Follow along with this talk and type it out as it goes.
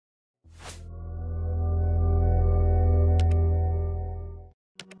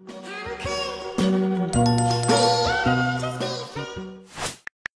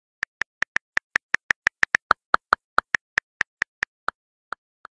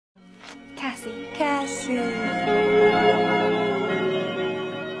Cassie.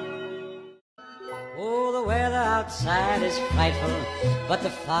 Oh, the weather outside is frightful, but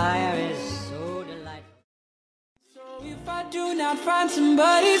the fire is so delightful. So if I do not find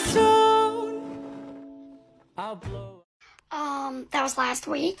somebody soon, I'll blow. That was last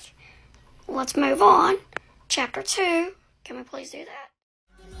week. Let's move on. Chapter 2. Can we please do that?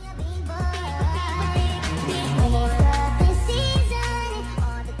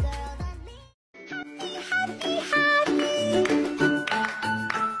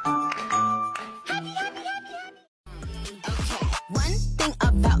 One thing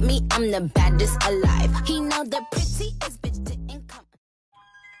about me, I'm the baddest alive. He know the prettiest bitch didn't come.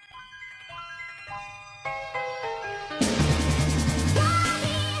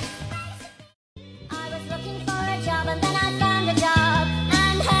 I was looking for a job and then I found a job,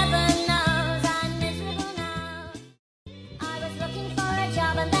 and heaven knows I'm miserable now. I was looking for a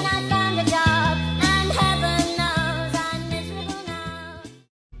job and then I found a job, and heaven knows I'm miserable now.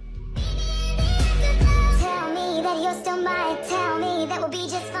 Tell me that you're still mine. Tell me that we'll be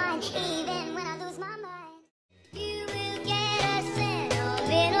just fine, even when I lose my mind. You will get a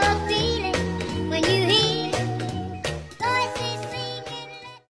sentimental feeling when you hear voices singing.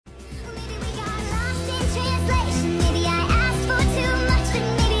 Maybe we got lost in translation. Maybe I asked for too much, but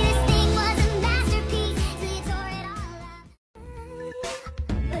maybe this thing was a masterpiece, so you tore it all up.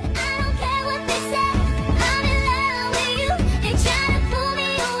 But I don't care what they say. I'm in love with you. They try to pull me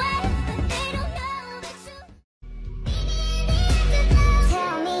away, but they don't know the truth.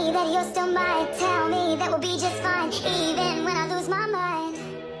 Tell me that you're still mine. Tell me that we'll be just fine, even when I lose my mind.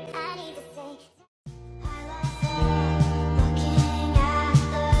 I need to say, I was there, looking at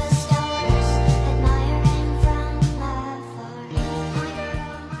the stars, admiring from afar. My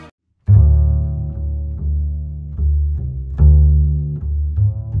girl, my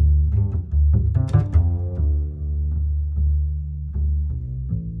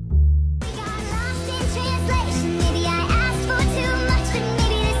We got lost in translation. Maybe I asked for too much, but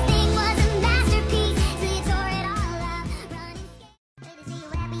maybe this thing was a masterpiece, so you tore it all up. Running scared. Baby, see you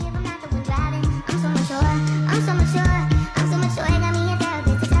happy if I'm not the one driving. I'm so much sure. I'm so much sure. I'm so much sure. It got me a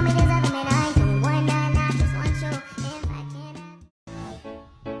therapist to tell me there's other men I ain't doing one night, not just one show. If I can't have.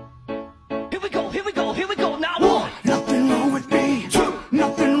 Here we go, here we go, here we go. Now one. Nothing wrong with me. Two.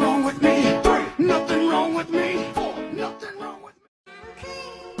 Nothing wrong with me. Three. Nothing wrong with me. Four. Nothing wrong with me.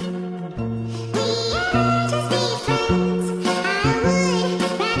 We are just be friends. I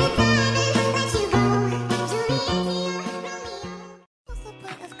would rather die than let you go. Juliet, Romeo. What's the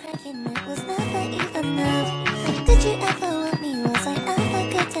point of cracking? It was never even love. Did you ever want me? Was I ever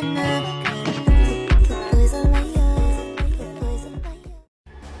good enough? The boys are liars. The boys are liars.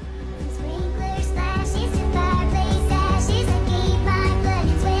 Sprinkler splashes, fireplace ashes. I gave my blood,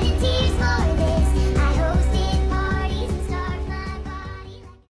 sweat and tears for this. I hosted parties and starved my body.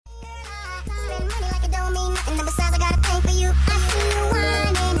 Spend money like it don't mean nothing, and besides I got a thing for you. I see you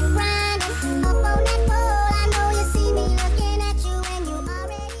whining and grinding up on that pole. I know you see me looking at you, and you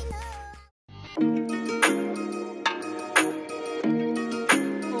already know.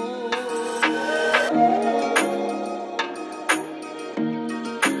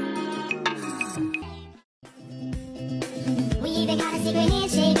 We even got a secret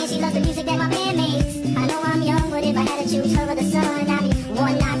handshake, and she loves the music that my band makes. I know I'm young, but if I had to choose her or the sun, I'd be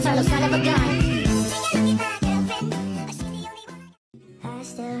one nocturnal son of a gun. I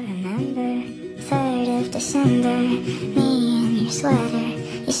still remember 3rd of December, me in your sweater.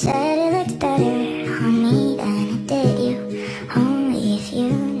 You said it looked better on me than it did you. Only if you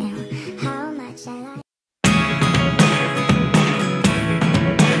knew how much I like.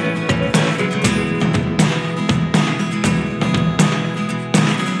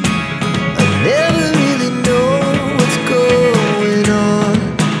 Never really know what's going on.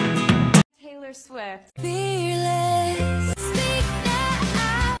 Taylor Swift. Fearless.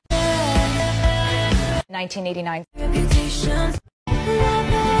 1989. Reputation.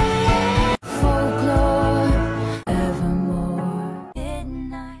 Folklore. Evermore.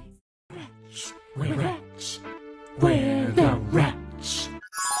 Midnight. We're rich. We're the rich.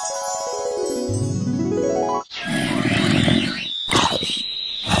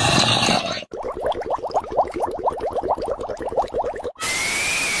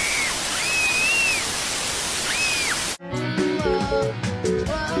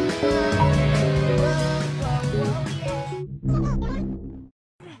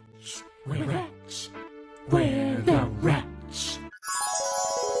 We're rich. We're the rich.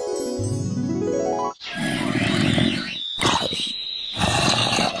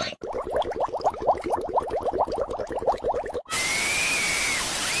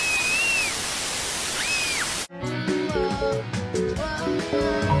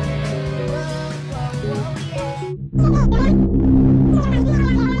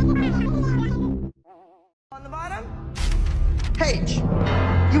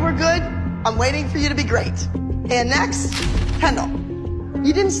 You were good. I'm waiting for you to be great. And next, Kendall.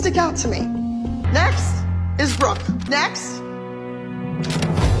 You didn't stick out to me. Next is Brooke. Next,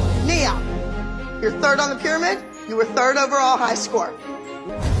 Nia. You're third on the pyramid. You were third overall high score.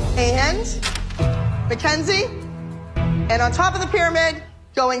 And Mackenzie. And on top of the pyramid,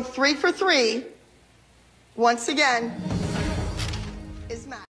 going 3 for 3, once again, is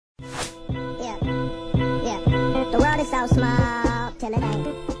Matt. Yeah. The world is so small till it ain't.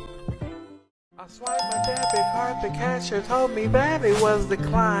 I swiped my debit card, the cashier told me that it was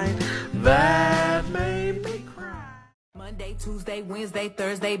declined. That made me cry. Monday, Tuesday, Wednesday,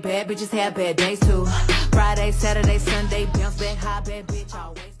 Thursday, bad bitches have bad days too. Friday, Saturday, Sunday, bounce back high, bad bitch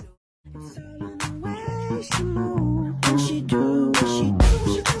always do.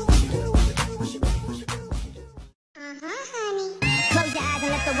 Honey. Close your eyes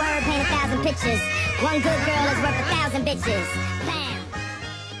and let the word paint 1,000 pictures. One good girl is worth 1,000 bitches. Bam.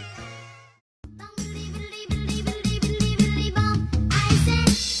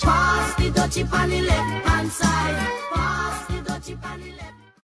 Pass the dutchie on the left hand side. Pass the dutchie on the left.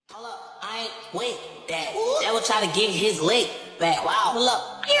 Hold up, I ain't with that. That will try to get his leg back. Wow. Pull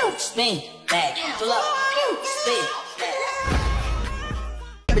up, spin back. Pull up, spin back.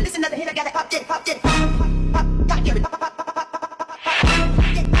 Listen to the hit, I got it popped in, popped in.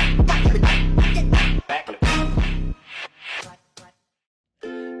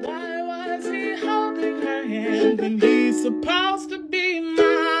 Why was he holding her hand when he's supposed to be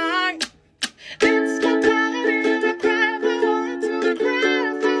mine? It's so tired and I cry for one to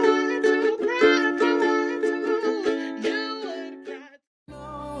cry for one to cry for one to. You would cry.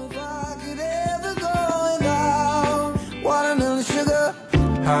 If I could ever go without watermelon sugar.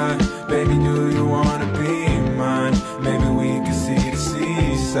 Hi, baby, do you wanna be mine? Maybe we can see the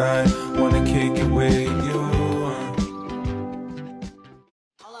seaside. Wanna kick it with you.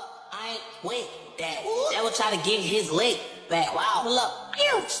 Hold up, I ain't with that. That will try to get his leg back. Wow. Pull up,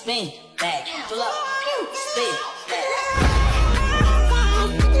 spin back. Pull up, spin back.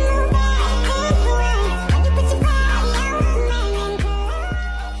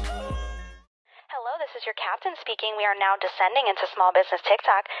 Hello, this is your captain speaking. We are now descending into small business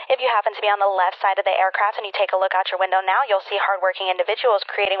TikTok. If you happen to be on the left side of the aircraft and you take a look out your window now, you'll see hardworking individuals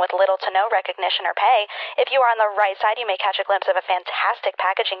creating with little to no recognition or pay. If you are on the right side, you may catch a glimpse of a fantastic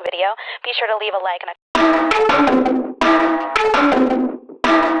packaging video. Be sure to leave a like and a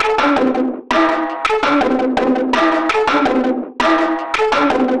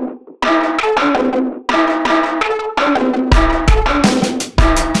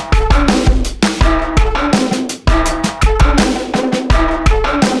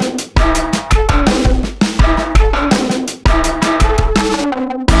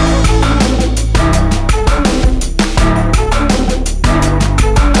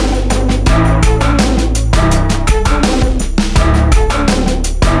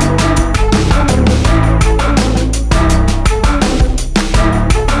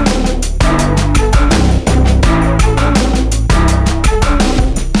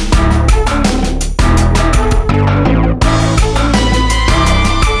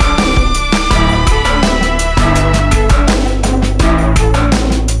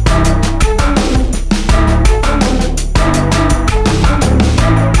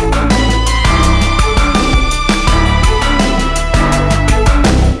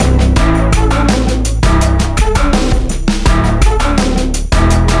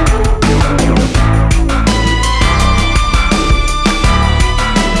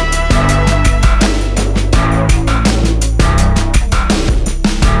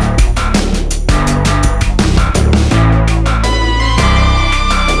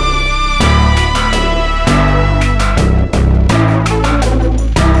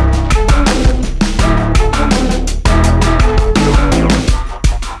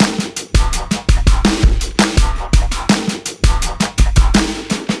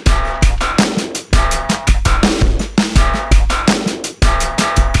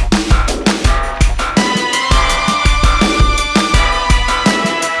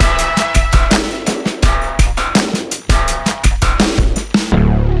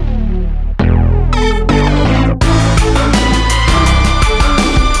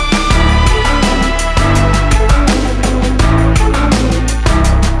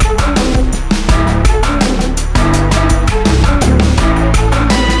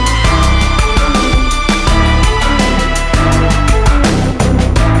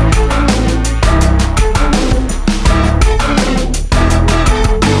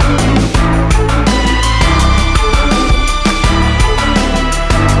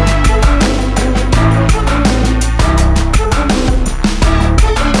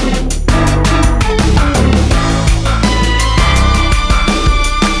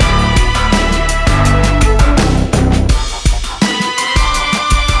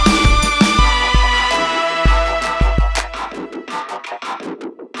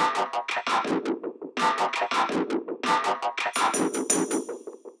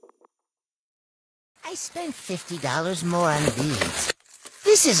spent $50 more on beads.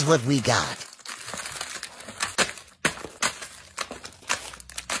 This is what we got.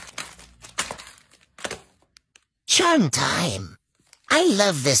 Charm time. I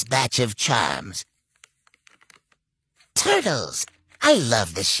love this batch of charms. Turtles. I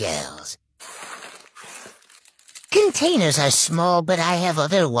love the shells. Containers are small, but I have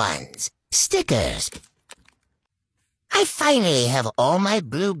other ones. Stickers. I finally have all my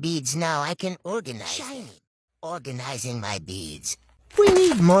blue beads now. I can organize Shiny. Organizing my beads. We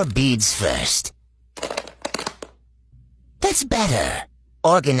need more beads first. That's better.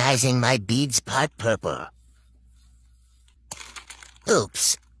 Organizing my beads part purple.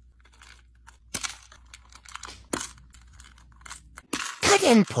 Oops. Cut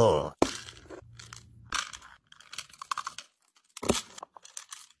and pull.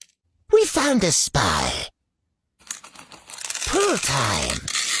 We found a spy. Pull time.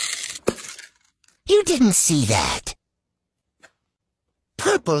 You didn't see that.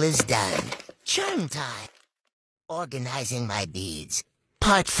 Purple is done. Charm time. Organizing my beads.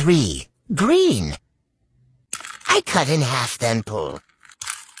 Part 3. Green. I cut in half, then pull.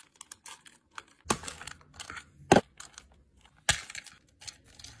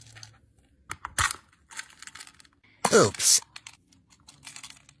 Oops.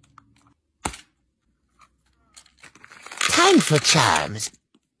 Time for charms.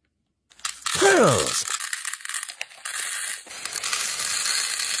 Pearls.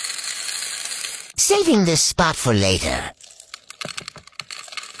 Saving this spot for later.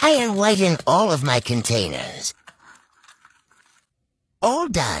 I whiten all of my containers. All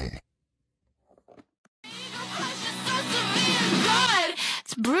done.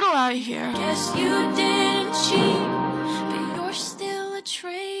 It's brutal out here. Guess you didn't cheat, but you're still a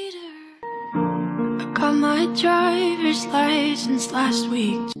traitor. I got my driver's license last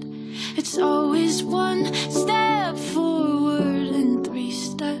week. It's always one step forward and 3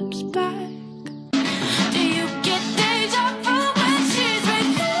 steps back. Do you get deja vu when she's with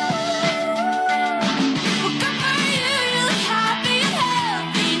you? Well, good for you, you look happy and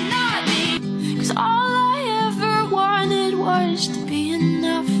healthy, not me. 'Cause all I ever wanted was to be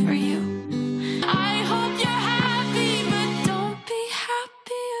enough for you. I hope you're happy, but don't be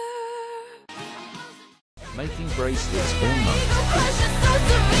happier. Making bracelets all night.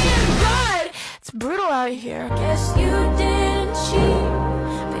 It's brutal out here. Guess you didn't cheat,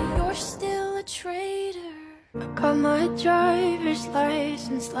 but you're still a traitor. I got my driver's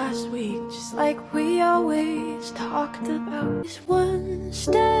license last week, just like we always talked about. It's one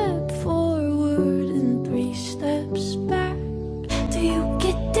step forward and 3 steps back. Do you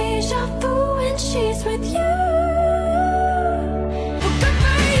get deja vu when she's with you? Well, good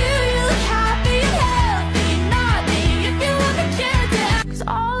for you, you look happy and healthy, not me. If you look at your 'cause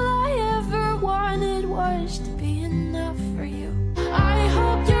all I ever wanted was to be enough for you. I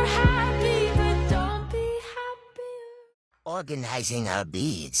hope you're happy, but don't be happier. Organizing our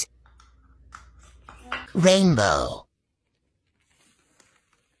beads. Rainbow.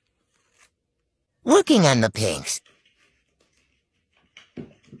 Working on the pinks.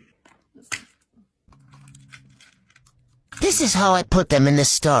 This is how I put them in the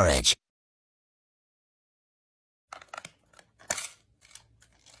storage.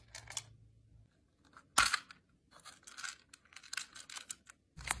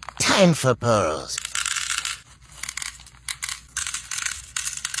 Time for pearls.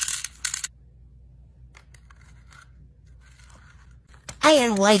 I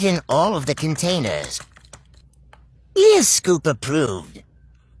whiten all of the containers. Yes, Scoop approved.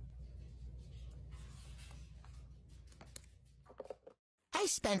 I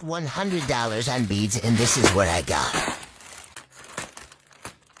spent $100 on beads, and this is what I got.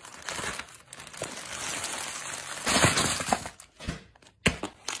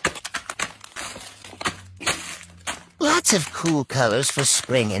 Lots of cool colors for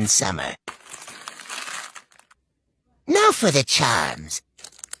spring and summer. Now for the charms.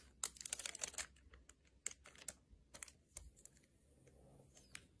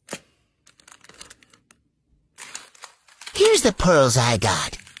 Here's the pearls I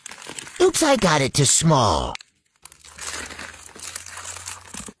got. Oops, I got it too small.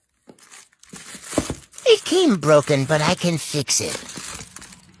 It came broken, but I can fix it.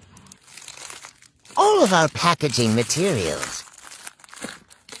 All of our packaging materials.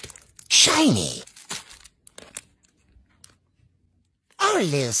 Shiny. Our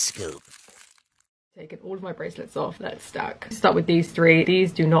little Scoop. Taken all of my bracelets off. Let's stack. Start with these 3.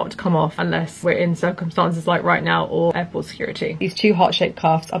 These do not come off unless we're in circumstances like right now or airport security. These 2 heart-shaped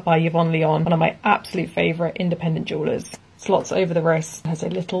cuffs are by Yvonne Leon, one of my absolute favourite independent jewellers. slots over the wrist, has a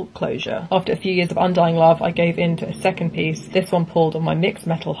little closure. After a few years of undying love, I gave in to a second piece. This one pulled on my mixed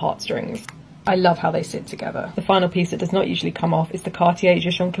metal heartstrings. I love how they sit together. The final piece that does not usually come off is the Cartier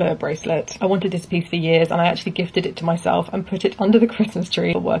Jongleur bracelet. I wanted this piece for years and I actually gifted it to myself and put it under the Christmas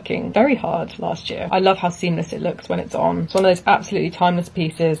tree for working very hard last year. I love how seamless it looks when it's on. It's one of those absolutely timeless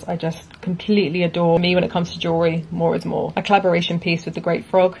pieces I just completely adore. For me, when it comes to jewellery, more is more. A collaboration piece with the Great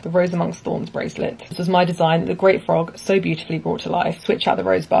Frog, the Rose Amongst Thorns bracelet. This was my design that the Great Frog so beautifully brought to life. Switch out the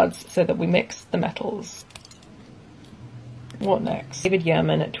rosebuds so that we mix the metals. What next? David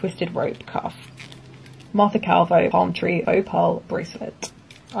Yurman Twisted Rope Cuff. Martha Calvo Palm Tree Opal Bracelet.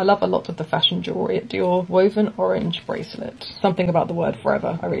 I love a lot of the fashion jewellery at Dior. Woven Orange Bracelet. Something about the word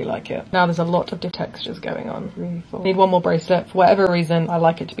forever. I really like it. Now there's a lot of different textures going on. 3, 4. Need one more bracelet. For whatever reason, I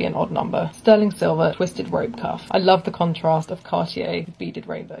like it to be an odd number. Sterling Silver Twisted Rope Cuff. I love the contrast of Cartier with beaded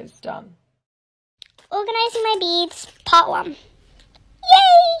rainbows. Done. Organising my beads, part 1.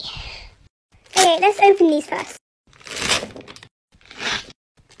 Yay! Okay, let's open these first.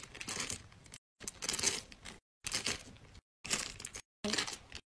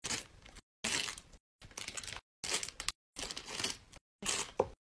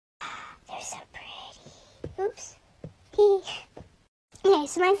 Oops. Okay,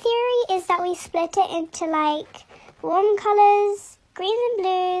 so my theory is that we split it into like warm colours, greens and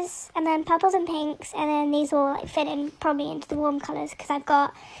blues, and then purples and pinks, and then these will like fit in probably into the warm colours because I've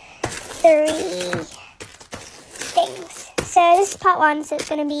got 3 things. So this is part 1, so it's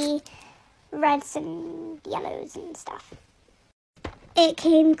going to be reds and yellows and stuff. It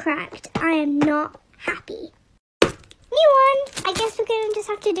came cracked. I am not happy. New one! I guess we're going to just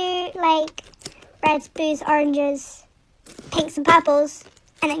have to do like reds, blues, oranges, pinks and purples,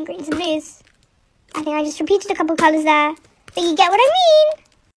 and then greens and blues. I think I just repeated a couple colours there, but you get what I mean.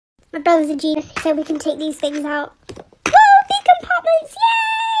 My brother's a genius, so we can take these things out. Whoa, big compartments,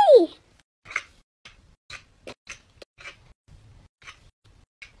 yay!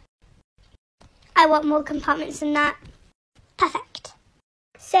 I want more compartments than that. Perfect.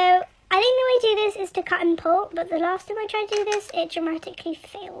 So, I think the way to do this is to cut and pull, but the last time I tried to do this, it dramatically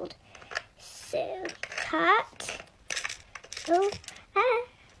failed. So, cut, and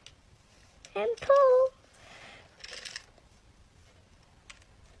pull.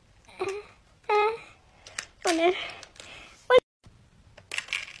 Oh no.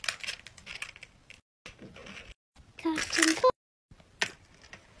 Cut and pull.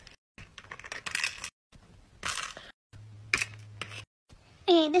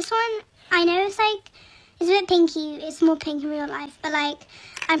 Okay, this one, I know it's a bit pinky, it's more pink in real life, but like,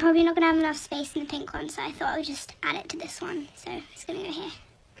 I'm probably not going to have enough space in the pink one, so I thought I would just add it to this one. So it's going to go here.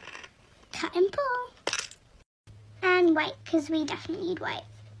 Cut and pull. And white, because we definitely need white.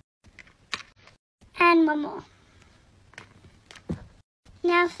 And one more.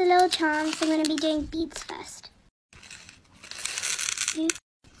 Now for the little charms, I'm going to be doing beads first. And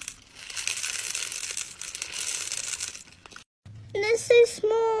they're so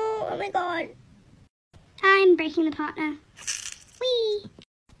small, oh my god. I'm breaking the partner. Whee!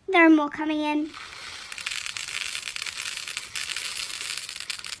 There are more coming in.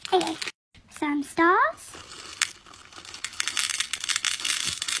 Okay, some stars.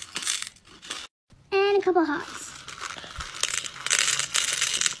 And a couple hearts.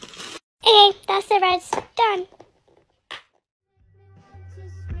 Okay, that's the reds. Done.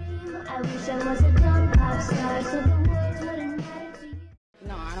 I wish I was a dumb pop star so the words wouldn't matter to you.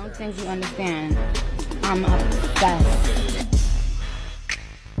 No, I don't think you understand. I'm obsessed.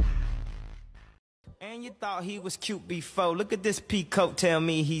 And you thought he was cute before. Look at this peacoat, tell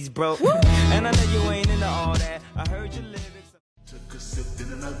me he's broke. And I know you ain't into all that. I heard your lyrics. Took a sip,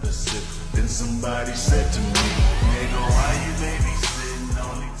 then another sip. Then somebody said to me, nigga, why you babysitting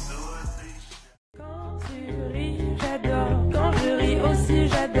only 2 or 3? Quand tu ris, j'adore. Quand je ris aussi,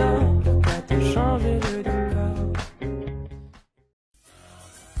 j'adore. Pourquoi te changer le décor?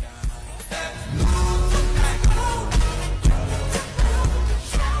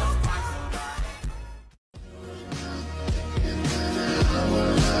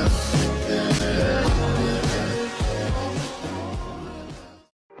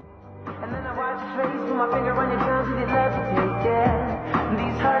 And then I watch your face, put my finger on your tongue, 'cause you love to take it.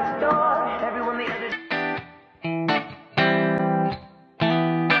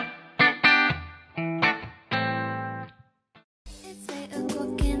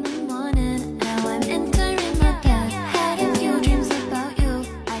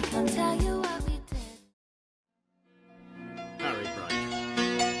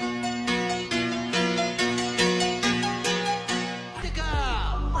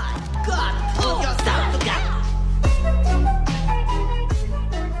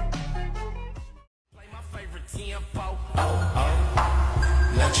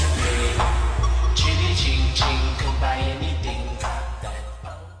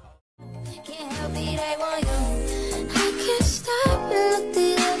 beat, I want you. I can't stop and look the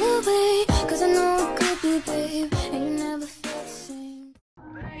other way, 'cause I know it could be, babe, and you never feel the same.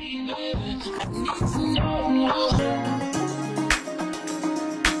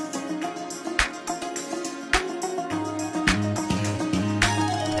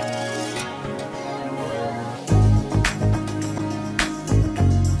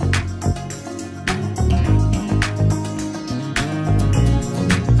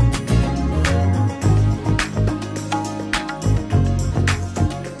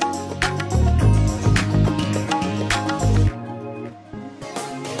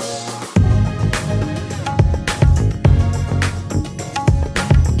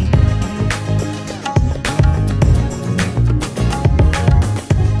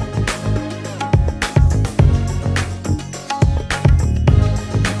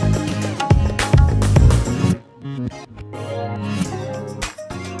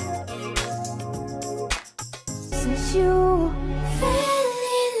 Since you fell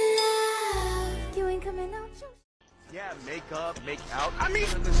in love, you ain't coming out. Yeah, make up, make out. I mean,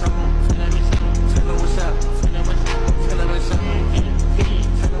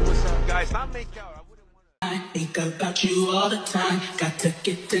 guys, not make out. I think about you all the time. Got to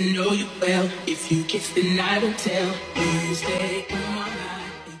get to know you well. If you kiss, then I will tell. You stay in my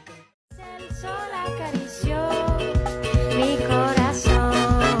mind. El sol acarició mi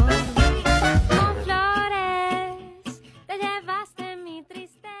corazón. Con flores te llevaste mi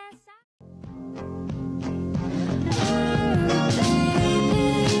tristeza.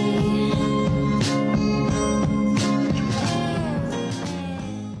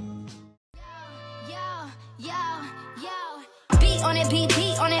 Beat on it,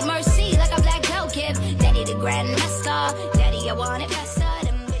 beat on it, mercy, like a black belt gift. Daddy the grandmaster, daddy I want it faster.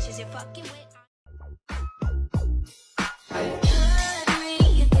 Them bitches you're fucking with. Cut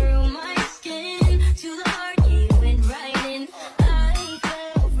me through my skin to the heart, you went right in. I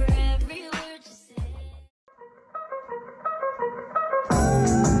fell for every word you said.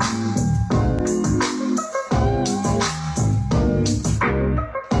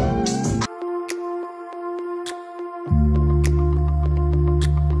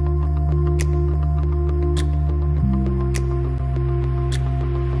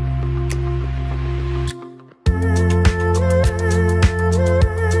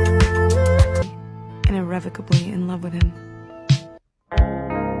 And irrevocably in love with him.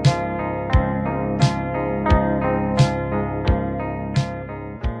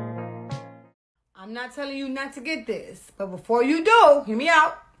 I'm not telling you not to get this, but before you do, hear me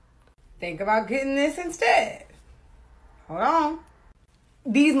out. Think about getting this instead. Hold on.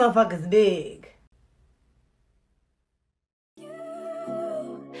 These motherfuckers big.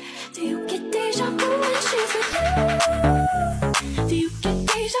 Do you get deja vu when she's with you? Do you get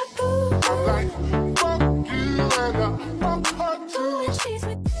deja vu? I'm like, fuck you and I fuck her too when she's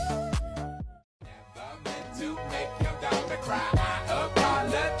with you. Never meant to make your daughter cry. I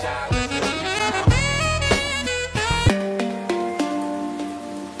apologize.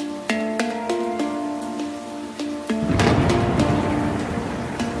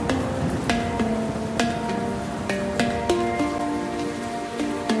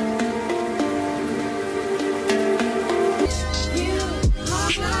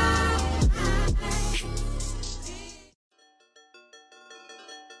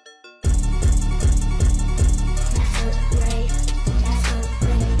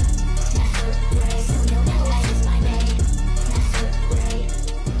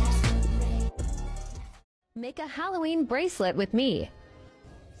 Make a Halloween bracelet with me.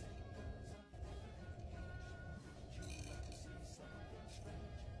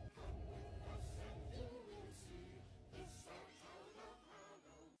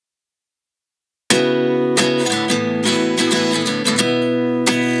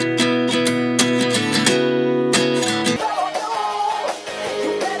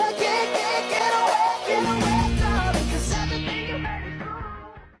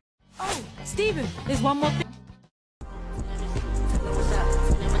 Oh, Steven, there's one more thing.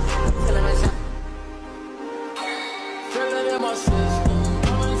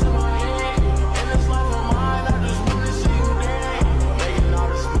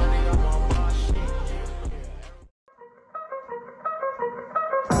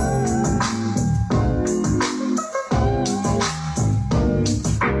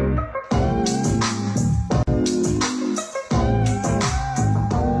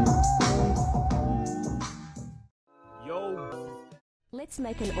 Let's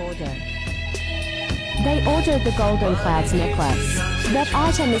make an order. They ordered the Golden Clouds necklace. That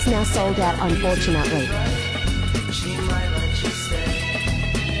item is now sold out, unfortunately. She might let you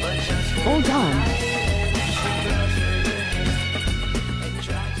stay, but just all done.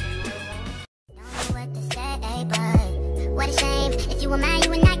 What to say, but what a shame. If you were mine, you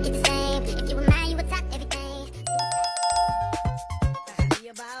would not get the same. If you were mine, you would talk everything. Be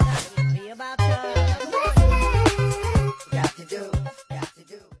about us, be about us. What's love? Got to do, got to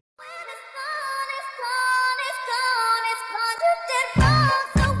do. When it's gone, it's gone, it's gone, it's gone. You did wrong,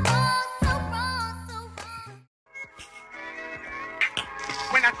 so wrong, so wrong, so wrong.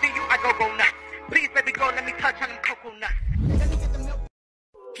 When I see you, I go nuts. Please, baby, go, let me touch on them coconuts.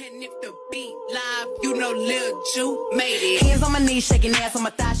 And if the beat live, you know Lil Ju made it. Hands on my knees, shaking ass on my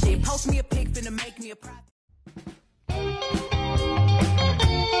thigh shit. Post me a pic, finna make me a profit.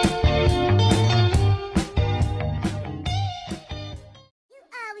 You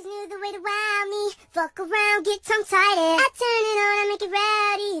always knew the way to wow me. Fuck around, get tongue-tied. I turn it on, I make it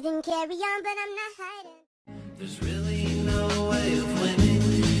rowdy. Then carry on, but I'm not hiding. There's really no way of winning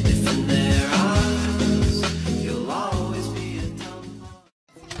if in their eyes you'll always be a dumb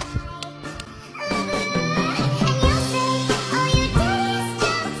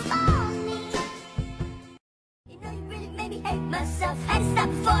You know you really made me hate myself. Had to stop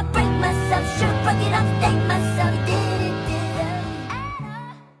before I break myself. Should've broke it off, thank myself. You did it,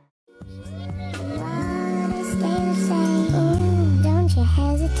 stay the same. Ooh, don't you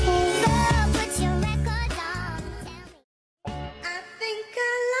hesitate. So put your record on. Tell me. I think I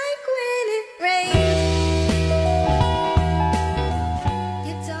like when it rains.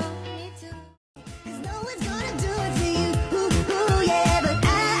 You told me to. 'Cause no one's gonna do it to you. Ooh, ooh, yeah, but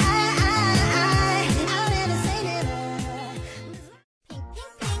I'll never say never.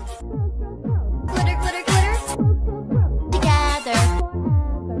 Glitter, glitter, glitter. Together.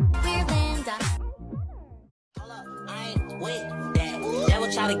 We're Linda. I ain't with that. Devil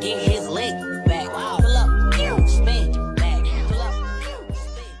try to get his leg back. Wow. Pull up, spin back. Pull up,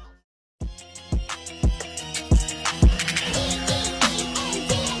 spin.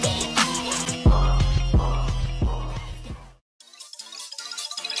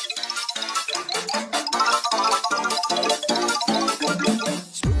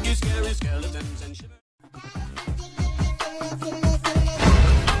 spooky, scary skeletons and shiver.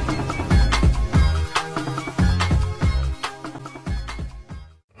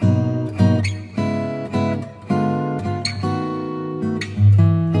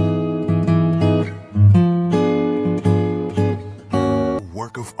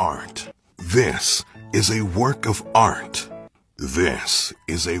 Work of art. This is a work of art. This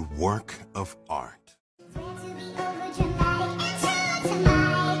is a work of art.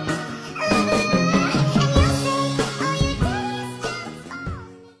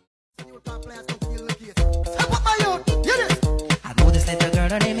 I know this little girl,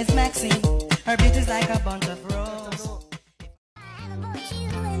 her name is Maxine. Her beauty's like a bunch of roses.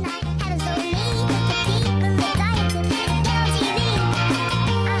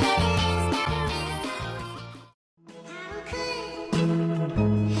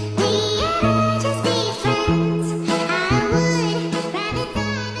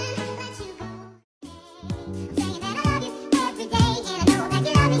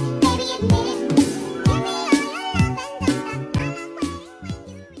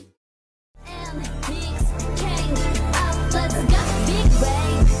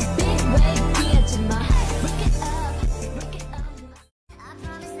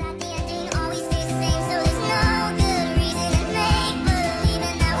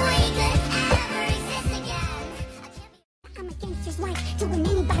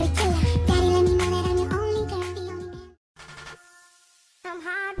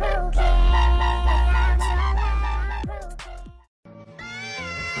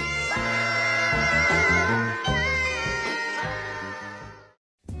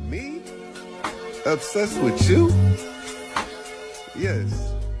 Me? Obsessed with you?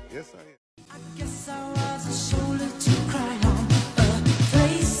 Yes. Yes, I am. Guess I was a shoulder to cry on, a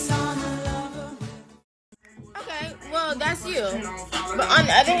face on a lover. Okay, well, that's you. But on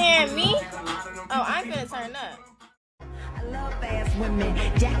the other hand, me? Oh, I'm gonna turn up. I love fast women.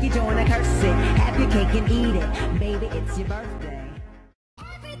 Jackie Joyner curse it. Have your cake and eat it. Baby, it's your birthday.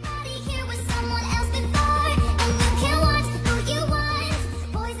 Everybody here was someone else before, and you can want who you want.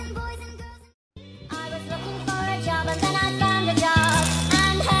 Boys and girls. I was looking for a job, and then I found a job,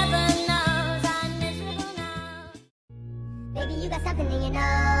 and heaven knows I'm miserable now. Baby, you got something in your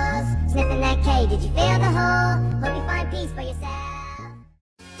nose. Sniffing that K, did you feel the hole? Hope you find peace for yourself.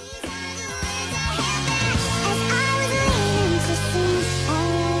 These are the words I had back as I was leaving to see. I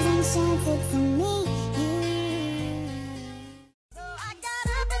was enchanted to meet you. So I got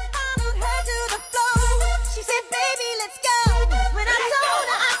up and followed her to the floor. She said, baby, let's go. When I told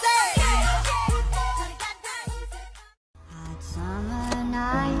her, I said,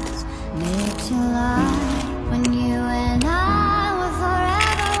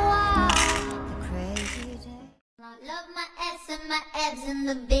 abs in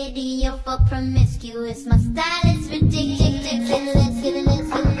the video for promiscuous. My style is ridiculous. Get it, let's.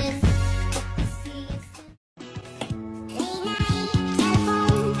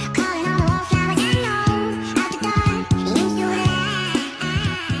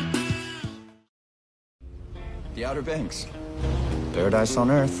 The Outer Banks. Paradise on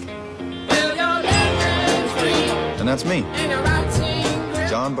Earth. And that's me,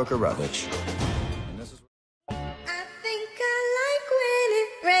 John Booker Rutledge. And this is I think I like when it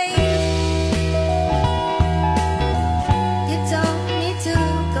rains. You told me to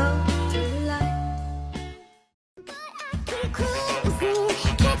go to the light. But I keep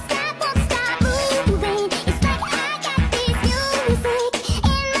cruising. Can't stop, won't stop moving. It's like I got this music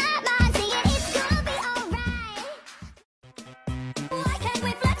in my mind saying it's gonna be alright. Why can't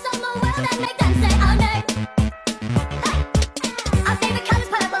we flex on the world and make them say our name? Our favorite color's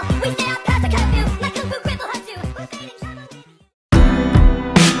purple. We stay out past the curfew. My kung fu grip will hurt you. We're fading trouble.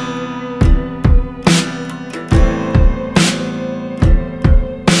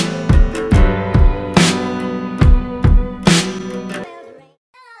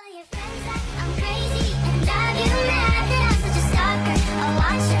 All your friends that I'm crazy and drive you mad. That I'm such a stalker, a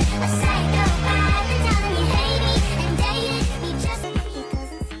watcher, a psychopath. They're telling you hate me and dating me just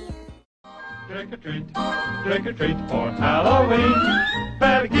because I see you. Trick or treat for Halloween.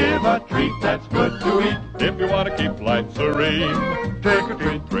 Better give a treat that's good to eat if you want to keep life serene. Trick or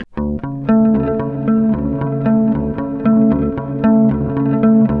treat, trick.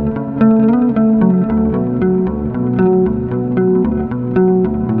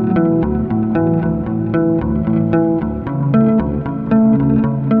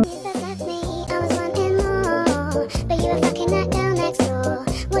 That's me, I was wanting more, but you were fucking that girl next door.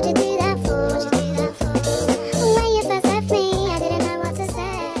 What'd you do that for? When you first left me, I didn't know what to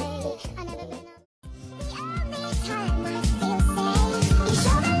say. I never been on. The only time I feel safe, you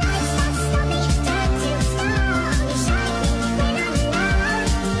show the lights that stop me, turn to stone. You shine me when I'm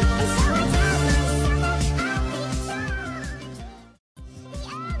alone, and so I tell myself that I'll be strong. The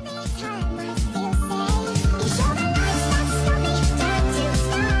only time I feel safe, you show the lights that stop me, turn to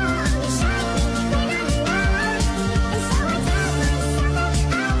stone. You shine me when I'm alone, and so I tell myself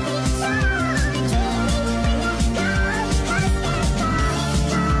that I'll be strong. Dreaming when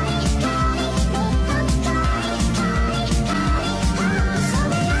you're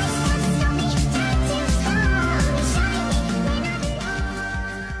gone, 'cause they're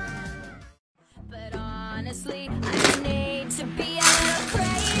But honestly, I just need to be a little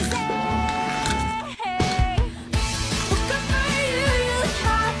crazy. What good for you? You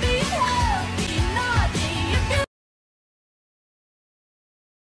happy, healthy, naughty. If you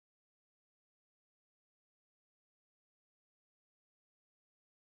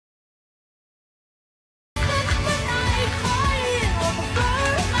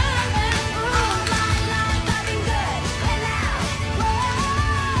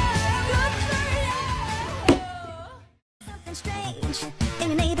something strange in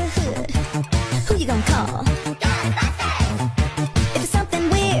your neighborhood, who you gonna call? If it's something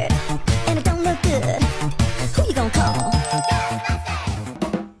weird and it don't look good, who you gonna call?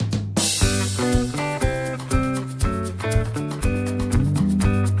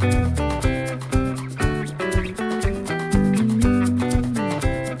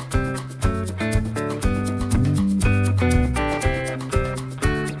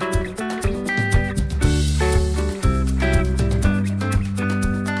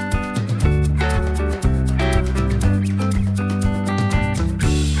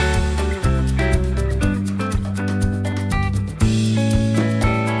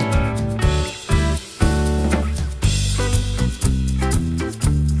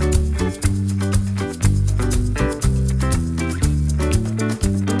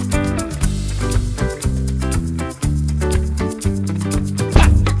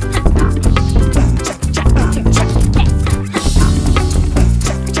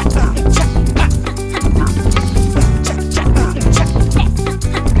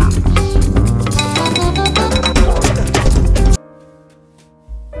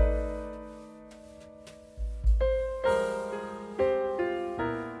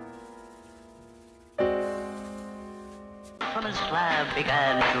 From his slab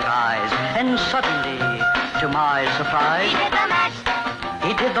began to rise, and suddenly, to my surprise,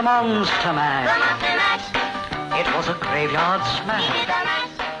 he did the monster mash. It was a graveyard smash.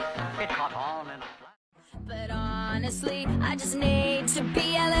 It caught on in a flash. But honestly, I just need to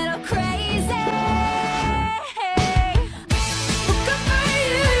be a little crazy. What good for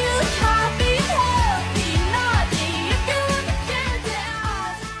you? You happy, healthy, naughty. If you want the chance,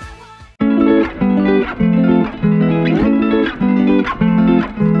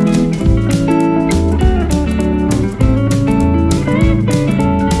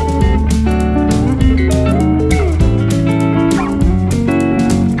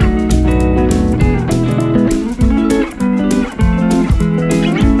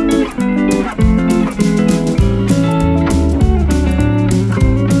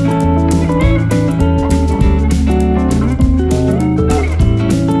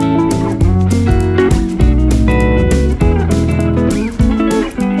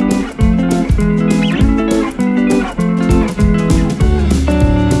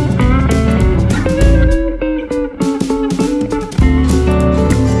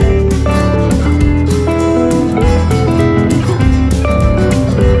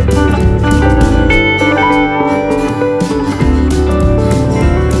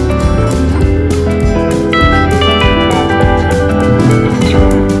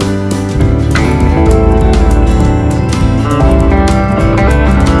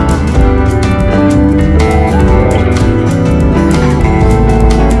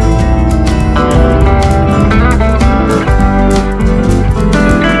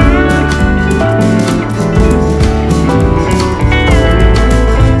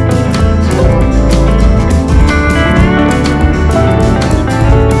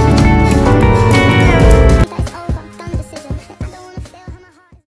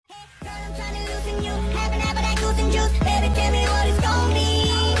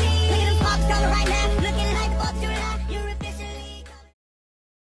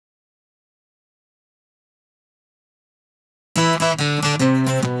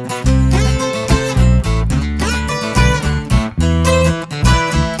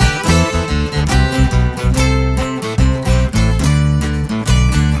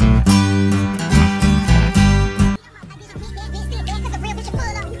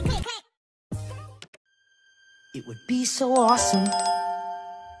 so awesome.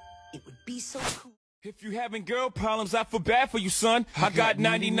 It would be so cool. If you having girl problems, I feel bad for you, son. I got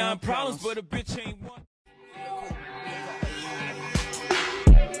 99 problems, but a bitch ain't one.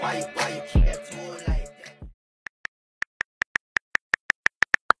 Why you keep that tool like that?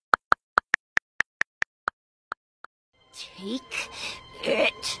 Take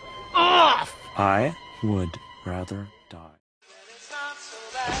it off! I would rather die.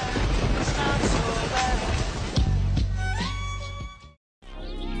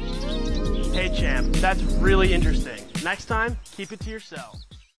 Hey champ, that's really interesting. Next time, keep it to yourself.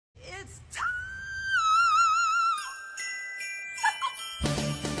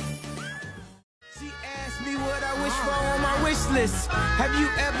 She asked me what I wish for on my wish list. Have you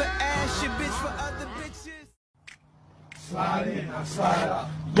ever asked your bitch for other bitches? Slide in, I slide out.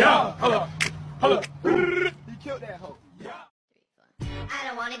 Yeah, hold up. You killed that hoe. I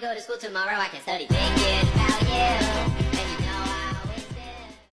don't wanna go to school tomorrow, I can study thinking about you. And you know I always do.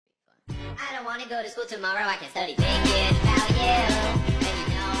 I don't wanna go to school tomorrow, I can study thinking about you. And you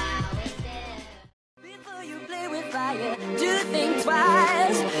know I always do. Before you play with fire, do think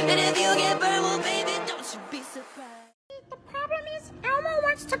twice. And if you get burned, well, baby, don't you be surprised. The problem is, Elmo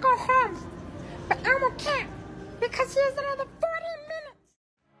wants to go home, but Elmo can't because he has another 40 minutes.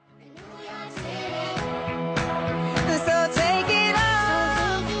 So take it off.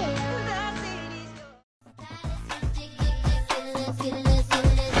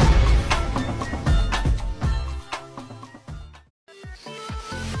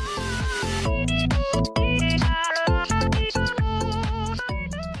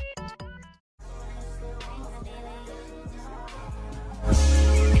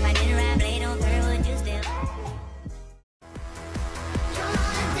 If I didn't ride blade on her, would you still? You're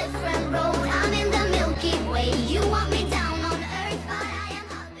on a different road, I'm in the Milky Way. You want me down on Earth, but I am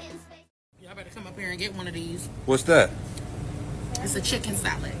up in space. Y'all better come up here and get one of these. What's that? It's a chicken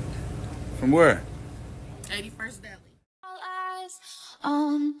salad. From where? 81st Deli. All eyes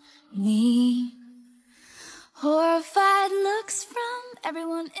on me. Horrified looks from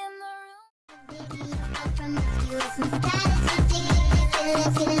everyone in the room.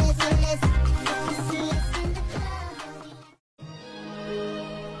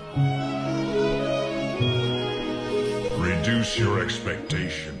 Reduce your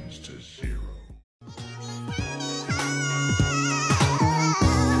expectations to zero.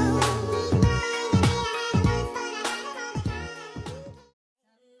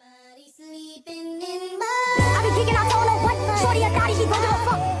 I be kicking out on a what? Shorty a thotty, she gon' give a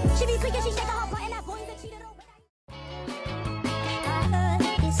fuck. She be tweaking, she shake her butt, and that boy that cheated over. I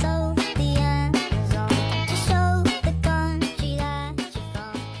heard you sold the Amazon to show the country that you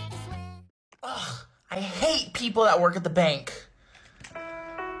from. Ugh, I hate people that work at the bank.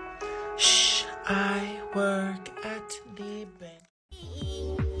 Shh, I work at the bank.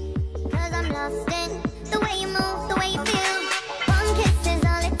 Cause I'm lost in the way you move, the way you feel. One kiss is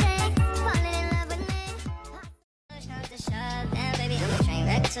all it takes, falling in love with me. Push comes to shove, and baby I'm a train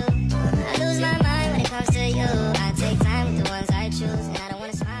wreck too. I lose my mind when it comes to you. I take time with the ones I choose, and I don't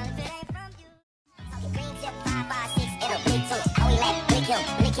wanna smile if it ain't from you. Talking green tip, 5, 5, 6, it'll be too. How we let lick him,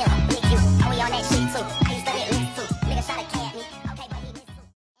 lick you. How we on that shit too? I used to hit licks too. Nigga shot a cat me, okay, but he missed too.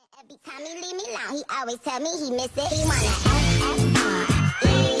 Every time he leave me alone, he always tell me he miss it. He wanna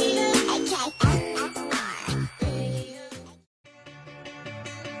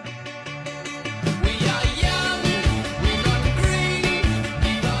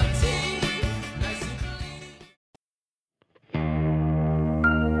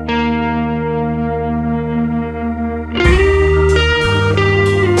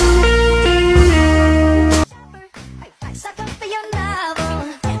sucker for your novel.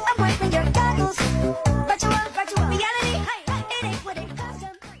 I'm wearing your goggles. Virtual reality. It ain't what it costs.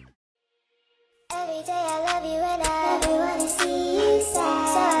 Every day I love you and I never wanna see you sad.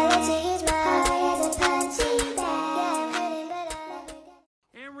 So I let you use my heart as a punching bag. Yeah, I'm hurting, but I love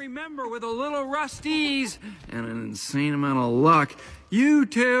you. And remember, with a little Rusty's and an insane amount of luck, you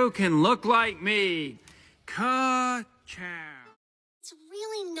too can look like me. Ka-chow. It's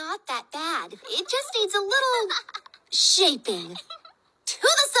really not that bad. It just needs a little shaping. To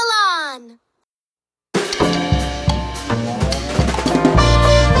the salon!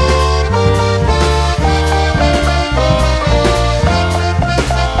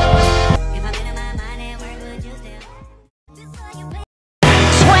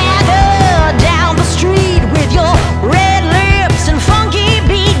 Swagger down the street with your red lips and funky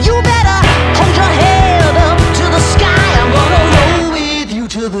beat. You better hold your head up to the sky. I'm gonna roll with you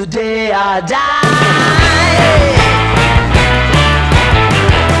till the day I die.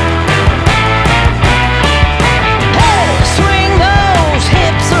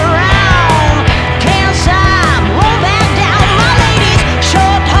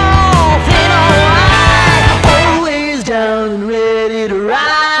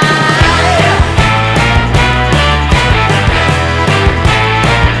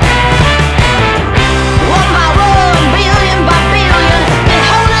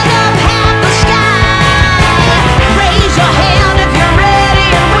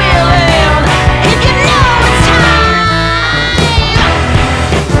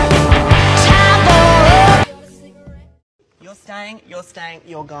 going, you're staying,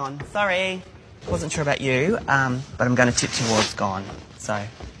 you're gone. Sorry. Wasn't sure about you, but I'm going to tip towards gone. So,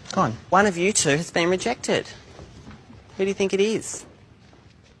 gone. One of you two has been rejected. Who do you think it is?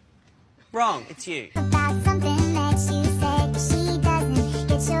 Wrong, it's you. About something that you said she doesn't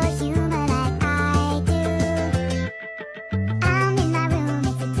get your humor like I do. I'm in my room,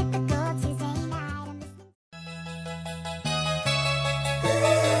 it's a typical Tuesday night.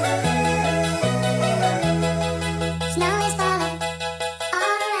 Snow is falling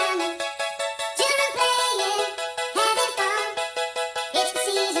all around me. Children playing, having fun. It's the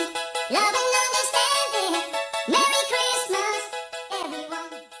season, love and understanding. Merry Christmas,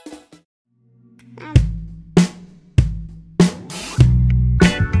 everyone.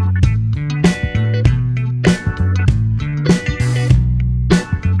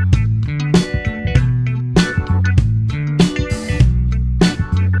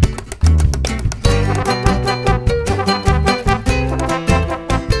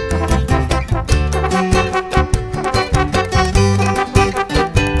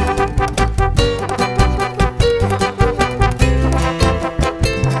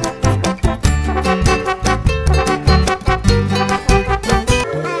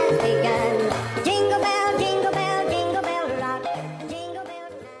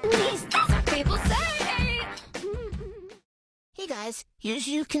 Hey guys, here's what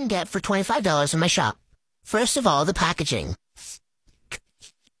you can get for $25 in my shop. First of all, the packaging.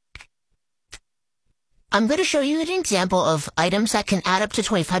 I'm going to show you an example of items that can add up to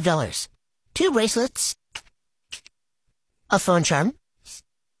 $25. 2 bracelets, a phone charm,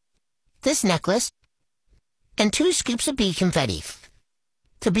 this necklace, and 2 scoops of bead confetti.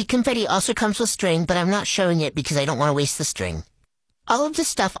 The bead confetti also comes with string, but I'm not showing it because I don't want to waste the string. All of this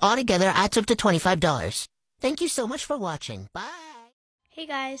stuff altogether adds up to $25. Thank you so much for watching. Bye! Hey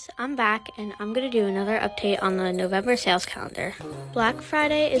guys, I'm back and I'm going to do another update on the November sales calendar. Black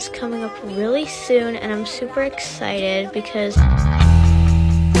Friday is coming up really soon and I'm super excited because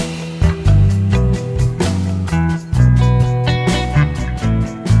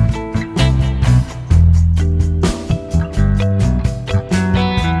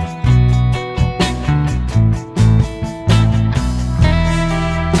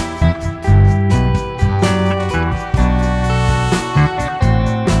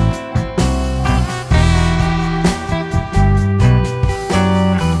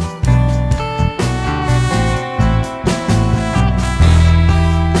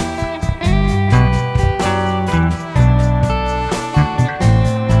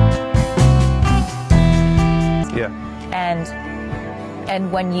and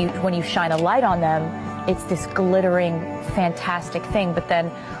when you shine a light on them, it's this glittering, fantastic thing. But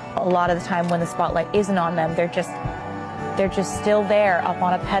then a lot of the time when the spotlight isn't on them, they're just still there up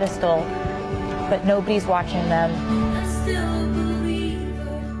on a pedestal, but nobody's watching them.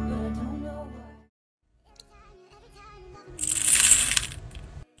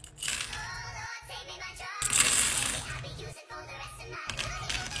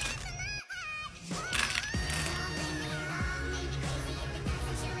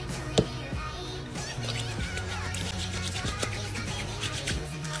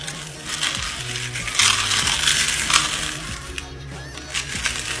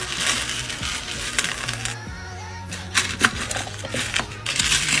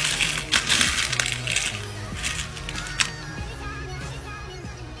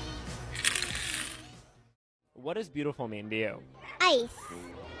 What does beautiful mean to you? Ice.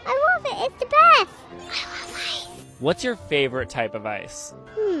 I love it. It's the best. I love ice. What's your favorite type of ice?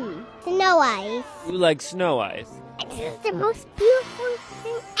 Snow ice. You like snow ice? It's just the most beautiful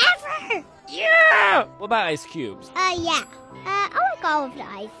thing ever. Yeah! What about ice cubes? Yeah. I like all of the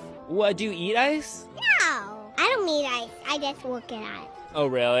ice. What, do you eat ice? No. I don't eat ice. I just look at it. Oh,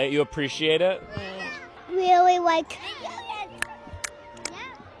 really? You appreciate it? Really like...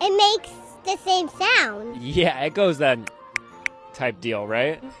 It makes the same sound. Yeah, it goes that type deal,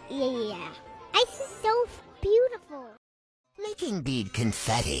 right? Yeah. Ice is so beautiful. Making bead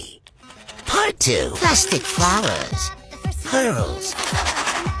confetti. Part 2. Plastic flowers. Pearls.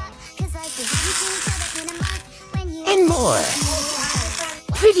 And more.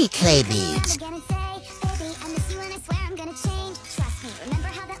 Pretty clay beads.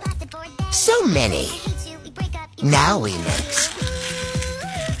 So many. Now we mix.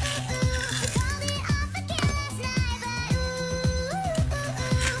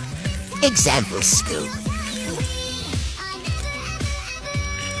 Example scoop.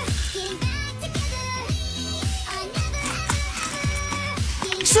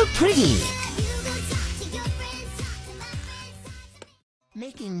 So pretty.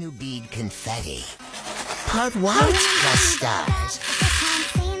 Making new bead confetti. Part whites plus stars.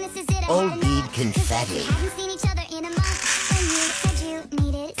 Old bead confetti.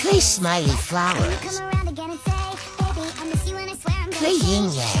 Clay smiley flowers. Clay yin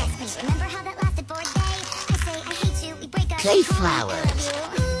yangs. Clay flowers.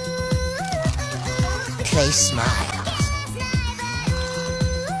 Clay smiles.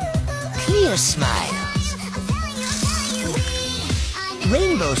 Clear smiles.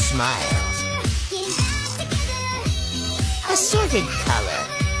 Rainbow smiles. Assorted color.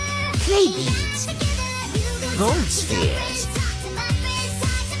 Clay beads. Gold spheres.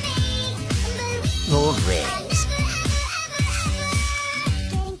 Gold rings.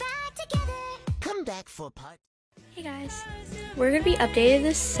 Come back for part. Hey guys, we're going to be updating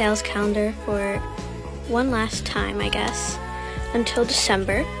this sales calendar for one last time, I guess, until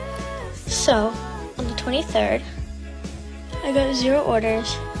December. So, on the 23rd, I got 0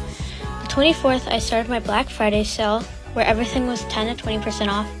 orders. The 24th, I started my Black Friday sale, where everything was 10 to 20%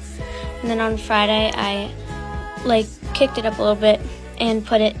 off. And then on Friday, I kicked it up a little bit and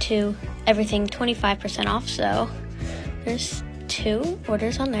put it to everything 25% off. So, there's 2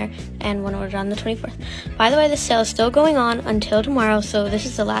 orders on there and 1 order on the 24th. By the way, the sale is still going on until tomorrow, so this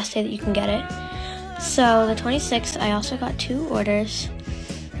is the last day that you can get it. So the 26th, I also got 2 orders.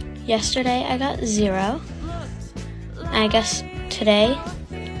 Yesterday, I got 0. And I guess today,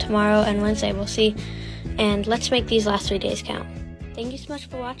 tomorrow, and Wednesday, we'll see. And let's make these last 3 days count. Thank you so much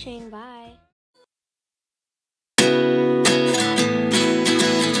for watching. Bye.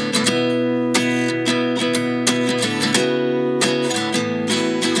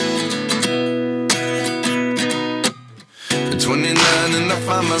 At 29 and I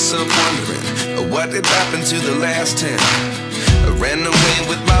find myself wondering what did happen to the last 10. I ran away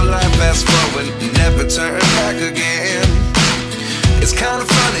with my life, fast forward, never turn back again. It's kind of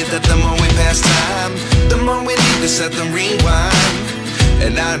funny that the more we pass time, the more we need to set the rewind.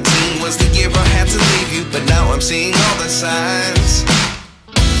 And 19 was the year I had to leave you, but now I'm seeing all the signs.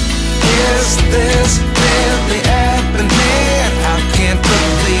 Is this really happening? I can't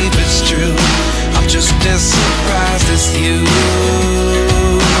believe it's true. I'm just as surprised as you.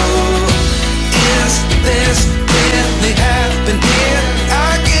 Is this really happening?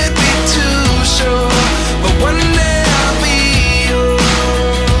 I can't be too sure, but one day I'll be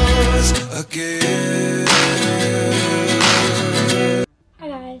yours again. Hi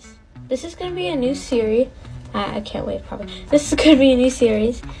guys, this is going to be a new series. I can't wait probably. This is going to be a new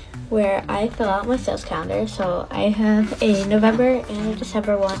series where I fill out my sales calendar. So I have a November and a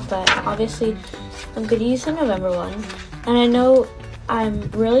December one, but obviously I'm going to use the November one. And I know I'm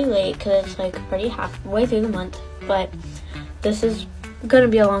really late because it's already halfway through the month, but this is going to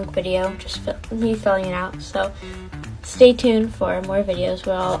be a long video, just me filling it out. So stay tuned for more videos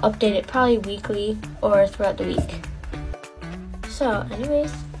where I'll update it probably weekly or throughout the week. So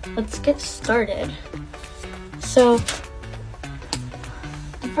anyways, let's get started. So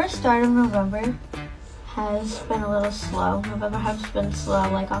the first start of November has been a little slow. November has been slow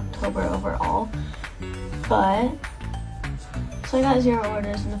like October overall. But, so I got 0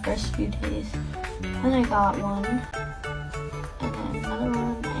 orders in the first few days. Then I got 1, and then another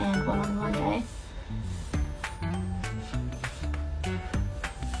 1, and 1 on Monday.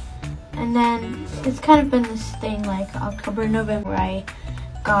 And then it's kind of been this thing like October, November, where I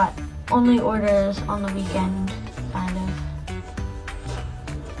got only orders on the weekend, kind of.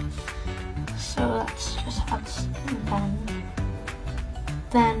 So that's just how it's been.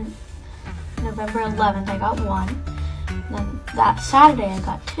 Then November 11th I got 1, and then that Saturday I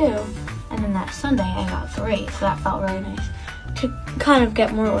got 2, and then that Sunday I got 3, so that felt really nice to kind of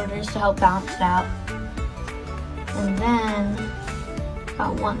get more orders to help balance it out. And then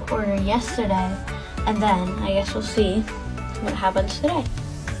got 1 order yesterday, and then I guess we'll see what happens today.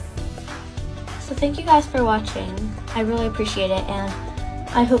 So thank you guys for watching. I really appreciate it, and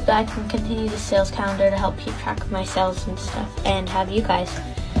I hope that I can continue the sales calendar to help keep track of my sales and stuff, and have you guys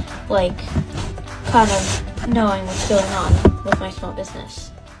kind of knowing what's going on with my small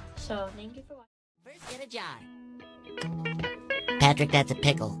business. So thank you for watching. First get a job. Patrick, that's a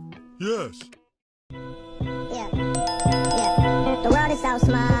pickle. Yes. Yeah. The world is so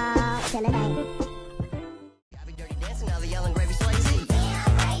small till it ain't.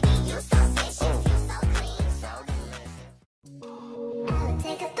 I'll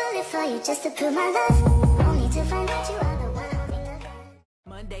take a bullet for you just to prove my love. Only to find out you are the one.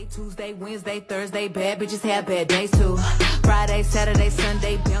 Monday, Tuesday, Wednesday, Thursday, bad bitches have bad days too. Friday, Saturday,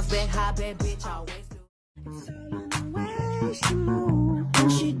 Sunday, bounce back high, bad bitch always do.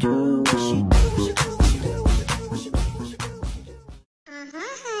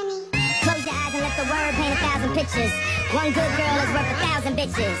 Honey. Close your eyes and let the a word, paint 1,000 pictures. One good girl is worth 1,000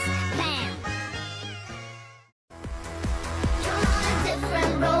 bitches. Bam. You're on a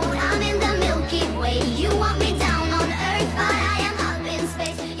different road. I'm in the Milky Way. You want me down on Earth, but I am up in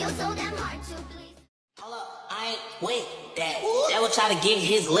space. You're so damn hard to please. Hold up, I ain't with that. That will try to get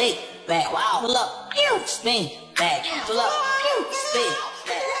his leg back. Wow, pull up, spin back. Pull up, spin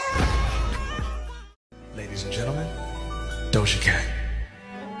back. Ladies and gentlemen, Doja Cat.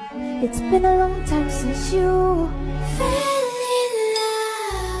 It's been a long time since you fell in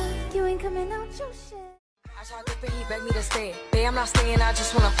love. You ain't coming out your shit. I tried to pay, he begged me to stay. Babe, I'm not staying, I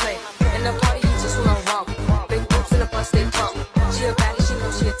just wanna play. In the party, he just wanna romp. Big boobs in the bus, they pump. She a baddie, she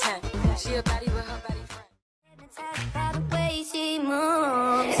knows she a 10. She a baddie with her baddie friend. By the way she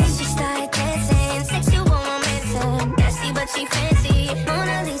moves, and she started dancing. Sexual momentum, nasty but she fancy.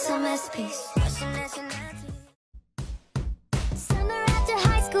 Mona Lisa masterpiece. Russian nationality. Summer after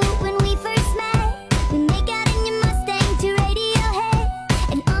high school when we first met, we make out in your Mustang to Radiohead.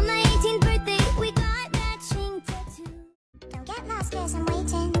 And on my 18th birthday, we got matching tattoos. Don't get lost 'cause I'm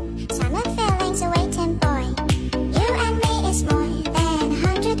waiting. Summer feelings are waiting, boy. You and me is more than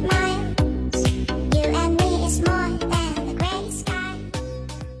 100 miles. You and me is more than the gray sky.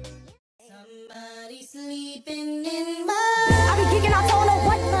 Somebody sleeping in my... I be geeking out, don't know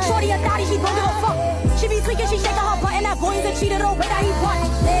what. Shorty a thotty, she don't give a fuck. She be tweaking, she shaking her butt, and that boy's a cheater the way that he want.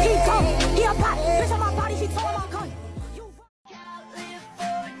 He come, he a pot, bitch on my body, she told my gun.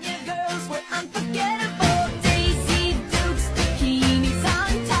 California girls were unforgettable. Daisy Dukes, bikinis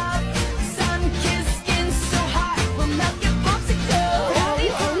on top. Sun-kissed skin so hot, will melt your popsicle.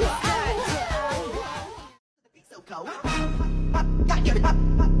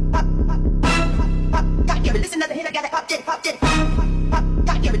 Listen to the hit, I got it popped it, popped it.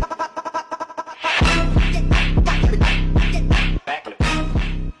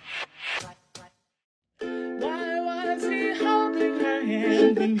 Why was he holding her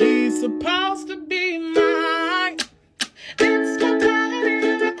hand when he's supposed to be mine? It's my party,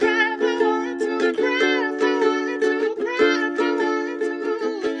 I cry for one, two, cry for one, two, cry for one,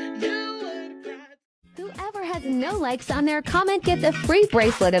 two. You would cry. Whoever has no likes on their comment gets a free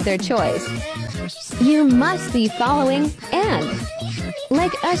bracelet of their choice. You must be following and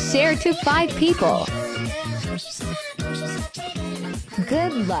like a share to 5 people.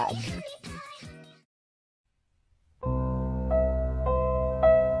 Good luck.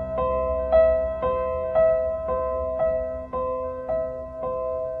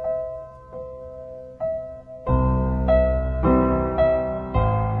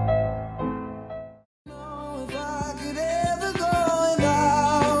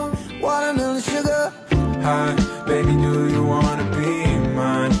 Hi, baby, do you wanna be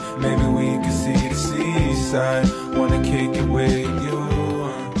mine? Maybe we can see the seaside. Wanna kick it with you.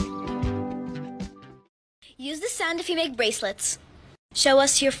 Use the sound if you make bracelets. Show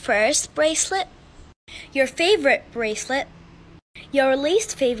us your first bracelet, your favorite bracelet, your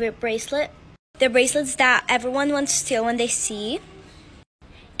least favorite bracelet, the bracelets that everyone wants to steal when they see,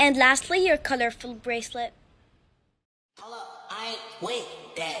 and lastly, your colorful bracelet. Hold up, I ain't with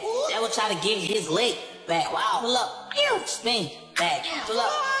that. That will try to get his leg back. Wow, pull up, spin back. Pull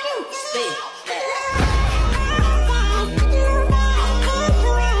up, spin back.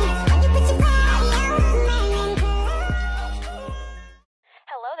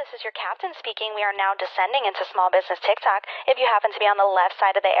 Hello, this is your captain speaking. We are now descending into small business TikTok. If you happen to be on the left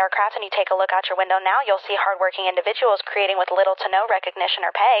side of the aircraft and you take a look out your window now, you'll see hardworking individuals creating with little to no recognition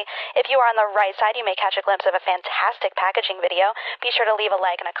or pay. If you are on the right side, you may catch a glimpse of a fantastic packaging video. Be sure to leave a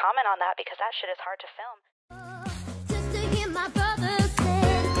like and a comment on that because that shit is hard to film. Just to hear my brother say,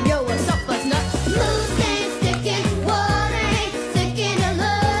 Yo, what's up, buzz nuts? moves ain't sticking, water ain't sticking. It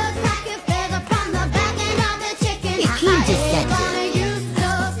looks like a feather from the back end of the chicken. He just said I wanna use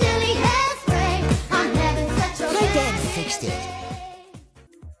no silly hairspray. I'm having such a My dad fixed it.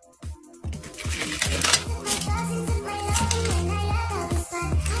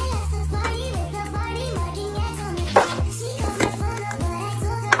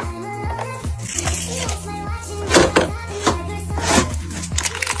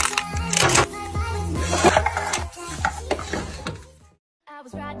 I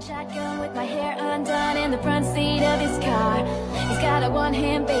was riding shotgun with my hair undone in the front seat of his car. He's got a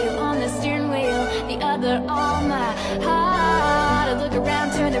one-hand bail on the steering wheel, the other on my heart. I look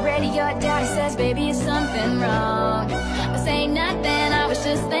around, turn the radio down. He says, baby, is something wrong? I say nothing, I was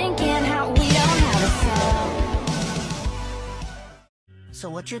just thinking how we don't have a song. So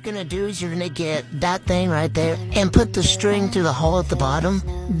what you're gonna do is you're gonna get that thing right there and put the string through the hole at the bottom,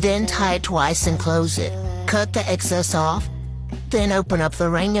 then tie it twice and close it. Cut the excess off, Then open up the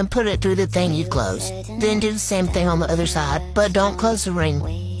ring and put it through the thing you closed. Then do the same thing on the other side, but don't close the ring.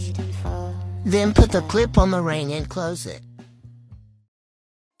 Then put the clip on the ring and close it.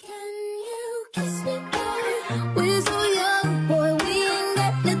 Kiss me, boy. We're so young, boy. We ain't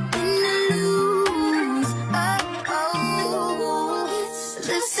got nothing to lose. Oh,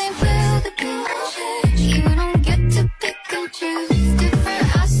 this ain't for the bitch. You don't get to pick and choose.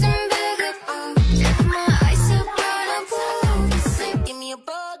 Different ice and bigger boots. If my eyes are burning blue, this ain't give me a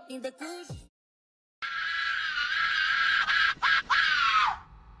bug, need the goose.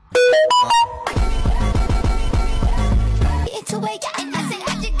 It's a way, I said I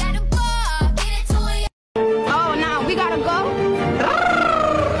just gotta go. Oh, now we gotta go.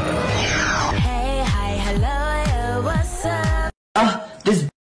 Hey, hi, hello, what's up? This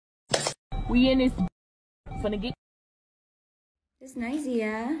we in this finna get. It's nice,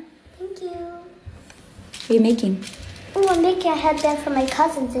 yeah. Thank you. What are you making? Oh, I'm making a headband for my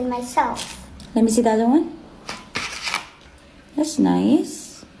cousins and myself. Let me see the other one. That's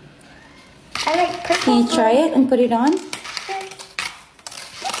nice. I like purple. Can you try it and put it on?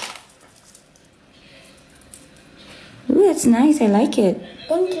 Ooh, that's nice. I like it.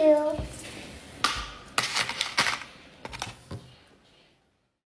 Thank you.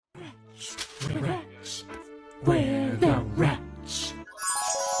 We're the rats.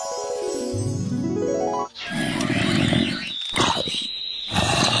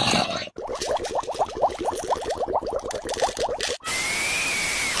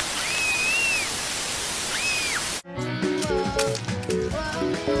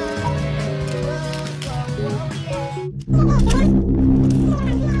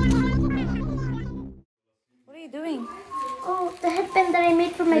 What are you doing? Oh, the headband that I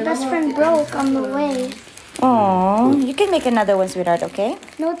made for my best friend broke on the way. Oh, you can make another one, sweetheart, okay?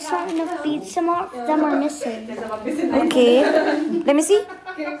 No, it's not enough beads. Some of them are missing. Okay. Let me see.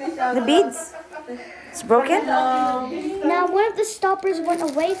 The beads. It's broken? Now, one of the stoppers went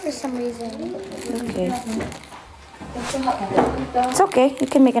away for some reason. Okay. It's okay. You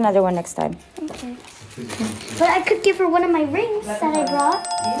can make another one next time. Okay. But I could give her one of my rings that I brought.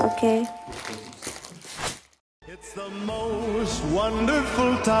 Okay. It's the most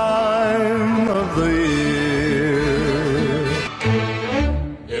wonderful time of the year.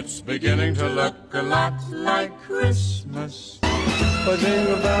 It's beginning to look a lot like Christmas. For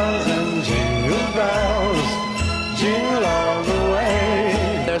jingle bells and jingle bells, jingle all the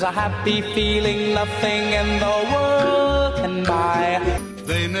way. There's a happy feeling nothing in the world can buy.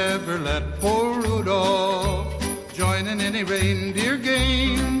 They never let poor Rudolph join in any reindeer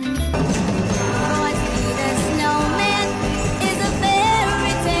game.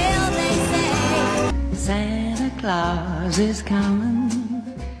 Santa Claus is coming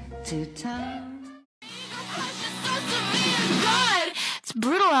to town. It's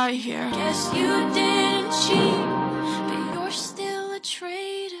brutal out here. Guess you didn't cheat, but you're still a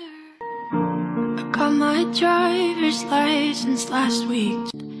traitor. I got my driver's license last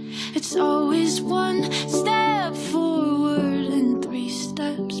week. It's always one step forward and 3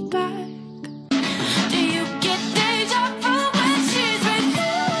 steps back. Do you get deja vu when she's with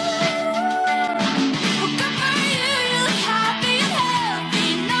you? Well, good for you, you look happy and healthy,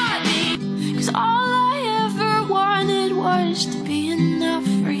 not me. 'Cause all I ever wanted was to be enough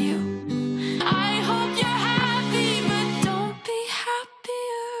for you. I hope you're happy, but don't be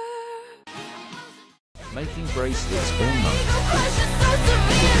happier. Making bracelets all night.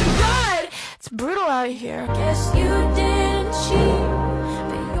 It's brutal out here. Guess you didn't cheat,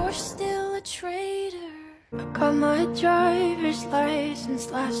 but you're still a traitor. I got my driver's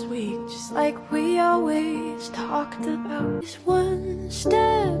license last week, just like we always talked about. It's one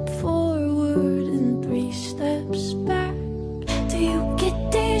step forward and 3 steps back. Do you get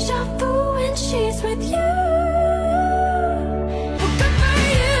deja vu when she's with you? Well, good for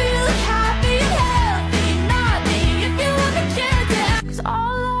you, you look happy and healthy, not me. If you ever cared to ask, 'cause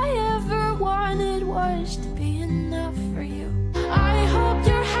all I ever wanted was to be enough for you. I hope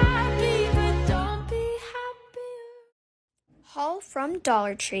you're happy, but don't be happier. Haul from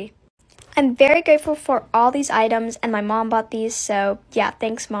Dollar Tree. I'm very grateful for all these items, and my mom bought these, so yeah,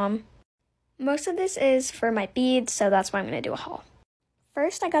 thanks, Mom. Most of this is for my beads, so that's why I'm going to do a haul.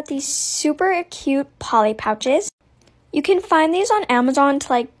 First, I got these super cute poly pouches. You can find these on Amazon to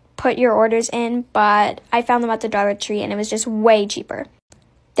like put your orders in, but I found them at the Dollar Tree and it was just way cheaper.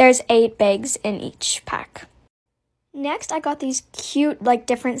 There's 8 bags in each pack. Next, I got these cute, like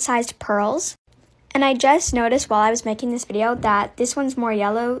different sized pearls. And I just noticed while I was making this video that this one's more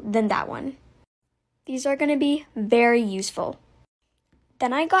yellow than that one. These are going to be very useful.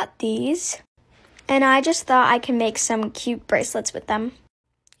 Then I got these. and I just thought I can make some cute bracelets with them.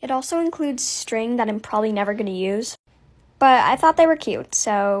 It also includes string that I'm probably never going to use, but I thought they were cute,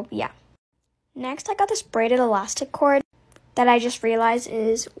 so yeah. Next, I got this braided elastic cord that I just realized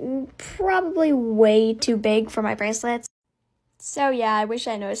is probably way too big for my bracelets. So yeah, I wish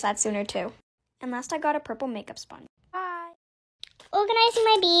I noticed that sooner too. And last, I got a purple makeup sponge. Bye. Organizing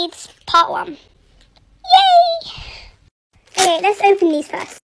my beads, part 1. Yay! Okay, let's open these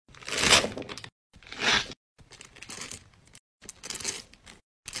first.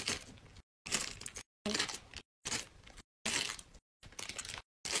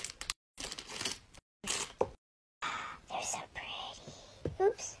 They're so pretty.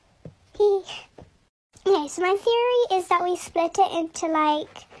 Oops. Okay, so my theory is that we split it into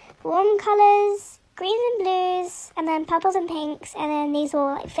like warm colours, greens and blues, and then purples and pinks, and then these will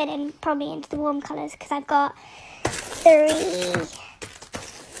like fit in probably into the warm colours because I've got 3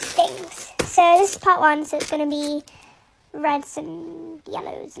 things. So this is part 1, so it's going to be reds and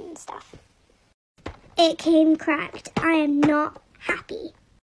yellows and stuff. It came cracked. I am not happy.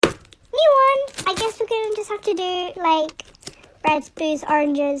 New one! I guess we're going to just have to do like reds, blues,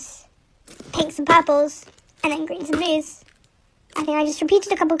 oranges, pinks and purples, and then greens and blues. I think I just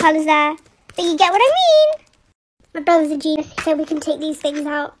repeated a couple colours there, but you get what I mean. My brother's a genius, so we can take these things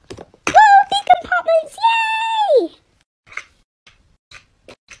out. Whoa, big compartments, yay!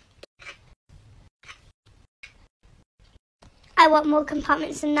 I want more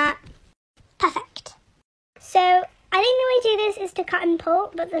compartments than that. Perfect. So, I think the way to do this is to cut and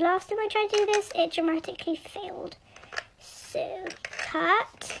pull, but the last time I tried to do this, it dramatically failed. So,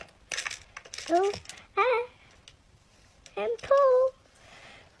 cut, pull, and pull.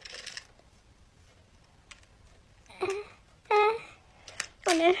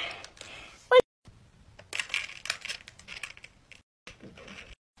 Oh no.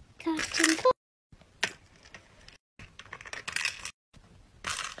 Cut and pull.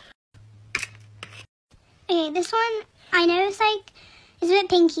 Okay, this one, I know it's a bit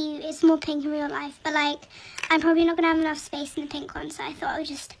pinky, it's more pink in real life, but like, I'm probably not going to have enough space in the pink one, so I thought I would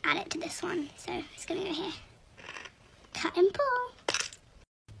just add it to this one. So it's going to go here. Cut and pull.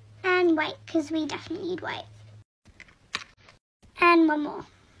 And white, because we definitely need white. And one more.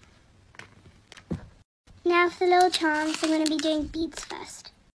 Now for the little charms, I'm going to be doing beads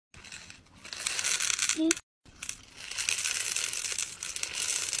first. And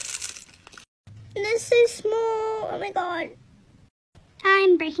they're so small, oh my god.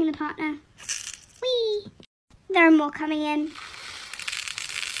 I'm breaking the partner. Whee! There are more coming in.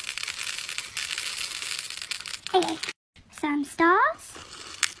 Okay, some stars.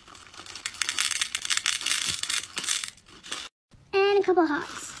 And a couple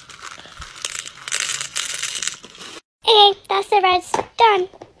hearts. Okay, that's the reds. Done.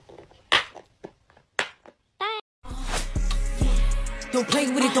 Bye. Don't play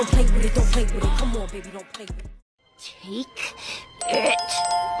with it, don't play with it, don't play with it. Come on, baby, don't play with it. Take it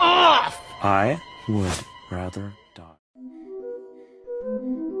off! I would rather die.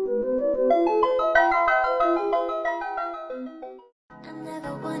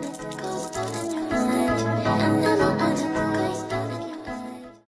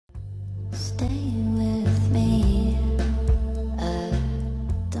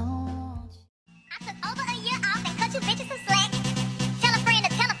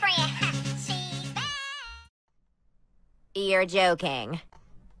 You're joking.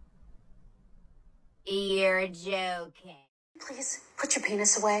 You're joking. Please, put your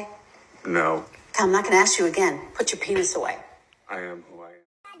penis away. No, I'm not going to ask you again. Put your penis away. I am who I am.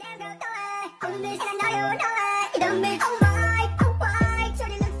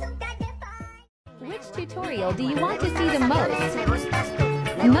 Which tutorial do you want to see the most?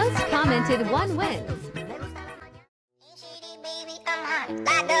 Most commented one wins.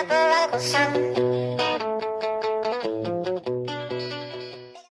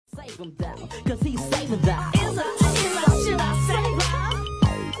 Save him though, cause he's saving that. Should I save her?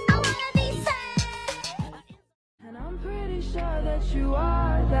 And I'm pretty sure that you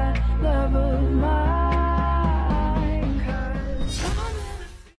are that love of mine.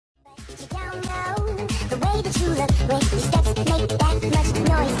 The way that you look with your steps make that much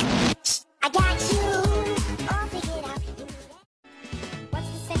noise. I got you all figured out. What's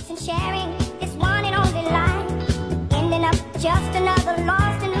the sense in sharing this one and only life? Ending up just another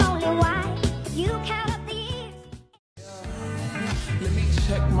lost and lonely wife. You count up the years. Let me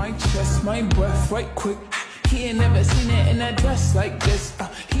check my chest, my breath right quick. He ain't never seen it in a dress like this.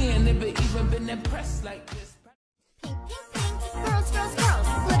 He ain't never even been impressed like this. Pink, pink, pink, swirls, swirls, swirls.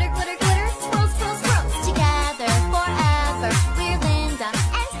 Glitter, glitter, glitter, swirls, swirls, swirls. Together forever, we're Linda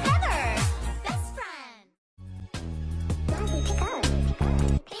and Heather, best friends.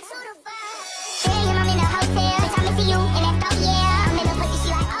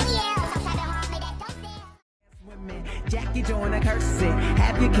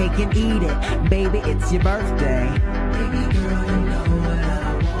 the cake and eat it. Baby, it's your birthday. Baby girl, you know what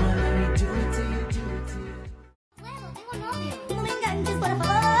I want. Let me do it to you, do it to you.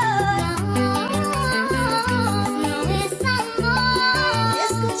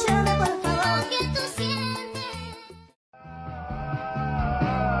 Escúchame por favor, que tú sientes.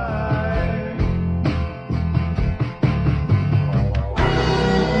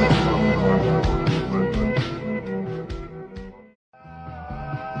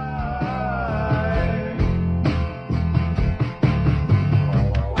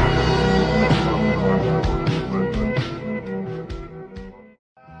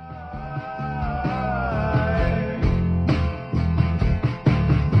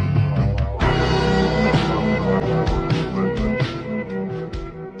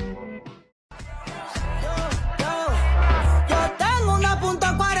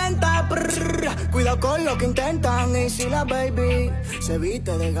 Cuidado con lo que intentan y si la baby se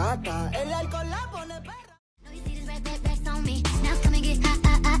viste de gata, el alcohol la pone perra.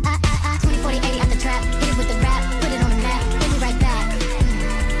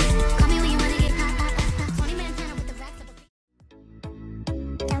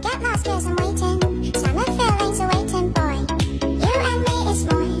 Don't get lost, cause I'm waiting. Summer feelings are waiting, boy. You and me is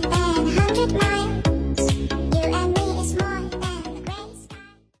more than 100 miles. You and me is more than the great sky.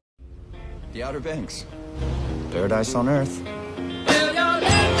 The Outer Banks. Paradise on Earth.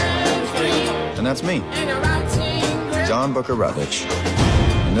 And that's me, John Booker Rutledge.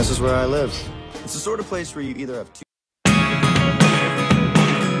 And this is where I live. It's the sort of place where you either have two...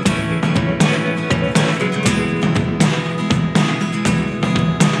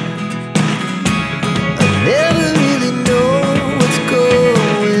 Never really know what's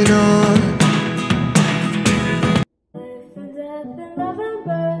going on. Life and death and love and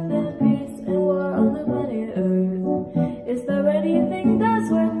birth and peace and war on the planet Earth. Is there anything that's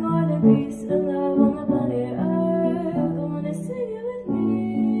worth more than peace and love on the planet Earth? Come on and sing it with me.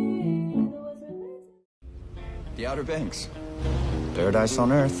 The Outer Banks. Paradise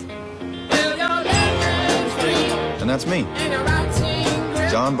on Earth. And that's me,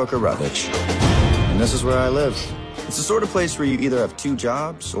 John Booker Rutledge. And this is where I live. It's the sort of place where you either have two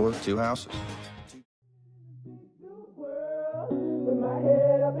jobs or two houses. With my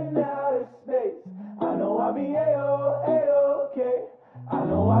head up in outer space, I know I'll be A-O-A-OK. I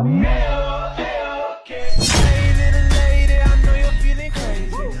know I'll be A-O-A-OK. Hey little lady, I know you're feeling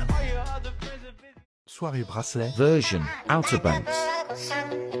crazy. All your other friends are busy. Soirée bracelet version Outer Banks.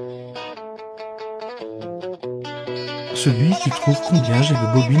 Celui qui trouve combien j'ai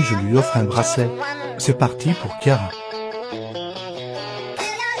de bobines, je lui offre un bracelet. C'est parti pour Chiara.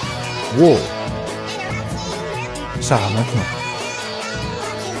 Wow. Sarah maintenant.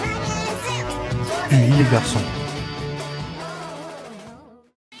 Puis les garçons.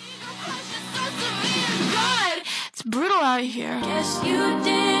 It's brutal out here. Guess you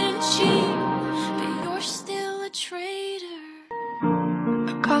didn't cheat, but you're still a traitor.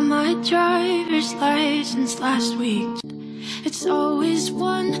 I got my driver's license last week. It's always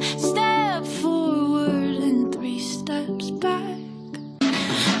one step forward and 3 steps back.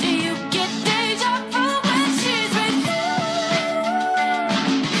 Do you get deja vu when she's with you?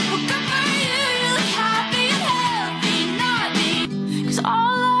 Well, good for you, you look happy and healthy, not me. 'Cause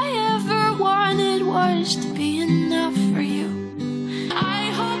all I ever wanted was to be enough for you.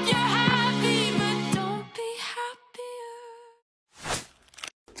 I hope you're happy, but don't be happier.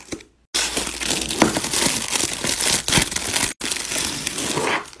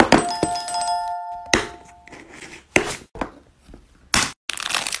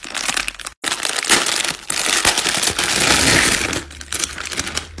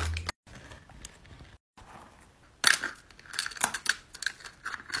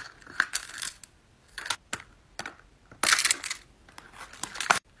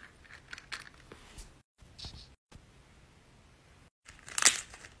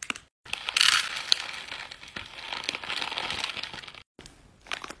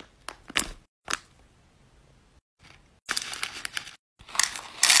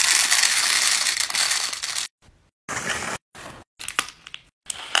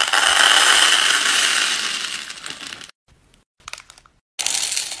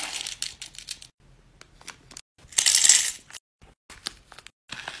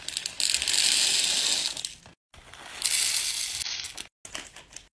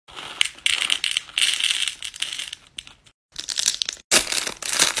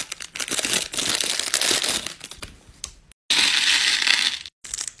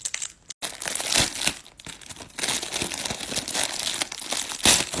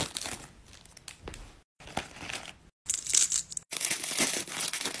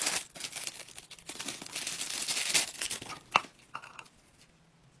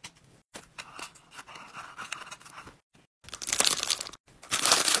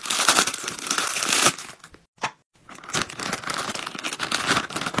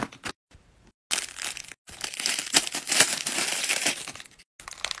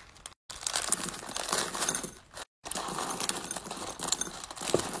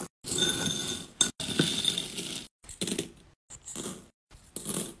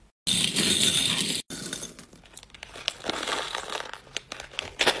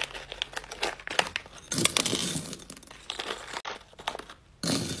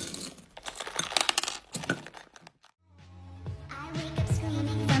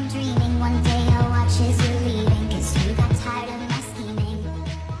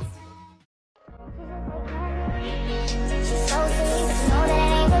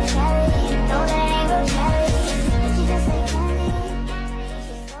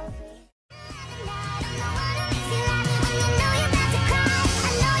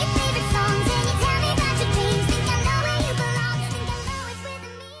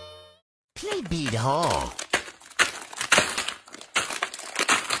 bead, huh?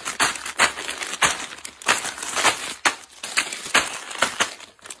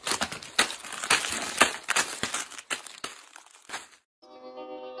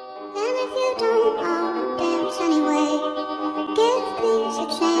 And if you don't want to dance anyway, give things a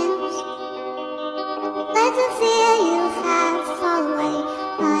chance. Let the fear you have fall away.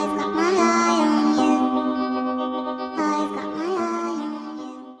 I've got my eye on you. I've got my eye on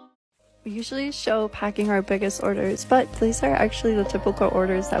you. We usually show packing our biggest orders, but these are actually the typical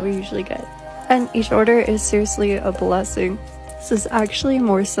orders that we usually get. And each order is seriously a blessing. This is actually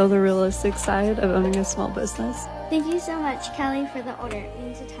more so the realistic side of owning a small business. Thank you so much, Kelly, for the order. It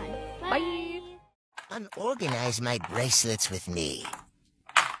means a ton. Bye! Unorganize my bracelets with me.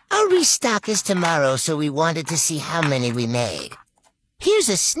 Our restock is tomorrow, so we wanted to see how many we made. Here's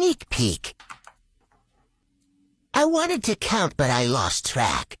a sneak peek. I wanted to count, but I lost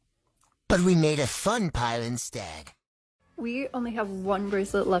track. But we made a fun pile instead. We only have one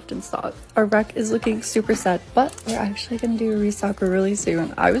bracelet left in stock. Our rack is looking super sad, but we're actually going to do a restock really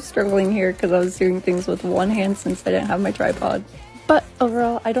soon. I was struggling here because I was doing things with one hand since I didn't have my tripod. But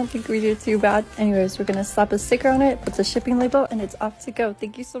overall, I don't think we did too bad. Anyways, we're going to slap a sticker on it, put the shipping label, and it's off to go.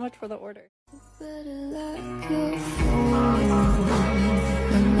 Thank you so much for the order.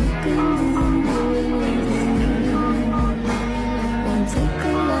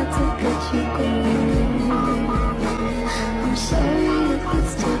 I'm sorry if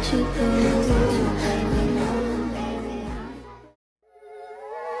it's told you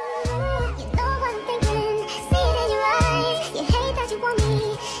You know what I'm thinking, see it in your eyes. You hate that you want me,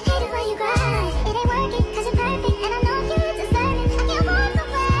 hate it when you cry. It ain't working 'cause you're perfect, and I know you deserve it. I can't walk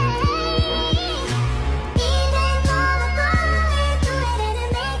away. Even though I'm going through it and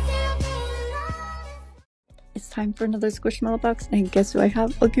it makes you feel alone. It's time for another Squishmallow box, and guess who I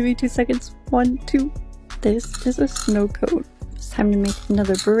have? I'll give you 2 seconds. 1, 2. This is a snow cone. It's time to make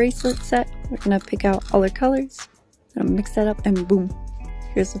another bracelet set. We're gonna pick out all the colors. I'm gonna mix that up and boom.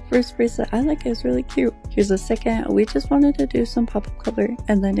 Here's the first bracelet. I like it, it's really cute. Here's the second. We just wanted to do some pop-up color.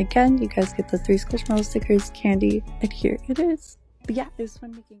 And then again, you guys get the 3 Squishmallow stickers, candy, and here it is. But yeah, it was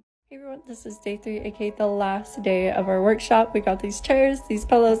fun making. Hey everyone, this is day 3, aka the last day of our workshop. We got these chairs, these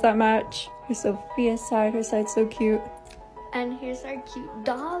pillows that match. Here's Sophia's side, her side's so cute. And here's our cute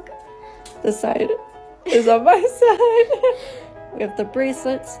dog. This side is on my side. We have the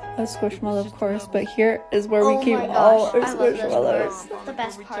bracelets, a Squishmallow of course, but here is where we keep all our Squishmallows. The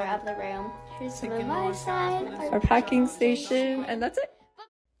best part of the room. Here's some on my side. Our packing station, and that's it.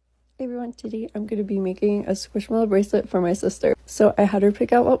 Hey everyone, today I'm going to be making a Squishmallow bracelet for my sister. So I had her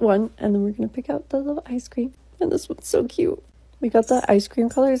pick out what one, and then we're going to pick out the little ice cream. And this one's so cute. We got the ice cream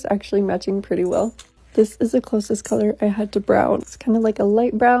colors actually matching pretty well. This is the closest color I had to brown. It's kind of like a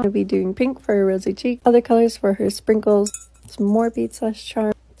light brown. I'll be doing pink for her rosy cheek. Other colors for her sprinkles. Some more bead /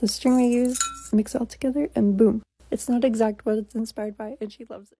 charm. The string we use, mix it all together, and boom. It's not exact what it's inspired by, and she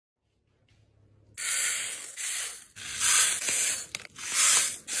loves it.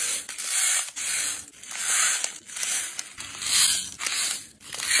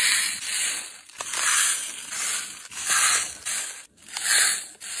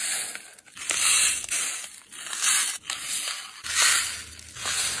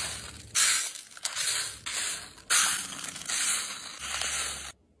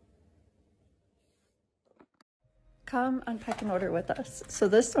 Come unpack an order with us. So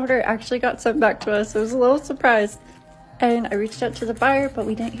this order actually got sent back to us. I was a little surprised. And I reached out to the buyer, but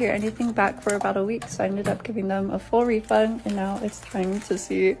we didn't hear anything back for about a week. So I ended up giving them a full refund. And now it's time to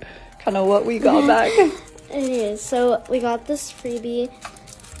see kind of what we got back. It is. So we got this freebie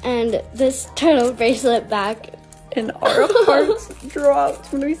and this turtle bracelet back. And our hearts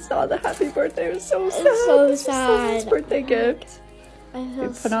dropped when we saw the happy birthday. It was so sad. It's so sad. This birthday gift. We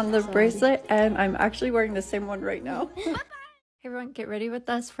put on the bracelet, and I'm actually wearing the same one right now. Hey everyone, get ready with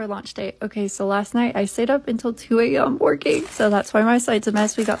us for launch day. Okay, so last night I stayed up until 2 a.m. working, so that's why my site's a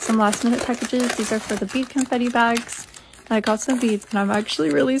mess. We got some last minute packages. These are for the bead confetti bags. I got some beads, and I'm actually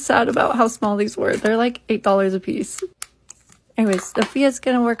really sad about how small these were. They're like $8 a piece. Anyways, Sophia's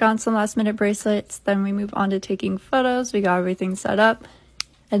gonna work on some last minute bracelets. Then we move on to taking photos. We got everything set up.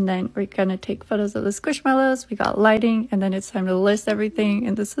 And then we're gonna take photos of the Squishmallows. We got lighting, and then it's time to list everything.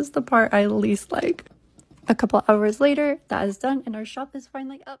 And this is the part I least like. A couple hours later, that is done, and our shop is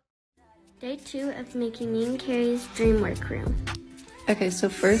finally up. Day 2 of making me and Carrie's dream workroom. Okay, so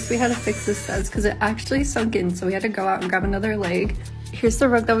first we had to fix the studs because it actually sunk in, so we had to go out and grab another leg. Here's the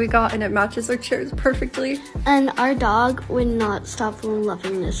rug that we got, and it matches our chairs perfectly. And our dog would not stop from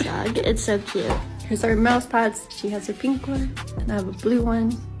loving this rug. It's so cute. Here's our mouse pads. She has a pink one, and I have a blue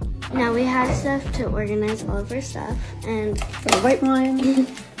one. Now we have stuff to organize all of our stuff, and the white one,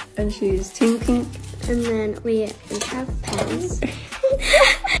 and she's team pink. And then we each have pens.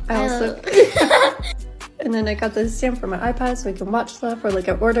 And then I got this stamp for my iPad so I can watch stuff or look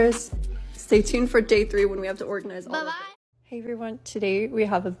at orders. Stay tuned for day 3 when we have to organize all of it. Hey everyone, today we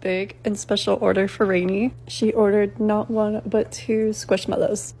have a big and special order for Rainy. She ordered not 1 but 2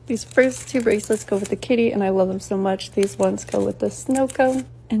 Squishmallows. These first 2 bracelets go with the kitty and I love them so much. These ones go with the snow cone.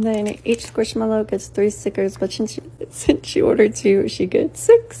 And then each Squishmallow gets 3 stickers, but since she ordered 2, she gets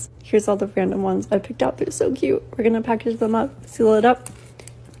 6. Here's all the random ones I picked out. They're so cute. We're gonna package them up, seal it up,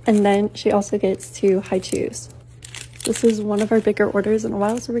 and then she also gets 2 high chews. This is one of our bigger orders in a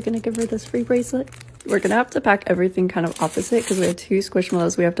while, so we're gonna give her this free bracelet. We're gonna have to pack everything kind of opposite because we have 2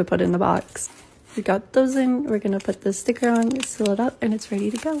 Squishmallows we have to put in the box. We got those in. We're gonna put the sticker on, seal it up, and it's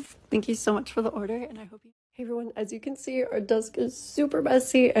ready to go. Thank you so much for the order, and I hope you... Hey everyone, as you can see, our desk is super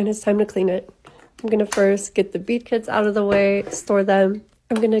messy and it's time to clean it. I'm gonna first get the bead kits out of the way, store them.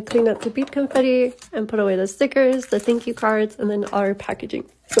 I'm gonna clean up the bead confetti and put away the stickers, the thank you cards, and then our packaging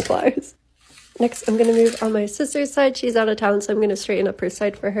supplies. Next, I'm gonna move on my sister's side. She's out of town, so I'm gonna straighten up her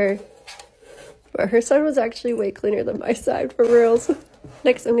side for her. But her side was actually way cleaner than my side, for reals.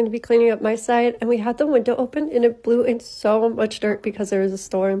 Next, I'm gonna be cleaning up my side, and we had the window open and it blew in so much dirt because there was a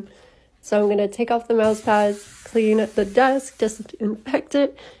storm. So I'm gonna take off the mouse pads, clean the desk, disinfect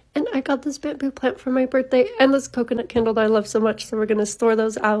it, and I got this bamboo plant for my birthday and this coconut candle that I love so much, so we're gonna store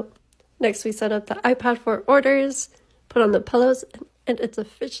those out. Next, we set up the iPad for orders, put on the pillows, and it's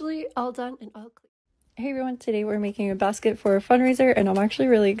officially all done and all clean. Hey everyone, today we're making a basket for a fundraiser and I'm actually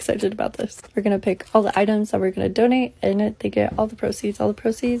really excited about this. We're gonna pick all the items that we're gonna donate and they get all the proceeds. All the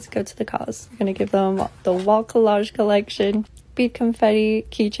proceeds go to the cause. We're gonna give them the wall collage collection, bead confetti,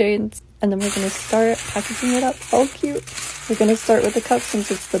 keychains, and then we're gonna start packaging it up all cute. We're gonna start with the cups since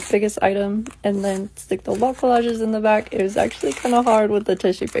it's the biggest item and then stick the wall collages in the back. It was actually kind of hard with the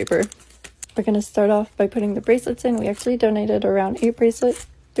tissue paper. We're gonna start off by putting the bracelets in. We actually donated around 8 bracelets,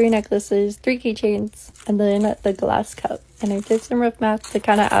 3 necklaces, 3 keychains, and then the glass cup. And I did some rough math to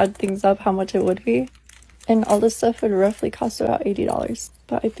kind of add things up how much it would be. And all this stuff would roughly cost about $80.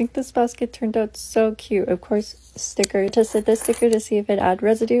 But I think this basket turned out so cute. Of course, sticker. Tested this sticker to see if it had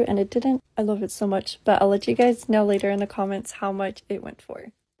residue and it didn't. I love it so much, but I'll let you guys know later in the comments how much it went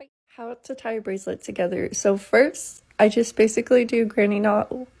for. How to tie a bracelet together. So first, I just basically do granny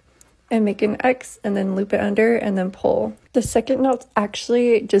knot and make an X and then loop it under and then pull. The second knot's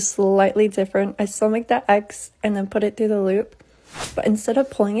actually just slightly different. I still make that X and then put it through the loop. But instead of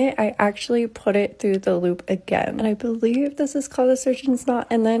pulling it, I actually put it through the loop again. And I believe this is called a surgeon's knot,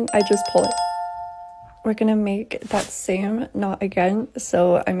 and then I just pull it. We're gonna make that same knot again.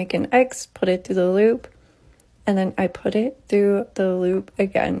 So I make an X, put it through the loop, and then I put it through the loop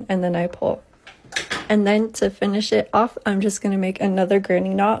again, and then I pull. And then to finish it off, I'm just gonna make another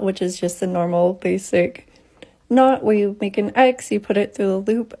granny knot, which is just a normal basic knot where you make an X, you put it through the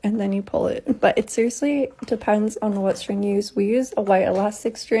loop, and then you pull it. But it seriously depends on what string you use. We use a white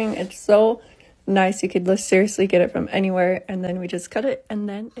elastic string. It's so nice. You could seriously get it from anywhere, and then we just cut it, and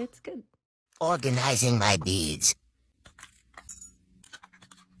then it's good. Organizing my beads.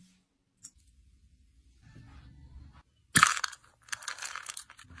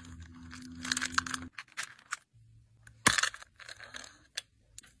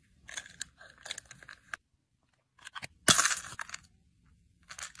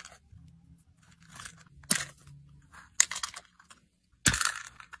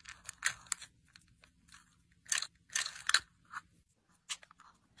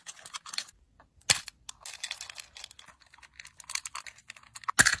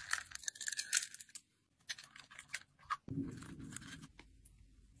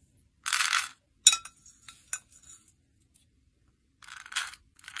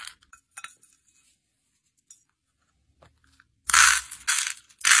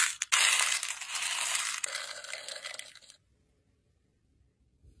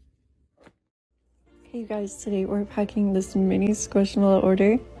 Hey you guys, today we're packing this mini Squishmallow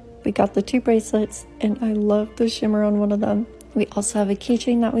order. We got the 2 bracelets and I love the shimmer on one of them. We also have a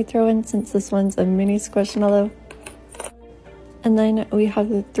keychain that we throw in since this one's a mini Squishmallow. And then we have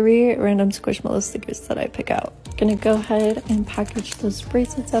the 3 random Squishmallow stickers that I pick out. Gonna go ahead and package those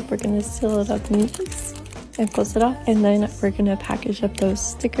bracelets up. We're gonna seal it up neatly and close it off. And then we're gonna package up those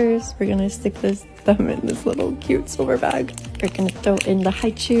stickers. We're gonna stick them in this little cute silver bag. We're gonna throw in the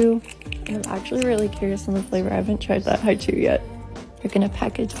haichu. I'm actually really curious on the flavor. I haven't tried that haichu yet. We're gonna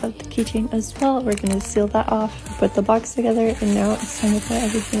package up the keychain as well. We're gonna seal that off, put the box together, and now it's time to put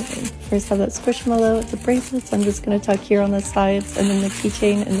everything in. First have that squishmallow, the bracelets I'm just gonna tuck here on the sides, and then the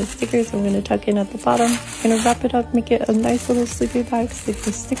keychain and the stickers I'm gonna tuck in at the bottom. I'm gonna wrap it up, make it a nice little sleepy bag, stick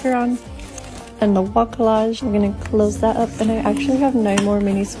the sticker on. And the wall collage, I'm gonna close that up, and I actually have 9 more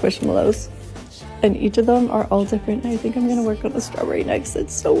mini squishmallows. And each of them are all different. I think I'm gonna work on the strawberry next.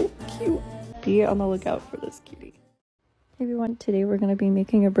 It's so cute. Be on the lookout for this cutie. Hey everyone, today we're gonna be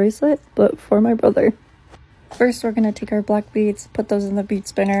making a bracelet, but for my brother. First, we're gonna take our black beads, put those in the bead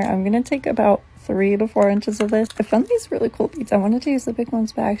spinner. I'm gonna take about 3 to 4 inches of this. I found these really cool beads. I wanted to use the big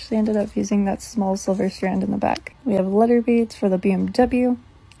ones, but I actually ended up using that small silver strand in the back. We have letter beads for the BMW.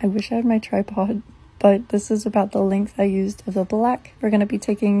 I wish I had my tripod, but this is about the length I used of the black. We're gonna be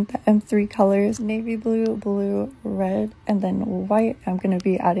taking the M3 colors, navy blue, blue, red, and then white. I'm gonna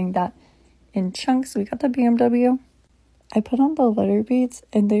be adding that in chunks. We got the BMW. I put on the letter beads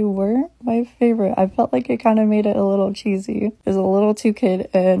and they weren't my favorite. I felt like it kind of made it a little cheesy. It was a little too kid,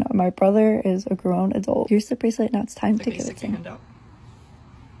 and my brother is a grown adult. Here's the bracelet, now it's time to give it to him.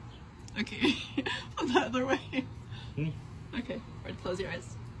 Okay, the other way. Okay, right, close your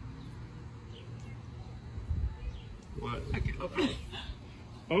eyes. What? Okay, open it.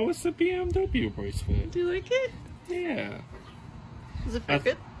 Oh, it's the BMW bracelet. Do you like it? Yeah. Does it feel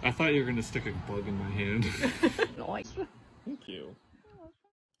good? I thought you were gonna stick a bug in my hand. Nice. Thank you.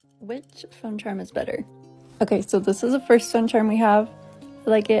 Which phone charm is better? Okay, so this is the first phone charm we have. I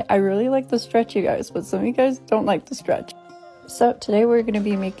like it. I really like the stretch, you guys, but some of you guys don't like the stretch. So today we're going to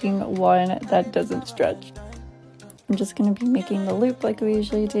be making one that doesn't stretch. I'm just going to be making the loop like we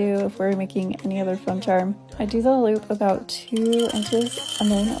usually do if we're making any other phone charm. I do the loop about 2 inches, and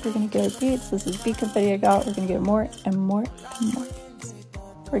then we're going to get our beads. This is bead confetti I got. We're going to get more and more and more beads.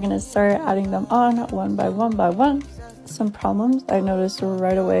 We're going to start adding them on one by one by one. Some problems I noticed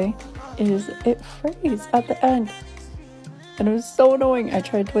right away is it frays at the end, and it was so annoying. I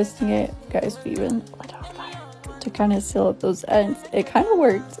tried twisting it, guys, we even lit it on fire to kind of seal up those ends. It kind of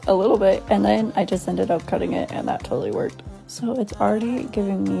worked a little bit, and then I just ended up cutting it, and that totally worked. So it's already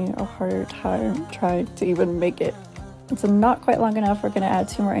giving me a harder time trying to even make it. It's not quite long enough. We're going to add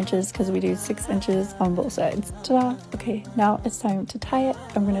 2 more inches because we do 6 inches on both sides. Ta-da! Okay, now it's time to tie it.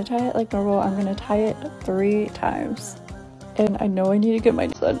 I'm going to tie it like normal. I'm going to tie it 3 times. And I know I need to get my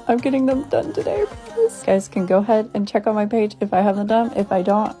nails done. I'm getting them done today. You guys can go ahead and check out my page if I have them done. If I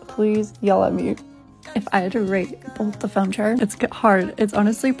don't, please yell at me. If I had to rate both the phone charm, it's hard. It's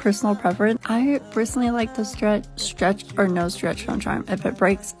honestly personal preference. I personally like the stretch or no stretch phone charm. If it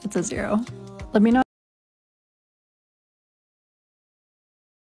breaks, it's a 0. Let me know.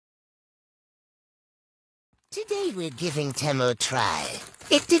 Today we're giving Temo a try.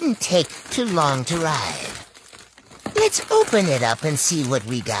 It didn't take too long to ride. Let's open it up and see what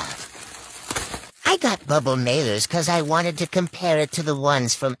we got. I got bubble mailers because I wanted to compare it to the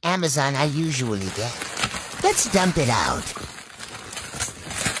ones from Amazon I usually get. Let's dump it out.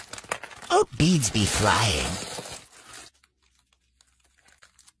 Oh, beads be flying.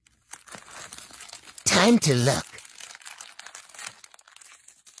 Time to look.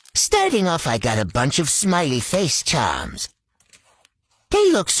 Starting off, I got a bunch of smiley face charms.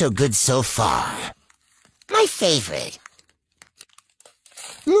 They look so good so far. My favorite.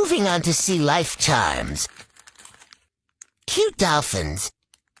 Moving on to sea life charms. Cute dolphins.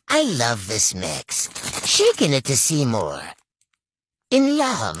 I love this mix. Shaking it to see more. In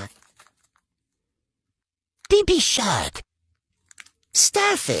love. Baby shark.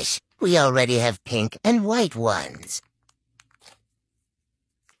 Starfish. We already have pink and white ones.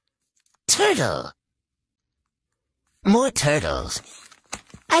 Turtle. More turtles.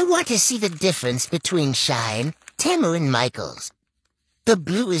 I want to see the difference between Shine, Temu, and Michael's. The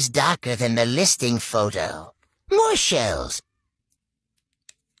blue is darker than the listing photo. More shells.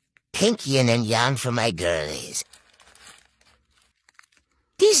 Pink yin and yang for my girlies.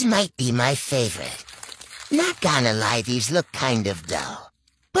 These might be my favorite. Not gonna lie, these look kind of dull.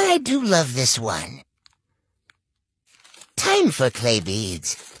 But I do love this one. Time for clay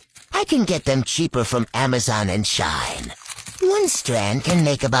beads. I can get them cheaper from Amazon and Shine. One strand can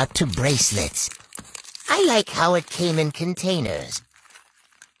make about 2 bracelets. I like how it came in containers.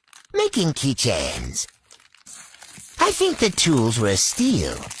 Making keychains. I think the tools were a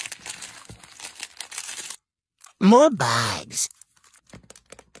steal. More bags.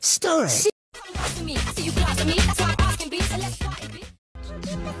 Storage.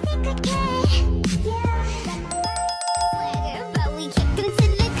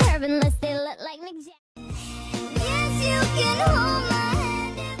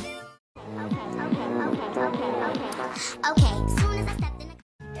 Okay, soon as I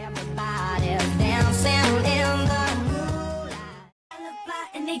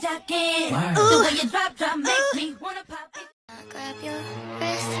jockin'. The way you drop, make me wanna pop it. I'll grab your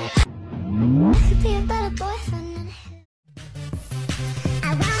wrist. I could be a better boyfriend than him. I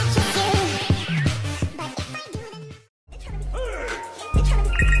want you to, but if I do then they're trying to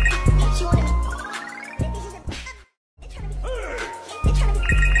be, bitch, you wanna be, baby, she's a, they're trying to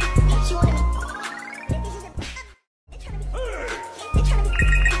be, bitch, you wanna be, baby, she's a, they're trying to be,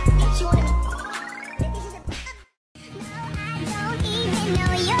 bitch, you wanna be, baby, she's a, no, I don't even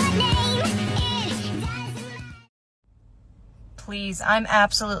know your name. It doesn't matter. Please, I'm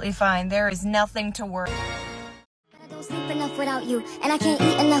absolutely fine. There is nothing to worry. I don't sleep enough without you, and I can't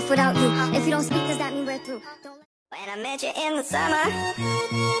eat enough without you. If you don't speak, does that mean we're through? When I met you in the summer,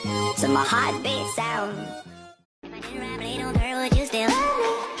 to my heartbeat sound. If I didn't rap, bleed on her, would you still love me?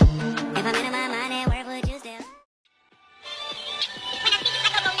 If I'm in my mind at work, would you still?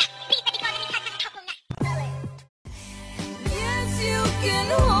 Yes, you can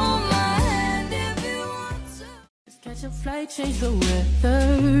hold my hand if you want to. Just catch a flight, change the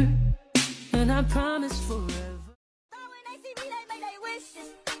weather, and I promise forever.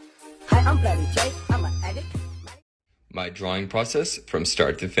 Hi, I'm Bloody Jake. I'm an addict. My drawing process from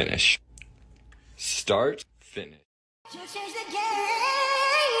start to finish. Start, finish. You changed the game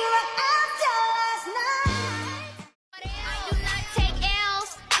after last night. I do not take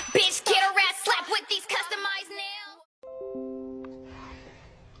L's. Bitch, get a rat slap with these customized nails.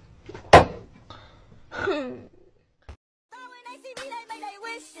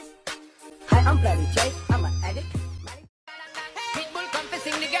 Hi, I'm Bloody Jake. I'm an addict.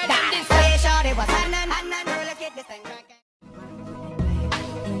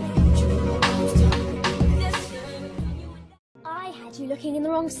 I had you looking in the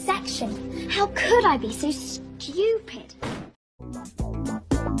wrong section. How could I be so stupid?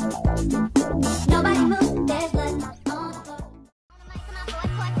 Nobody moves, there's blood on the floor.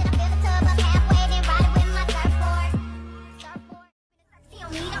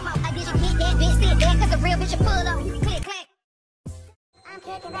 I'm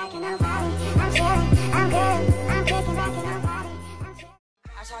kicking back in nobody. I'm chilling, I'm good. I'm kicking back in nobody.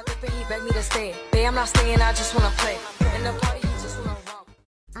 I tried to pay, he begged me to stay. Babe, I'm not staying, I just wanna play. In the party, he just wanna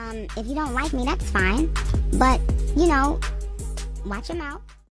romp. If you don't like me, that's fine. But, you know, watch your mouth.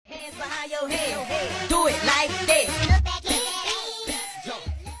 Hands behind your head. Do it like this. Look back at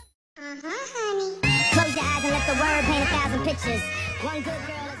honey. Close your eyes and let the word paint 1,000 pictures. One good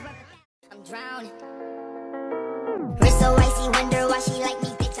girl is worth 1,000. I'm drowning. Wrist so icy, wonder why she like me,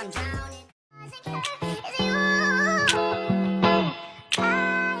 bitch, I'm drowning.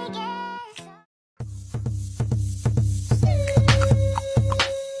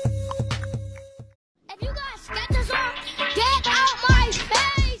 If you got sketches on, get out my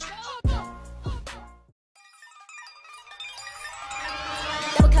face!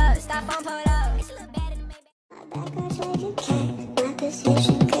 Double cut, stop on, pull it up. It's a little better than maybe. My back where you can. My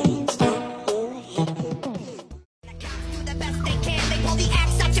position can't stop you. Do the best they can. They pull the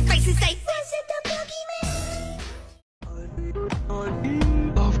axe out your face and say, "Was it the boogeyman?"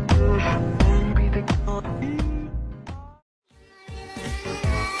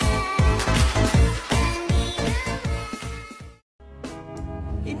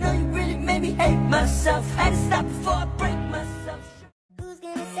 You know you really made me hate myself. Had to stop before I break myself. Who's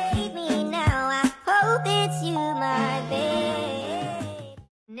gonna save me now? I hope it's you, my babe.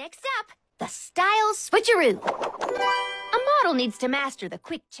 Next up, the style switcheroo. A model needs to master the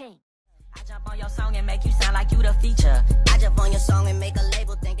quick change. I jump on your song and make you sound like you the feature. I jump on your song and make a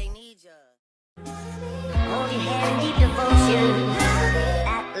label think they need you. Only had deep devotion,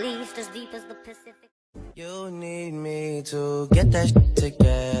 at least as deep as the Pacific. You need me to get that shit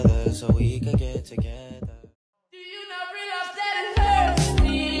together so we can get together. Do you not realize that it hurts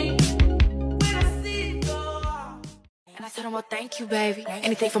me when I see it go? And I told him, well, thank you, baby.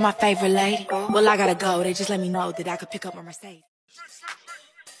 Anything for my favorite lady. Well, I gotta go. They just let me know that I could pick up my Mercedes.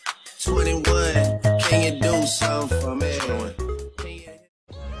 21, can you do something for me?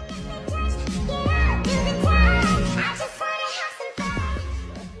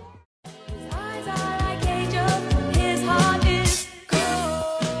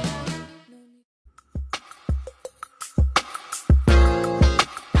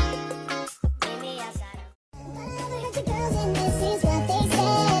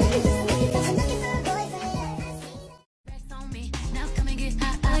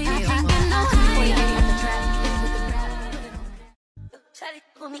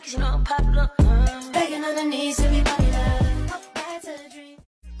 Cause you know I'm popular. Begging on the knees, everybody love. That's a dream.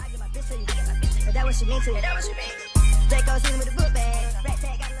 I get my bitch to you. Is that what she mean to you? Is that what she mean? Draco sitting with a book bag. Rat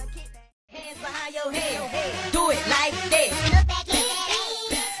tag got a little kickback. Hands behind your head. Do it like this. Look back at it.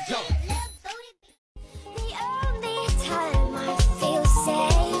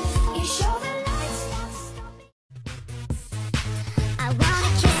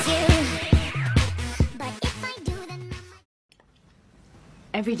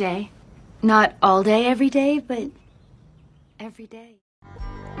 Every day. Not all day every day, but every day.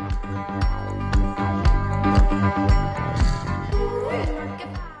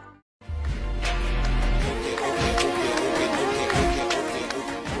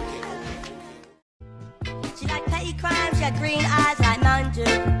 She like petty crimes, she got green eyes like Mountain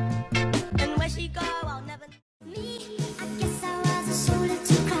Dew. And where she go, I'll never. Me, I guess I was a shoulder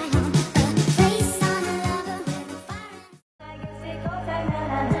to cry on, a face on a lover with a fire.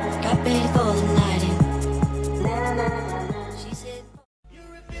 Got paid for the night in. She said,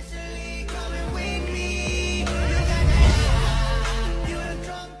 you're officially coming with me. You're a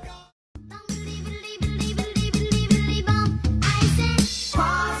drunk. I said,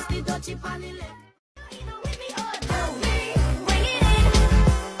 pass the dutchie pan the left.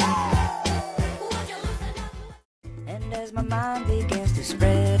 And as my mind begins to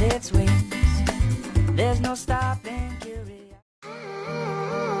spread its wings, there's no stopping curiosity. I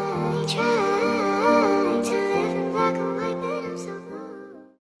try to live in black and white, but I'm so blue.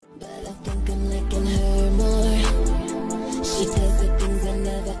 But I think I'm liking her more. She does the things I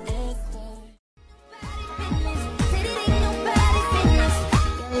never asked for.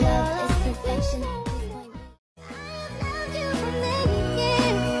 Your love is perfection.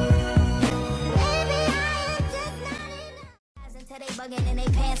 Bugging and they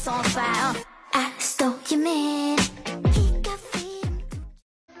pants on fire. I stole your man. He got freedom.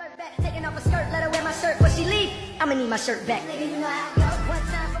 Flirt back, taking off her skirt, let her wear my shirt. When she leave, I'ma need my shirt back. One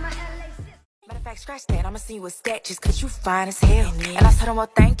time for my LA sis. Matter of fact, scratch that. I'ma see you a stat just cause you fine as hell. And I told him, well,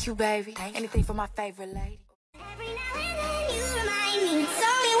 thank you, baby. Anything for my favorite lady. Every now and then you remind me. It's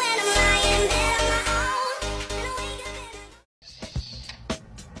only when I'm lying there on my own. And I wake up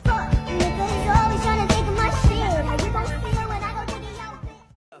and fuck, niggas always trying to take my shit. How you gon' feel when I go to the outfit?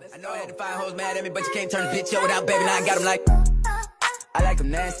 I know I had to find hoes mad at me, but you can't turn a bitch out without baby. Now I got them like, I like them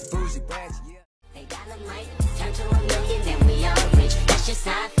nasty, bougie, ratchet, yeah. They got them right, turn to a million, then we all rich. That's just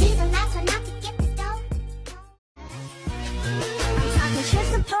how I feel. The last one not to get the dough. I'm talking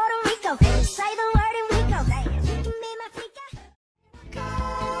trips to Puerto Rico. Say the word and we go. You can be my flica.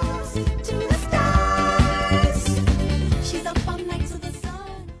 Goes to the stars. She's up all night to the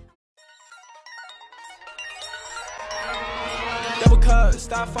sun. Double cup,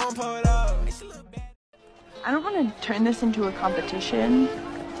 styrofoam, pull it up. I don't want to turn this into a competition,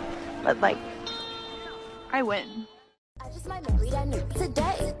 but like, I win. I just might marry that nigga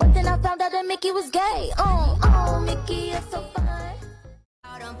today. But then I found out that Mickey was gay. Oh, Mickey, you're so fun.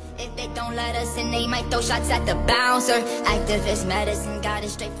 If they don't let us in, they might throw shots at the bouncer. Activist medicine got it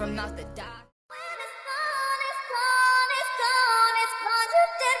straight from out the doc.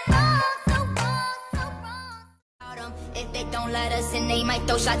 If they don't let us in, they might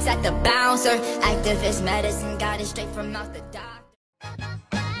throw shots at the bouncer. Activist medicine got it straight from out the doc.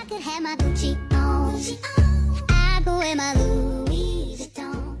 I could have my Gucci on. I go in my Louis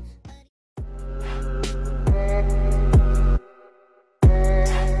Vuitton.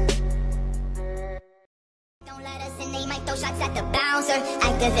 Don't let us in, they might throw shots at the bouncer.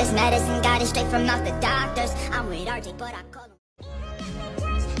 Activist medicine got it straight from out the doctors. I'm with RJ, but I call him.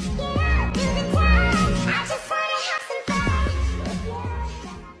 I just wanna have some fun.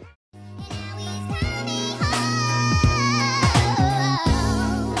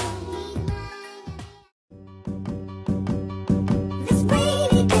 This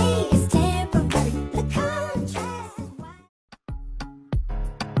rainy day is temporary. The contrast is wild.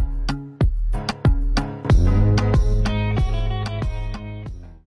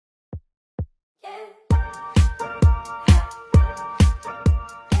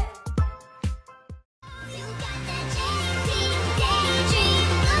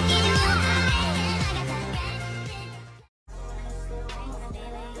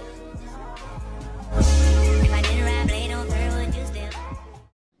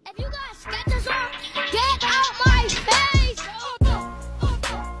 If you got sketches on, get out my face!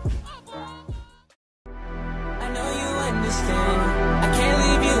 I know you understand. I can't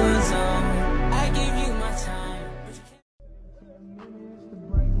leave you alone. I give you my time.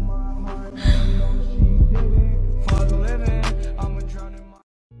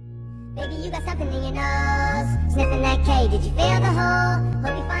 Baby, you got something in your nose. Sniffing that K, did you feel the hole?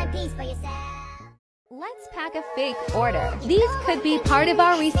 Hope you find peace for yourself. Let's pack a fake order. These could be part of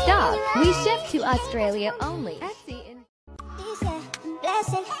our restock. We ship to Australia only. Etsy in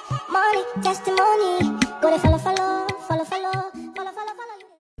Blessing, money, testimony. Go to follow.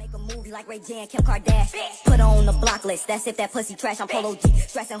 Make a movie like Ray J and Kim Kardashian. Put her on the block list. That's if that pussy trash. I'm Polo G.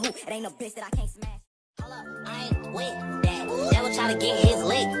 Stressing who? It ain't a bitch that I can't smash. Hold up, I ain't with that. Devil try to get his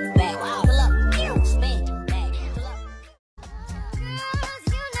lick back. Wow, pull up, spin back, pull up.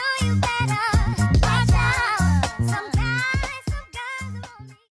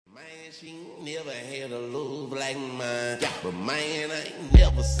 Man, I ain't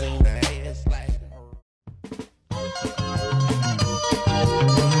never seen an ass like her.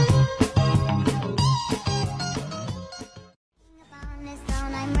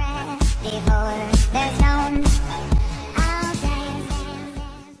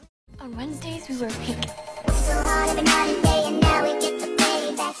 On Wednesdays, we wear pink. So hard every night and day, and now we get the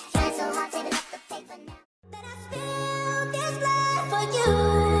payback. Trying so hard, saving up the paper now. But I still get blood for you.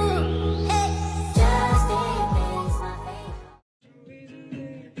 Hey, just erase my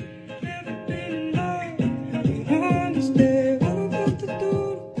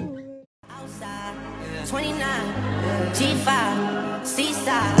Outside, 29, G5,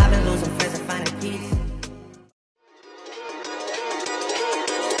 seaside. I've been losing friends and finding peace.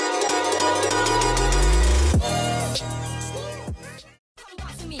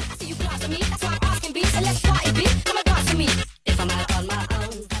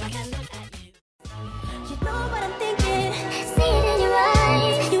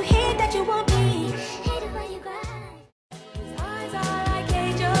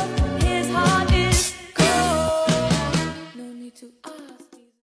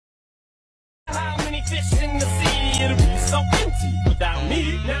 How many fish in the sea? It'll be so empty without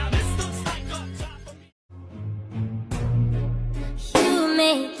me. Now this looks like a job for me. You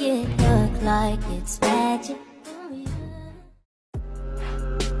make it look like it's magic.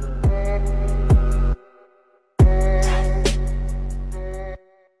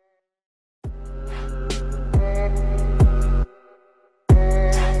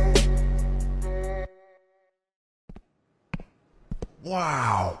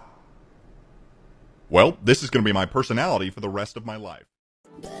 Wow. Well, this is going to be my personality for the rest of my life.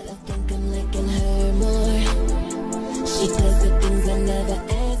 She does the things I never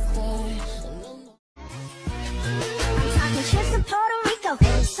asked for. I'm talking trips to Puerto Rico.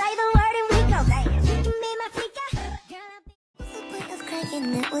 Say the word and we go. You can be my flica. It was cracking,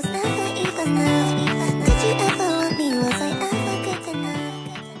 it was never even enough. Did you ever want me? Was I ever good enough?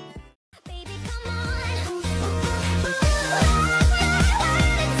 Baby, come on.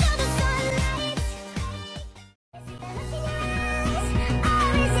 Until the sunlight. Or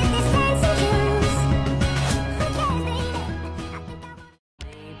is it this fancy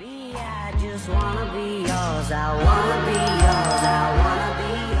Baby, I just wanna be yours. I wanna be yours. I wanna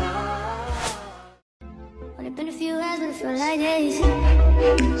be yours. Only been a few hours, but it feels like days.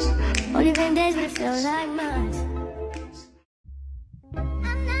 Only been days, but it feels like months.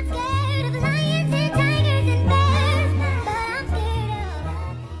 I'm not scared of lions and tigers and bears, but I'm scared of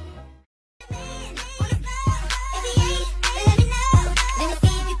If he ain't, let me know. Let me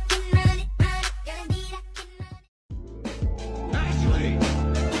see if you can run it. Guaranteed I can run it.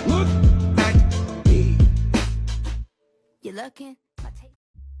 Look at me. You looking?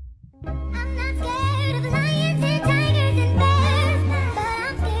 I'm not scared of lions and tigers and bears, but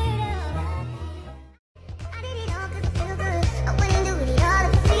I'm scared of I did it all 'cause I feel good. I wouldn't do it all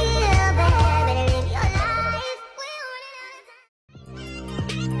if I feel bad. Better live your life. We want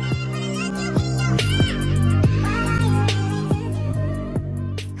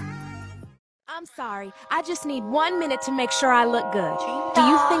I'm sorry. I just need 1 minute to make sure I look good. Do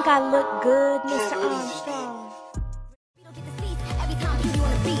you think I look good, Mr. Armstrong? every time you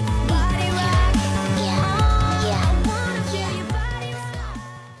wanna beat. Body rock. Yeah. I wanna feel your body rock.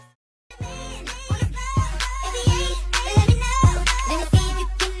 If he ain't, let me know. Let me see if you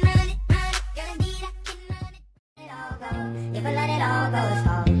can run it. Guaranteed I can run it. Let it all go. If I let it all go, it's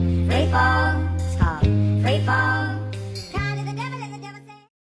called free fall. It's called free fall. Kind of the devil and the devil say.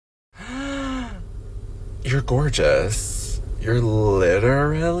 You're gorgeous. You're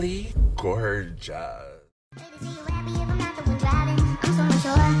literally gorgeous.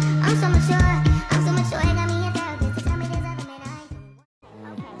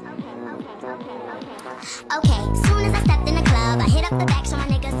 Okay, soon as I stepped in the club, I hit up the back, show my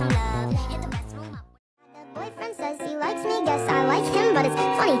niggas some love. Hit the restroom up. The boyfriend says he likes me, guess I like him, but it's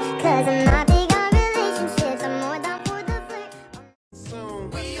funny, cause I'm not big on relationships, I'm more down for the flirt.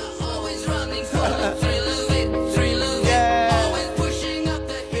 We are always running for the thrill of it, thrill of it. Always pushing up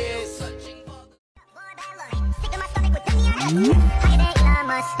the hill, searching for the. Sick to my stomach with dummy eyes. Higher than Elon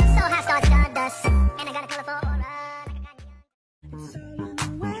Musk, so high stars stardust. And I got a colorful aura.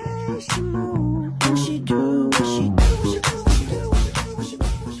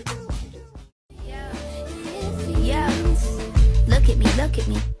 Look at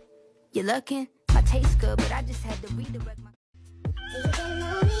me. You looking? My taste good, but I just had to redirect my.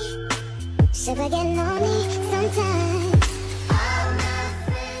 Sugar getting on me sometimes. All my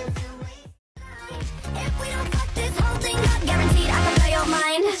friends if we don't fuck this whole thing up, guaranteed I can blow your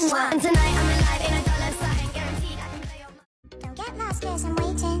mind. And tonight I'm alive in a dollar sign, guaranteed I can blow your mind.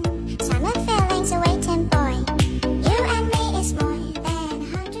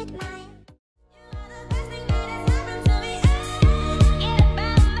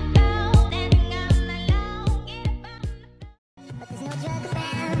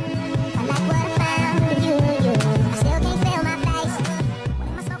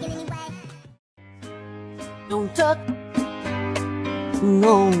 Don't talk.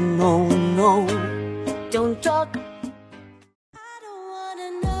 No, no, no. Don't talk. I don't wanna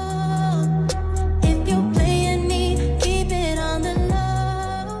know if you're playing me. Keep it on the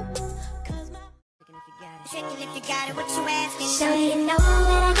low. Check it if you got it, what you asking? So you know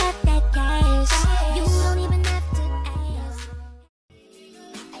that I got that cash. You don't even have to ask.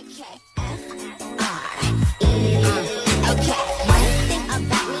 Okay. Okay. One thing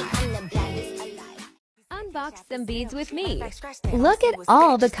about me, I'm the baddest alive. Unbox some beads with me. Look at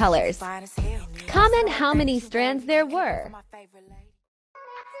all the colors. Comment how many strands there were.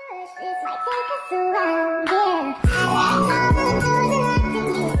 It's like take us around, yeah.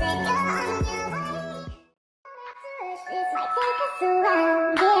 It's like take us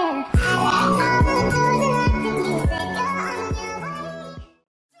around, yeah.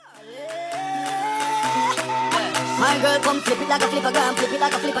 My girl, come flip it like a flippergram, flip it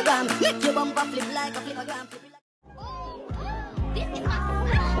like a flippergram. Make your bumper flip like a flippergram, flip it like.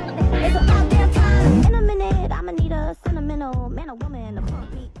 It's about damn time. In a minute, I'ma need a sentimental man or woman to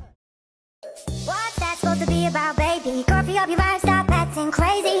pump me. What's that supposed to be about, baby? Girl, free up your vibe, stop acting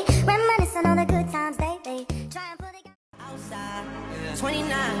crazy. Reminiscing on the good times lately. Try and put it Outside, 29,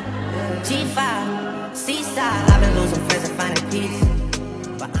 G5, seaside. I've been losing friends and finding peace.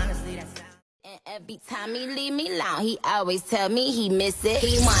 But honestly, that's And every time he leave me alone, he always tell me he miss it.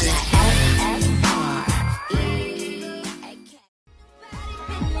 He wanna FFR.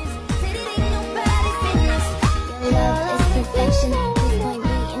 love is perfection. Please point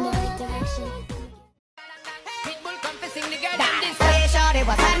me in the right direction. Hey, shorty,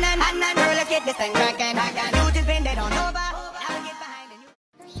 what's happening? Girl, let's get this thing cracking. You just been dead on over. Now we get behind and you.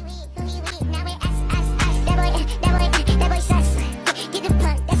 Now we're that boy sus. Get the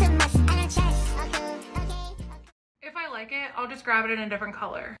punk, that's a must. I don't trust. Okay. If I like it, I'll just grab it in a different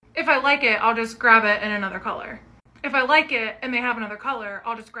color. If I like it, I'll just grab it in another color. If I like it and they have another color,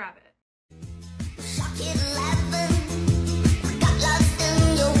 I'll just grab it.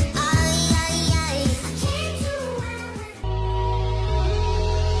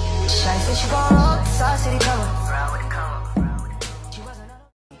 Scheiße, she gon' roll, sauce city color.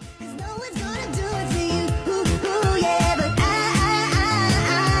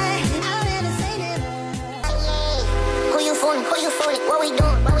 Who you fooling? Who you fooling? What we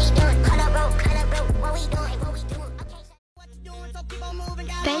doing? What we doing? Cut up rope, what we doing? What we doing? Okay.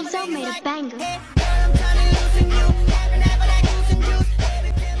 Benzo made a banger.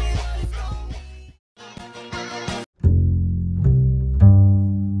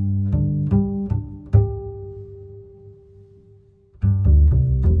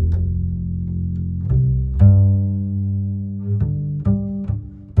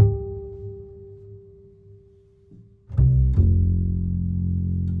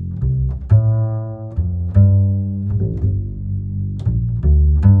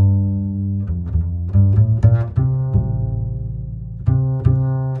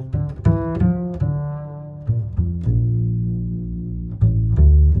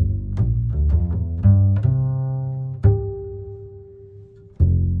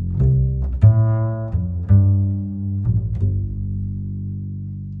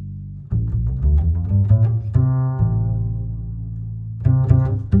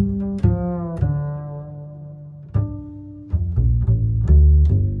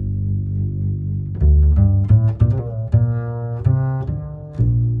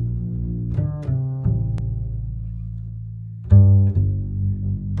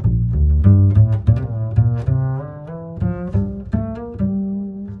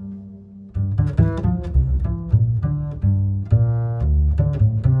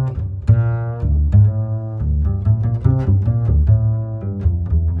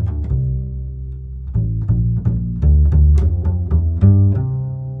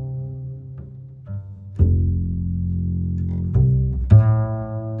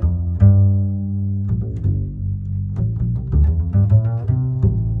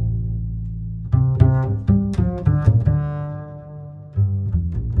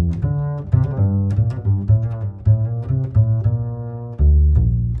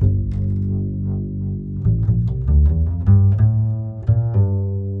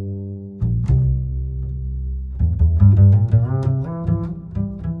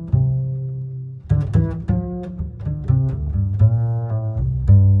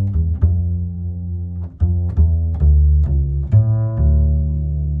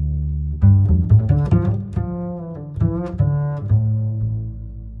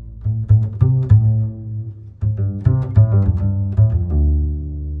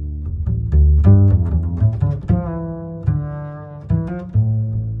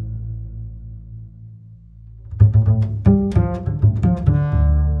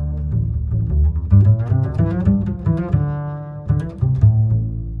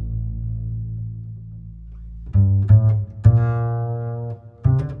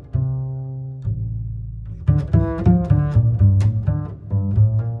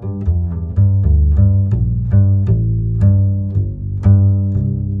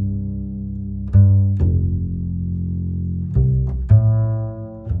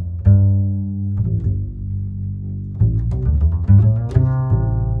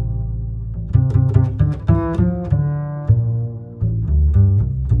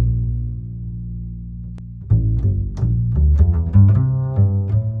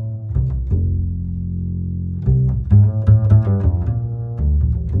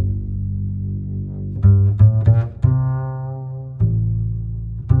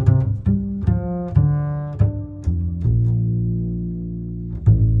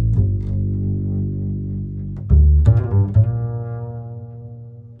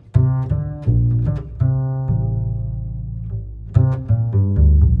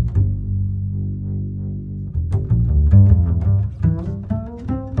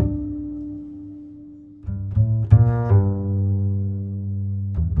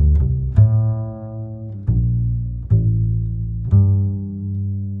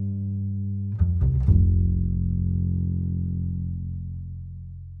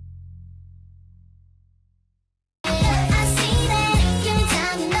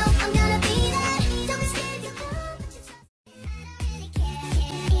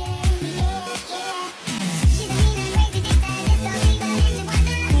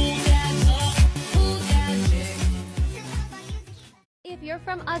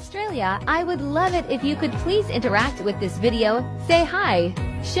 from Australia, I would love it if you could please interact with this video, say hi,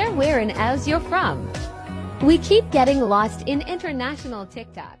 share where and as you're from. We keep getting lost in international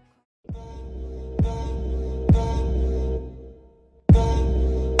TikTok.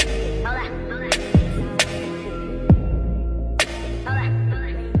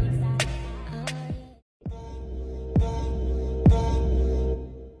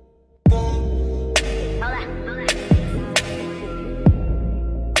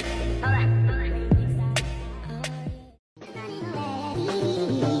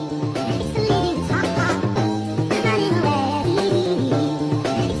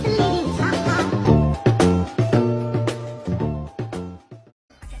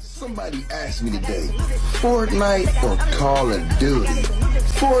 Somebody asked me today, Fortnite or Call of Duty?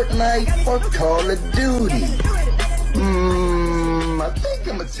 Fortnite or Call of Duty? I think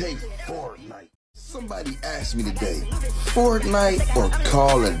I'm gonna take Fortnite. Somebody asked me today, Fortnite or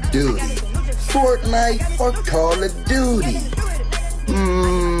Call of Duty? Fortnite or Call of Duty?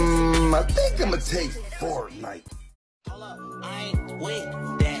 I think I'm gonna take Fortnite. Hold up, I ain't with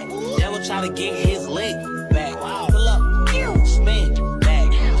that. Devil try to get his leg back. Pull up, spin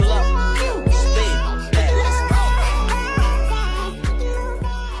back. Pull up, spin back.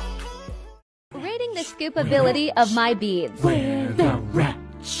 Rating the scoopability of my beads. Where the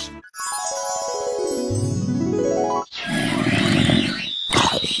rats?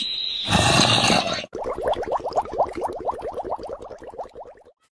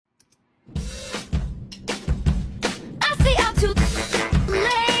 I see I'm too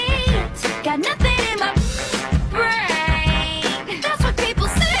late. Got nothing in my brain. That's what people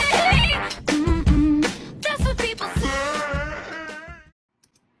say. That's what people say.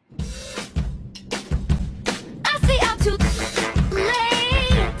 I see I'm too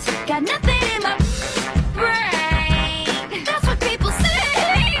late. Got nothing in my brain. That's what people say.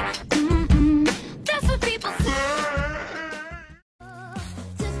 That's what people say.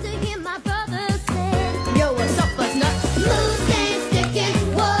 Just to hear my brother say, Yo, what's up, buzz nuts? moves ain't sticking,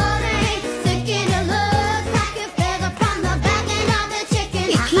 water ain't sticking. It looks like a feather from the back end of the chicken.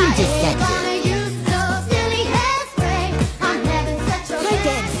 He just said I ain't gonna use no silly hairspray. I'm having such a My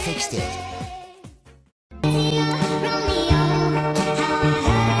dad fixed it.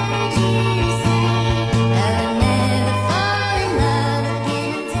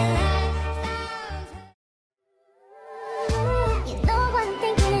 You know what I'm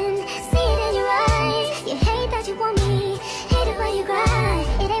thinking, see it in your eyes. You hate that you want me, hate it when you cry.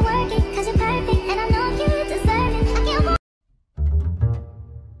 It ain't working 'cause you're perfect, and I know you deserve it. I can't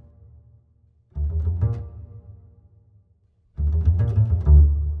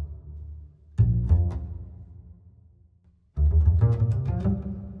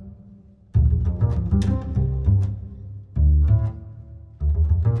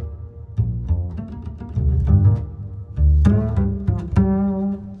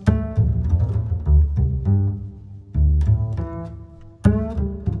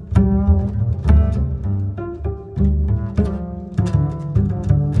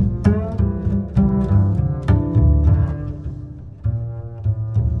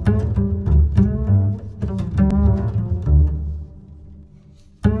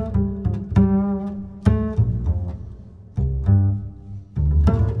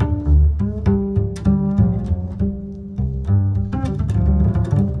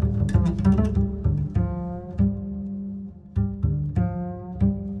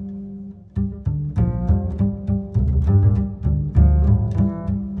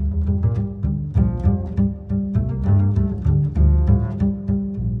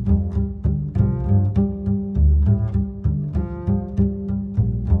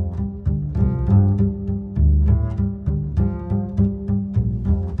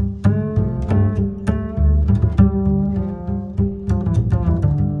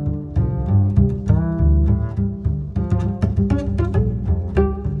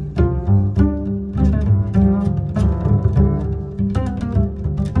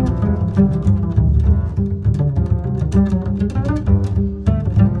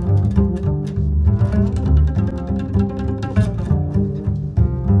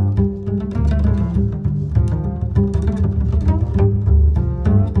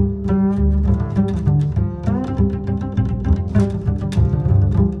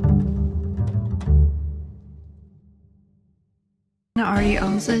already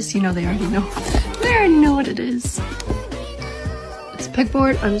owns this, you know they already know. They already know what it is. It's a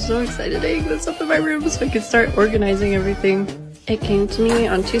pegboard. I'm so excited to hang this up in my room so I can start organizing everything. It came to me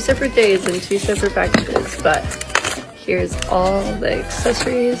on 2 separate days in 2 separate packages, but here's all the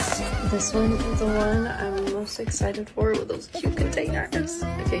accessories. This one is the one I'm most excited for with those cute containers.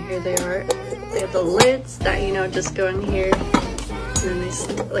 Okay, here they are. They have the lids that, you know, just go in here, and then they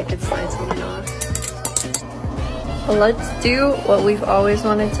like it slides on and off. But let's do what we've always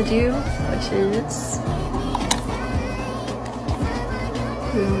wanted to do, which is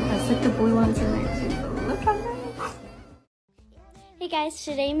I stick the blue ones in there too. Look at that. Hey guys,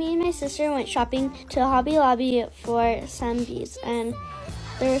 today me and my sister went shopping to Hobby Lobby for some beads, and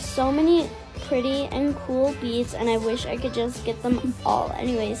there were so many pretty and cool beads, and I wish I could just get them all.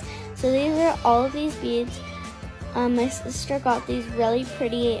 Anyways, so these are all of these beads. My sister got these really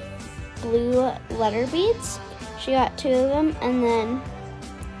pretty blue letter beads. She got 2 of them, and then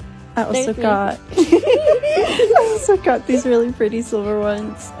I also got these really pretty silver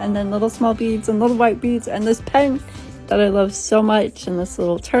ones, and then little small beads and little white beads, and this pen that I love so much, and this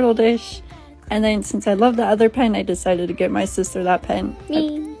little turtle dish. And then since I love the other pen, I decided to get my sister that pen.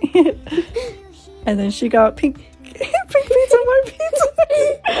 Me. And then she got pink beads on my beads.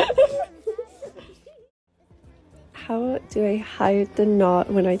 How do I hide the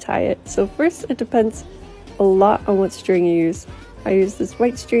knot when I tie it? So first, it depends a lot on what string you use. I use this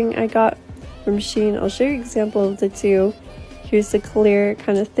white string I got from Shein. I'll show you an example of the two. Here's the clear,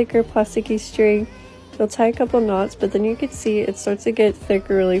 kind of thicker plasticky string. You'll tie a couple knots, but then you can see it starts to get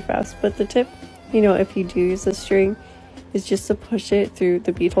thicker really fast. But the tip, you know, if you do use the string, is just to push it through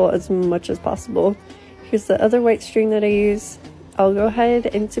the bead hole as much as possible. Here's the other white string that I use. I'll go ahead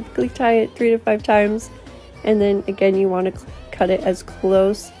and typically tie it 3 to 5 times. And then again, you want to cut it as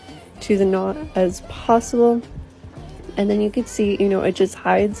close to the knot as possible. And then you can see, you know, it just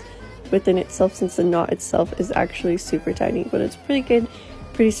hides within itself since the knot itself is actually super tiny, but it's pretty good,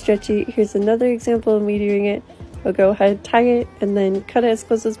 pretty stretchy. Here's another example of me doing it. I'll go ahead, tie it, and then cut it as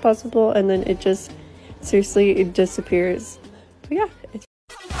close as possible, and then it just, seriously, it disappears. But yeah, it's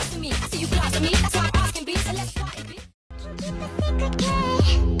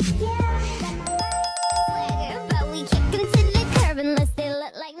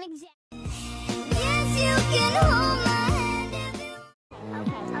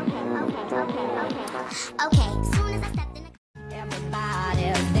Okay, soon as I stepped in the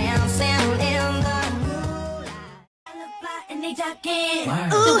everybody's dancing in the moonlight. And they talking.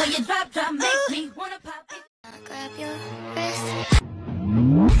 The way you drop makes me wanna pop it. Grab your wrist.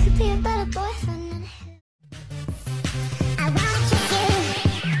 I could be a better boyfriend than him. I wanna kiss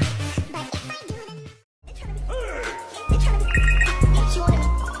you, but if I do, then they're trying to get you on me. They're trying to get you on me.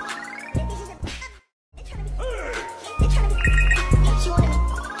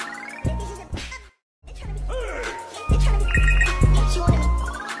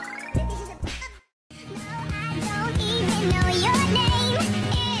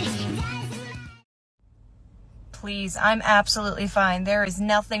 Please, I'm absolutely fine. There is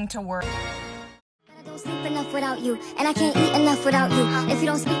nothing to worry. I don't sleep enough without you, and I can't eat enough without you. If you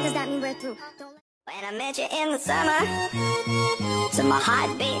don't speak, does that mean we're through? When I met you in the summer, to my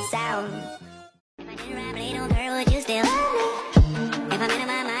heartbeat sound. If I didn't rap, they don't hurt, would you still? If I'm in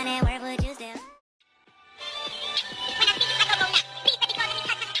my mind, and where would you still?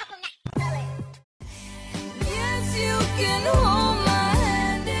 Yes, you can hold my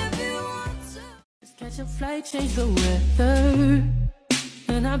hand if you want to. Just catch a flight, change the weather,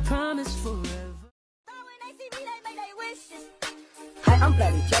 and I promise forever. Hi, I'm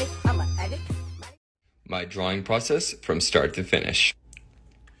Bloody Jake. I'm an addict. My drawing process from start to finish.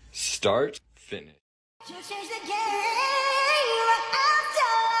 Start, finish. You changed the game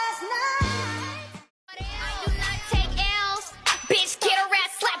after last night. I do not take L's. Bitch, get a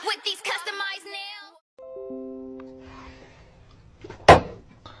rat slap with these customized nails.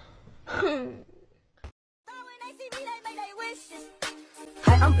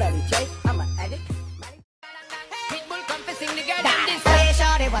 Hi, I'm Bloody Jake. I'm an addict.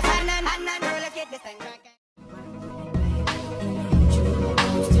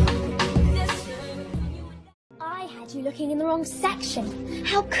 I had you looking in the wrong section.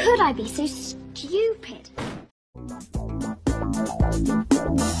 How could I be so stupid?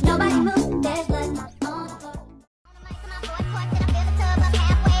 Nobody move, there's blood on the floor.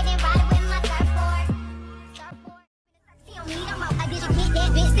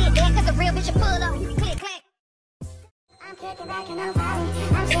 I'm kicking back and I'm fighting.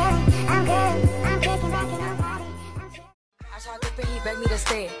 I'm chilling, I'm good. I'm kicking back and I'm fighting. I tried to pay, he begged me to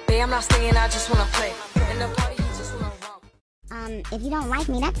stay. Babe, I'm not staying, I just wanna play. In the party, he just wanna romp. If you don't like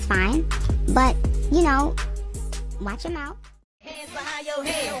me, that's fine. But, you know, watch your mouth. Hands behind your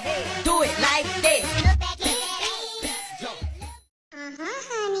head. Do it like this. Look back at that.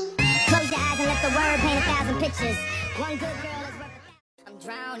 Honey. Close your eyes and let the word paint 1,000 pictures. One good girl is worth 1,000. I'm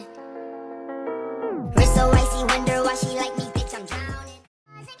drowning. Wrist so why she like me, bitch, I'm drowning.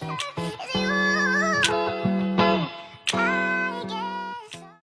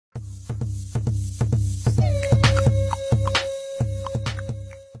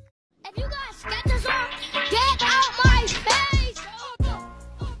 If you got sketches on, get out my face!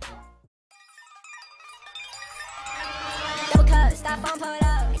 Double cut, stop on, pull it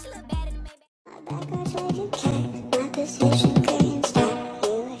up. It's a little better than maybe. My back, I tried to change my position, can't stop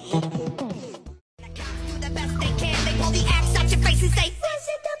you. Do the best they can, they pull the axe out your face and say, "Where's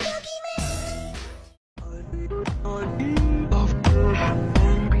it, the boogeyman?"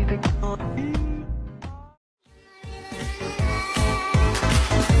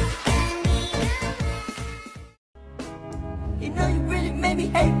 You know you really made me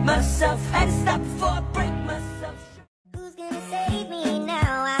hate myself. Had to stop before I break myself. Who's gonna save me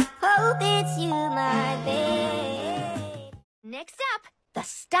now? I hope it's you, my babe. Next up, the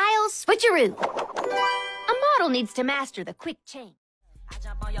style switcheroo. A model needs to master the quick change. I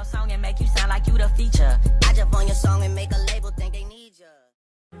jump on your song and make you sound like you the feature. I jump on your song and make a label think they need you.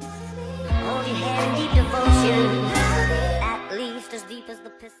 Hold your hand in deep devotion, at least as deep as the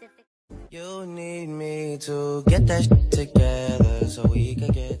Pacific. You need me to get that shit together so we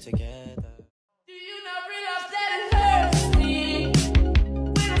can get together. Do you not realize that it hurts me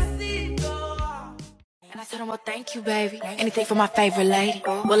when I see you go? And I told him, well, thank you, baby. Anything for my favorite lady.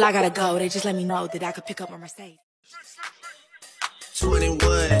 Well, I gotta go. They just let me know that I could pick up my Mercedes.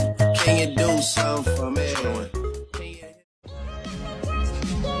 21, can you do something for me?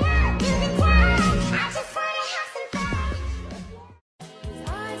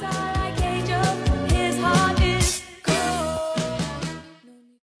 Eyes are like angels, his heart is cold.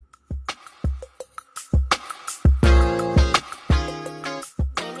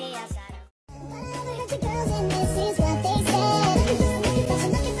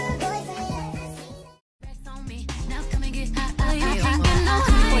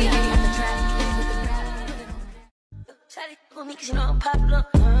 Shawty for me 'cause you know I'm popular.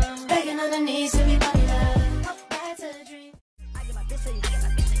 Begging on the knees to be popular. That's a dream. I get my bitch to you, get my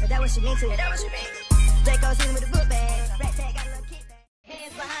bitch to you. That what she mean to you, that what she mean. Draco's in with the book bag. Rat tag got a little kickback.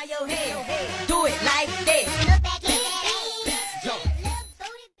 Hands behind your head. Do it like this. Look back in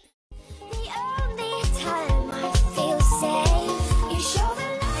the only time I feel safe, you show the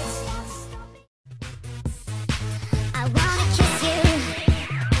lights. I wanna kiss you,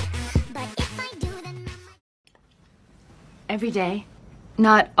 but if I do, then Every day.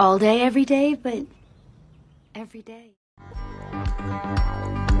 Not all day every day, but every day.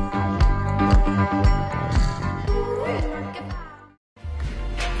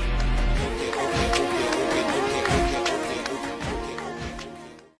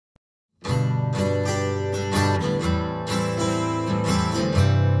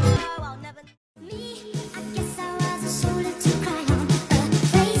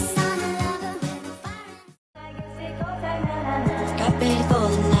 Got ready for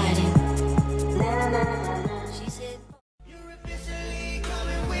the night. She said,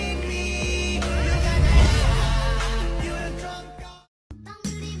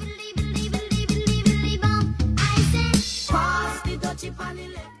 pass the Dutchie on the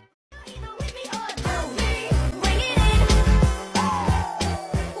left. Either with me or don't bring it in.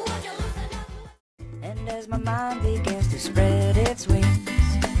 And as my mind begins to spread its wings,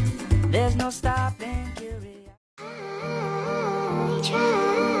 there's no stopping curiosity. I try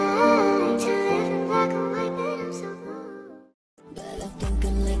to live in black and white, but I'm so blue. But I think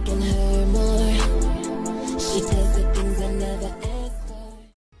I'm liking her more. She does the things I never asked for.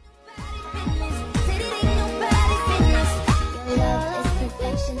 Said it ain't nobody's business. Your love is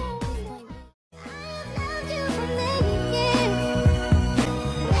perfection. I loved you from the beginning.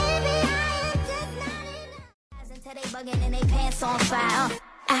 Maybe I am just not enough. Until they bugging and they pants on fire.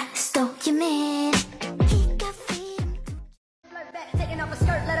 I stole your man. He got freedom. Flirt back, taking off a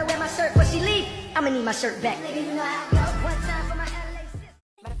skirt, let her wear my shirt. When she leave, I'ma need my shirt back. Nigga, you know how I go. One time for my LA sis.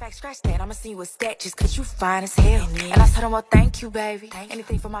 Matter of fact, scratch that. I'ma see you with sketches, cause you fine as hell. And I told him, well, thank you, baby.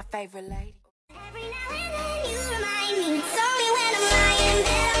 Anything for my favorite lady. Every now and then you remind me. It's only when I'm lying in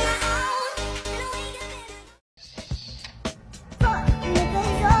bed on my own. And I wake up and fuck,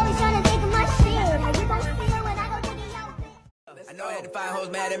 niggas always trying to take my shit. How you gon' feel when I go take it out? I know I had to find hoes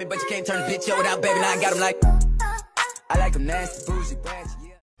mad at me, but you can't turn a bitch up without baby. Now I got them like, I like them nasty, bougie, branch,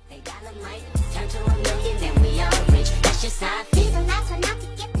 yeah. They got a mic, turn to a million, then we all rich. That's just how I feel. The last one out to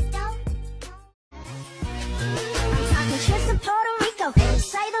get this dough. I'm talking trips to Puerto Rico.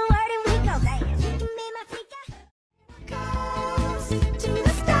 Say the word and we go. You can be my freaka. Goes to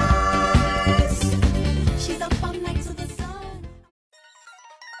the stars. She's up all night to the sun.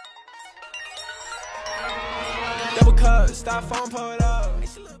 Double up, styrofoam pulled up.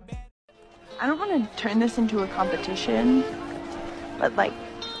 I don't want to turn this into a competition, but like,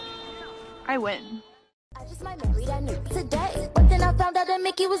 I win. I just might marry that nigga today, but then I found out that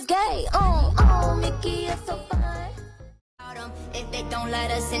Mickey was gay. Mickey is so fun. If they don't let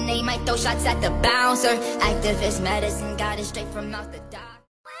us in, they might throw shots at the bouncer. Activist medicine got it straight from out the doc.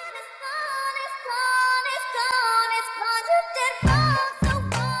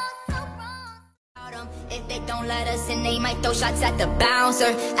 If they don't let us in, they might throw shots at the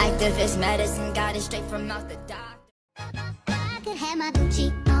bouncer. Activist medicine got it straight from out the doc. I could have my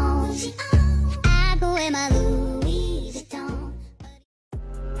Gucci on. I go wear my Louis Vuitton.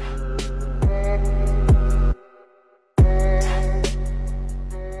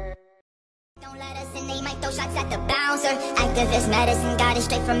 Don't let us in, they might throw shots at the bouncer. Activist medicine got it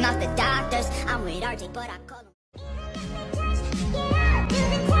straight from out the doctors. I'm with RJ, but I call him.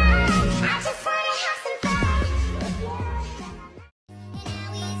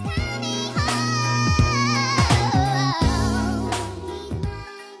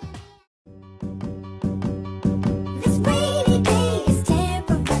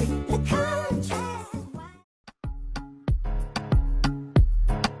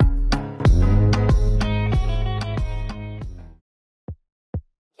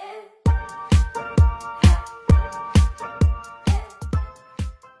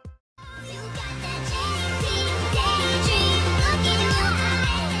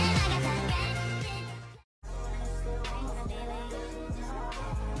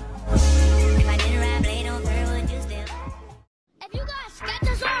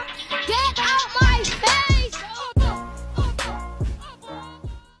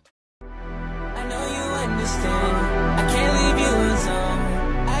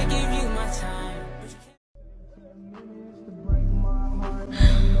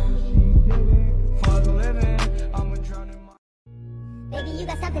 Baby, you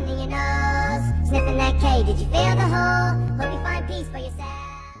got something in your nose. Sniffing that K, did you feel the hole? Hope you find peace for yourself.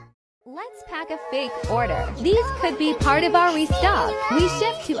 Let's pack a fake order. These could be part of our restock. We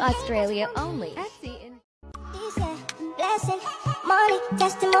ship to Australia only. Etsy in Blessing, money,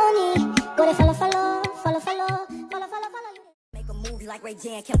 testimony. Go to follow. Make a movie like Ray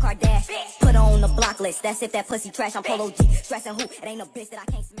J and Kim Kardashian. Put her on the block list. That's if that pussy trash. I'm Polo G. Stressing who? It ain't a bitch that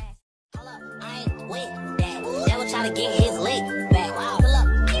I can't smash. Hold up, I ain't with that. Devil try to get his leg back. Wow, pull up,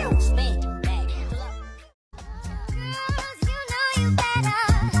 spin back. Pull up. Girls, you know you better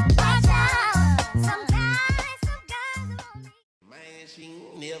watch out. Some guys won't be. Man, she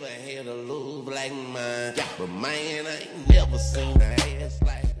never had a love like mine. But man, I ain't never seen her ass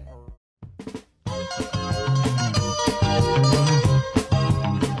like her.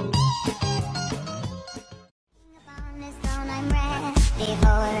 Upon this throne, I'm ready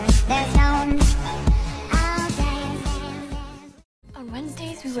for their stone. I'll dance. On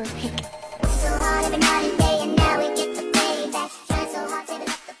Wednesdays, we wear pink. So hard every night and day, and now we get to pay back. Trying so hard, saving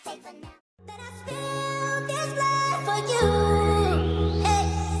up the paper now. That I spill this blood for you. Hey,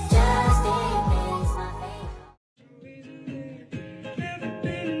 just in case my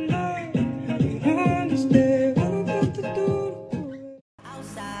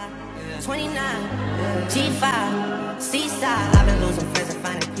Outside, 29, G5, Seaside. I've been losing friends and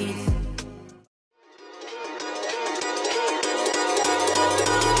finding peace.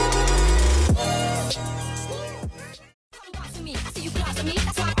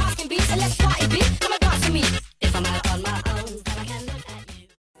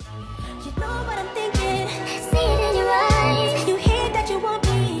 You know what I'm thinking. See it in your eyes. You hate that you want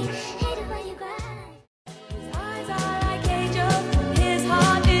me. Hate it when you cry. His eyes are like angels, his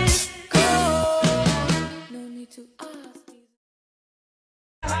heart is cold. No need to ask.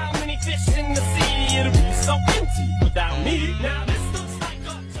 How many fish in the sea? It'll be so empty without me. Now this looks like a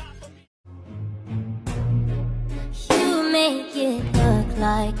job for me. You make it look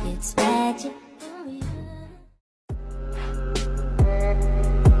like it's magic.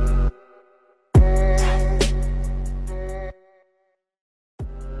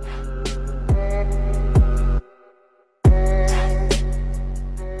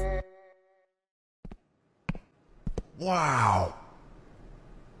 Wow.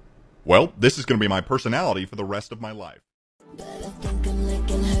 Well, this is going to be my personality for the rest of my life. But I think I'm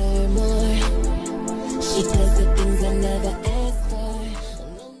liking her more. She does the things I never asked for.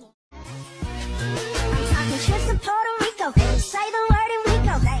 I'm talking trips to Puerto Rico. Say the word and we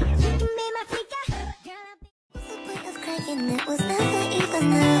go. You can be my flicker. Girl, I was cracking. It was never even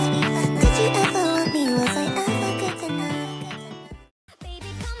now. Did you ever want me? Was I ever good enough?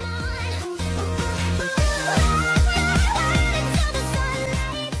 Baby, come on. Into the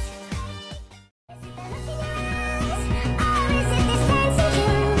sunlight.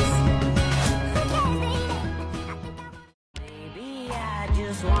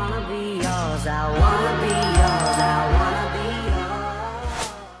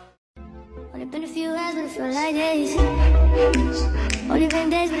 few hours, but it feel like days. Only been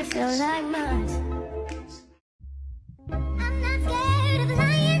days, but it feel like months. I'm not scared of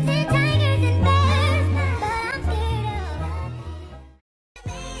lions and tigers and bears, but I'm scared of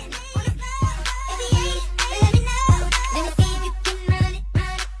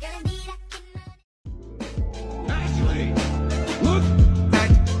Look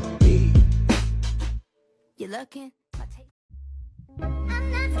at me. You looking?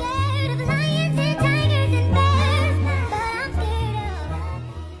 I'm not scared of lions and tigers and bears, but I'm scared of.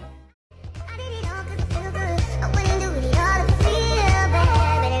 I did it all 'cause I feel good. I wouldn't do it all if I feel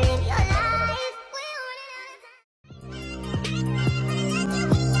bad. Better live your life.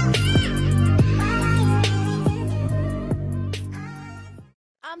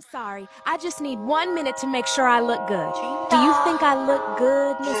 I'm sorry. I just need 1 minute to make sure I look good. Do you think I look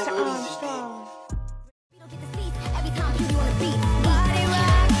good, Mr. Armstrong?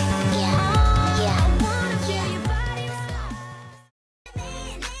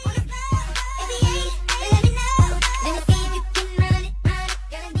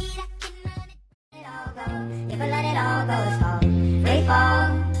 If I let it all go, it's called free fall.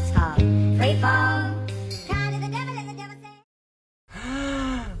 It's called free fall. Kind of the devil, as the devil says.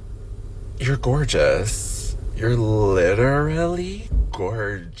 You're gorgeous. You're literally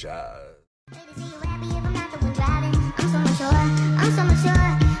gorgeous. I'm so much sure. I'm so much sure.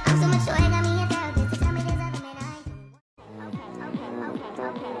 I'm so much sure. It got me in therapy to tell me there's other men I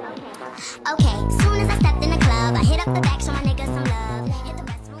Okay, soon as I stepped in the club, I hit up the back, show my niggas some love. Hit the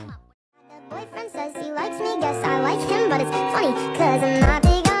restroom up. The boyfriend says he likes me, guess I like him, but it's funny, cause I'm not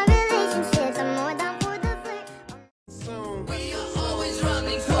big on relationships. I'm more down for the flirt. We are always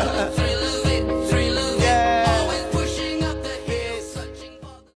running for the thrill of it, thrill of it. Always pushing up the hill, searching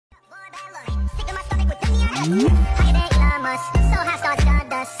for the. Sick in my stomach with dummy eyes. Higher than Elon Musk, so high starts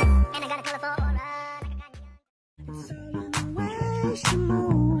stardust. And I got a colorful aura. Where she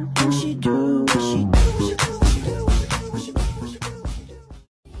move, what she do, what she do.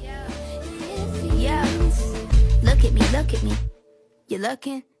 Yeah. Look at me, look at me. You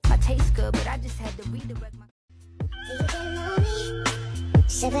looking? My taste good, but I just had to redirect my.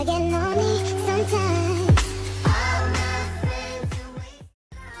 Should I get lonely sometimes? I'm not afraid to wait.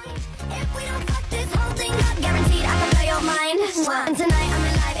 If we don't fuck this whole thing up, guaranteed I can play your mind. One tonight, I'm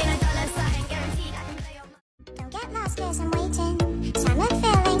alive, ain't a dollar sign. Guaranteed I can play your mind. Don't get lost, cause I'm waiting. Silent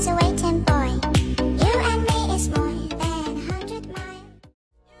feelings are waiting, boy. You and me is more than 100 miles.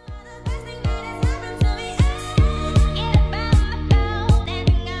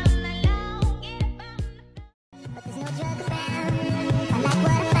 But there's no drug around. I like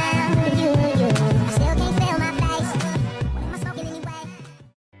what I found in you. I still can't feel my face. What am I smoking anyway?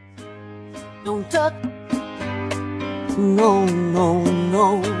 Don't talk. No, no, no.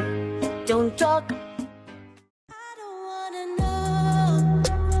 Don't talk. I don't wanna know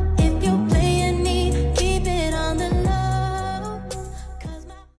if you're playing me. Keep it on the low. Cause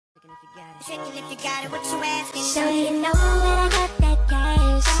my Checking if you got it, what you asking? So you know that I got that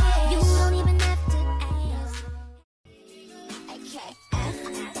cash. You don't even have to ask. Okay,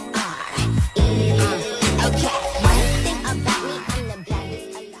 F-R-E. Okay, one thing about me, I'm the baddest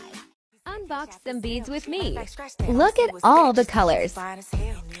alive. Unbox some beads with me. Look at all the colors.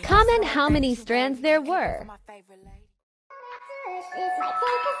 Comment how many strands there were. It's like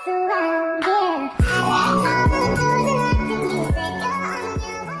take us around, yeah.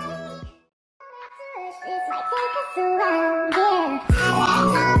 It's like take us around, yeah.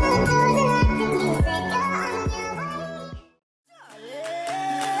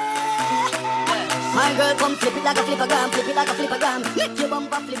 My girl come flip it like a flippergram, flip it like a flippergram. Make your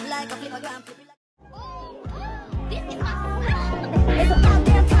bumper flip like a flippergram, flip it like. It's about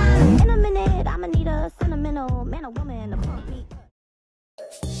damn time. In a minute, I'ma need a sentimental man or woman to pump me.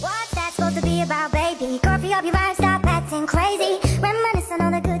 What's that supposed to be about, baby? Coffee up your rhyme, stop acting crazy. Reminiscing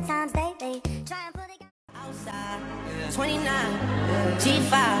on the good times lately. Try and pull it Outside, 29,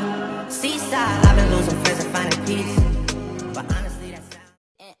 G5, Seaside. I've been losing friends and finding peace. But honestly, that's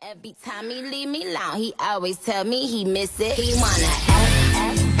And every time he leave me alone, he always tell me he miss it. He wanna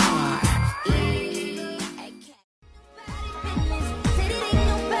F-F-R-E.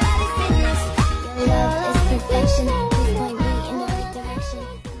 love is perfection. Please point me in the right direction.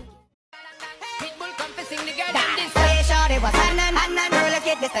 Hey, shorty, what's happening? Girl, let's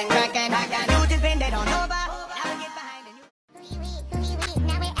get this thing cracking. You just bend it on over. Now we get behind and you.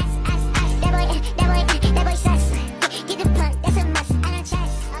 Now we're that boy sus. Get the punk, that's a must. I don't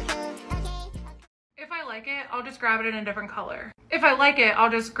trust. If I like it, I'll just grab it in a different color. If I like it,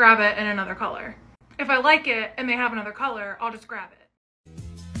 I'll just grab it in another color. If I like it and they have another color, I'll just grab it.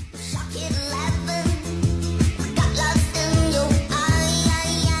 Shock it, leather.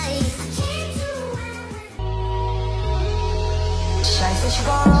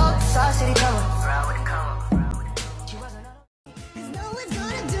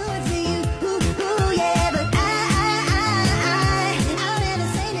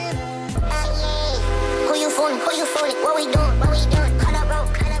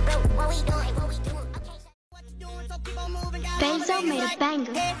 Joe made a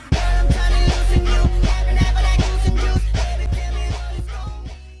banger.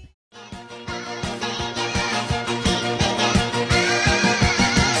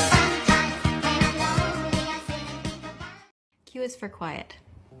 Q is for quiet.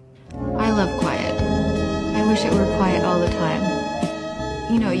 I love quiet. I wish it were quiet all the time.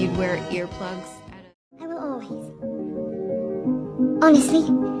 You know, you'd wear earplugs. I will always. Honestly.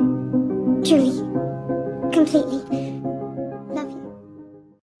 Truly. Completely. Love you.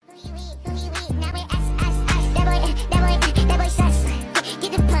 That boy sus.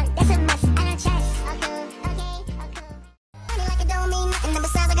 Get the plug, that's a must. I don't trust. Okay. Like it don't mean nothing, but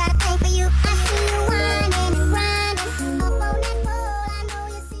besides I got a thing for you. I see you whining and grinding. Up on that pole, I know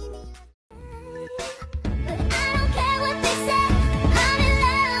you see me. But I don't care what they say. I'm in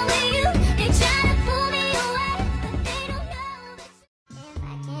love with you. They try to pull me away, but they don't know. If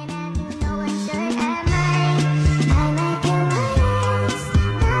I can't have you, no one should have mine. I like your words,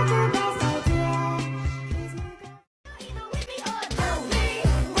 not the best idea. Please move on. Either with me or don't me.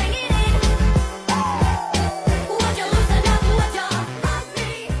 Bring it in. Would you loosen up? Would you love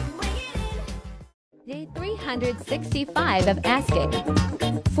me? Bring it in. Day 365 of asking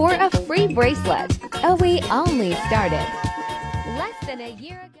for a free bracelet. Oh, we only started less than a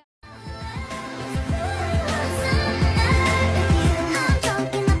year ago.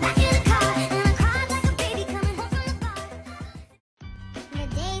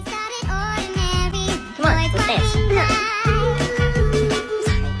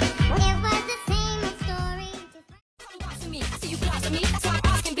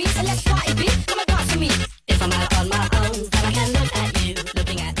 If I'm out on my own, then I can look at you,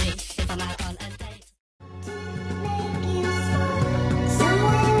 looking at me. If I'm out on a date.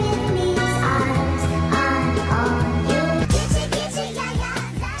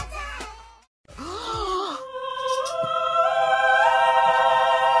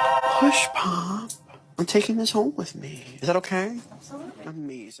 Push pop. I'm taking this home with me. Is that okay? Absolutely.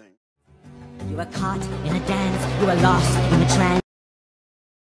 Amazing. You were caught in a dance, you were lost in a trance.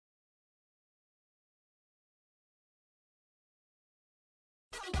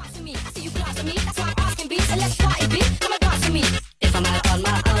 If I'm out on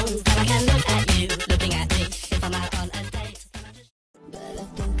my own, then I can look at you, looking at me. If I'm out on a date, then I just. But I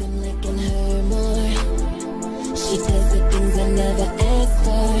think I'm liking her more. She does the things I never asked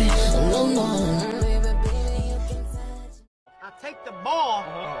for. No, no. I take the ball,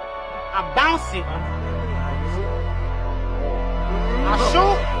 I bounce it, I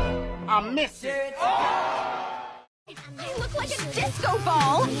shoot, I miss it. You look like a disco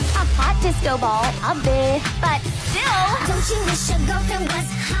ball. A hot disco ball, a bit, but still. Don't you wish your girlfriend was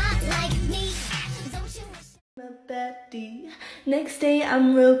hot like me? Don't you wish My baddie. Next day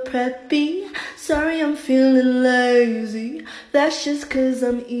I'm real preppy. Sorry I'm feeling lazy. That's just 'cause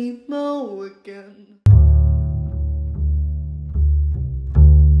I'm emo again.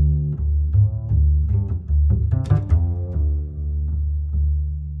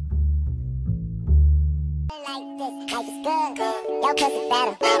 like it's good. Yo, pussy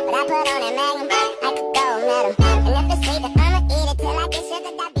better. But I put on that magnum, I could go metal. And if it's sweet, then I'ma eat it till I get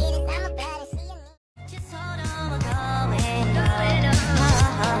sugar diabetes. I'm a blood and see you. Just hold on, we're going on.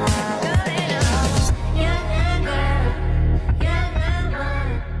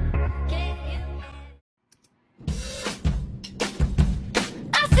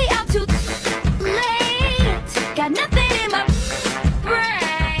 I see I'm too late. Got nothing in my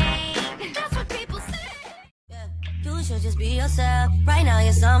brain. That's what people say. Yeah, you should just be yourself. Right now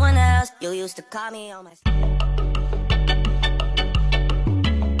you're someone else. You used to call me on my.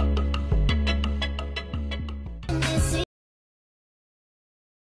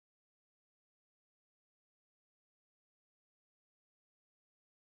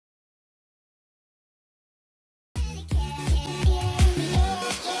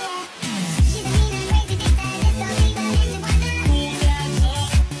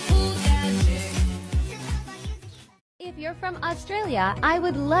 If you're from Australia, I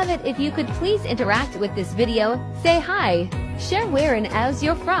would love it if you could please interact with this video, say hi, share where and as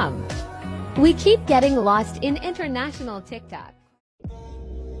you're from. We keep getting lost in international TikTok.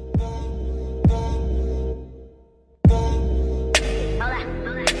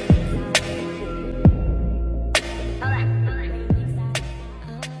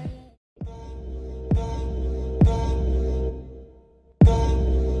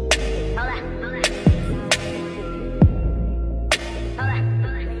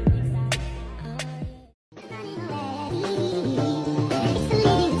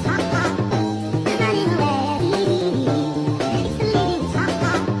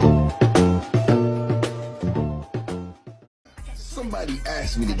 Somebody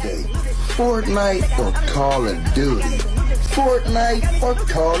asked me today, Fortnite or Call of Duty? Fortnite or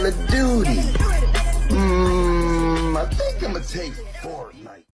Call of Duty? I think I'm gonna take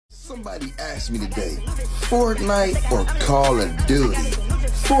Fortnite. Somebody asked me today, Fortnite or Call of Duty?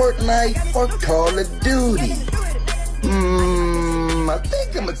 Fortnite or Call of Duty? I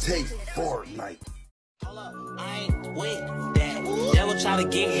think I'm gonna take Fortnite. Hold up, I ain't with that. Devil try to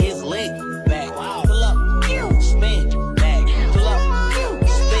get his lick back. Wow. Pull up, spin back. Pull up,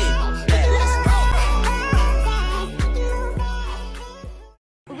 spin back.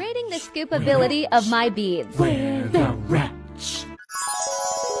 Rating the scoopability of my beads. Where the rats?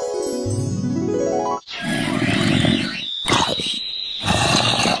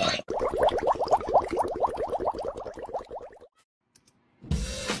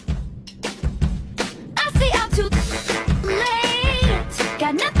 I see I'm too late.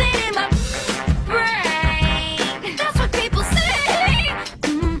 Got nothing in my brain. That's what people say.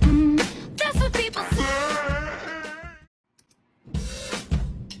 That's what people say.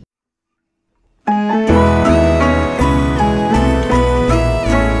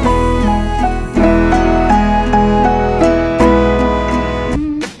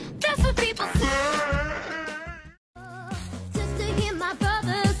 That's what people say. Just to hear my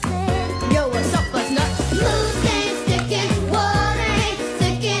brother say, Yo, what's up, buzz nut? moves ain't sticking, water ain't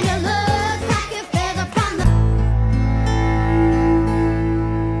sticking, it looks like it fell upon the.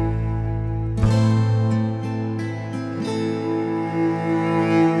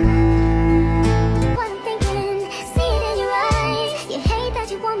 What I'm thinking, see it in your eyes. You hate that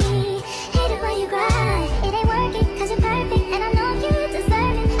you want me, hate it when you cry. It ain't working 'cause you're perfect, and I know you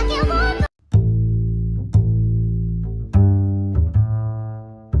deserve it. I can't walk.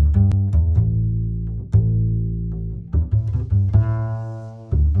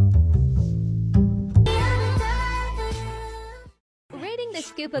 Rating the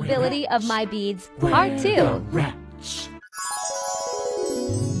scoopability of my beads. Part 2. Rats.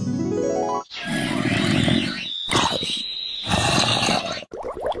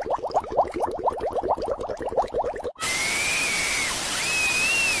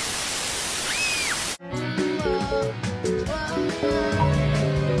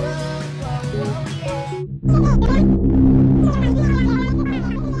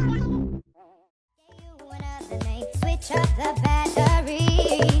 Switch up the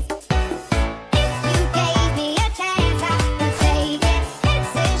batteries. If you gave me a chance, I would take it.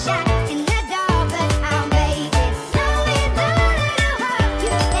 It's a shot in the dark, but I'll make it. No, it's not hard. You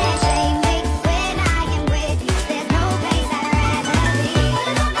can't shame me when I am with you. There's no place I'd rather be.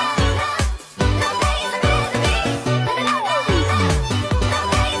 No place I'd rather be. No place I'd rather be. No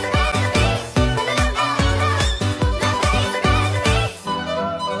place I'd rather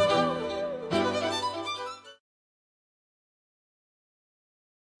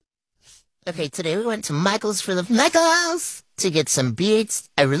Okay, today we went to Michael's for the Michael's to get some beads.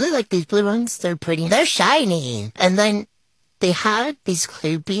 I really like these blue ones. They're pretty. They're shiny. And then they had these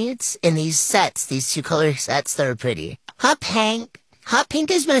clear beads in these sets, these 2-color sets that are pretty. Hot pink. Hot pink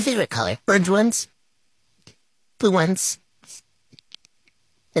is my favorite color. Orange ones. Blue ones.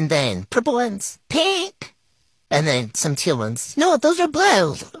 And then purple ones. Pink. And then some teal ones. No, those are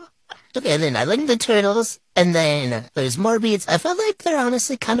blue. Okay, and then I like the turtles, and then there's more beads. I felt like they're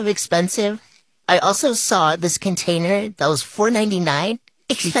honestly kind of expensive. I also saw this container that was $4.99.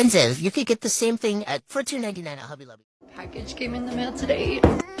 Expensive. You could get the same thing for $2.99 at Hobby Lobby. Package came in the mail today.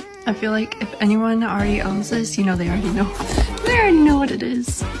 I feel like if anyone already owns this, you know they already know. They already know what it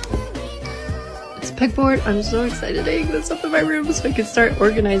is. It's a pegboard. I'm so excited to hang this up in my room so I can start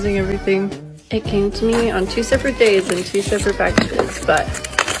organizing everything. It came to me on 2 separate days in 2 separate packages, but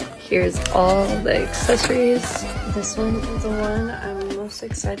here's all the accessories. This one is the one I'm most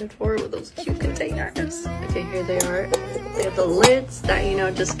excited for with those cute containers. Okay, here they are. They have the lids that, you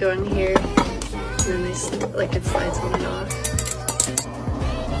know, just go in here. And then they, like, it slides on and off.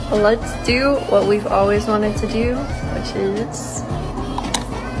 Well, let's do what we've always wanted to do, which is...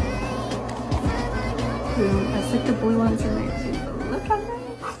 I stick the blue ones in there too. Look at that.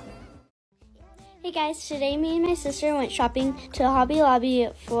 Hey guys, today me and my sister went shopping to Hobby Lobby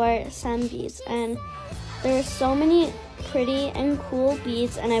for some beads, and there were so many pretty and cool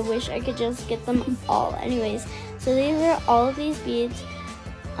beads, and I wish I could just get them all. Anyways, so these are all of these beads.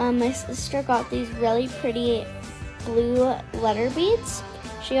 My sister got these really pretty blue letter beads.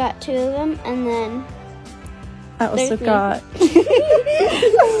 She got 2 of them, and then I also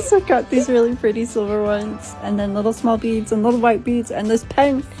got these really pretty silver ones, and then little small beads and little white beads, and this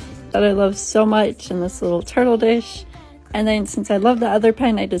pen that I love so much, and this little turtle dish. And then since I love the other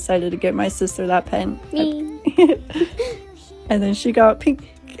pen, I decided to get my sister that pen. Me. And then she got pink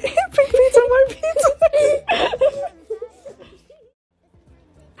beads on my pizza.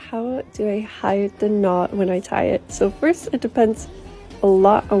 How do I hide the knot when I tie it? So first, it depends a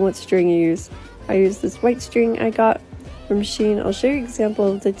lot on what string you use. I use this white string I got from Shein. I'll show you an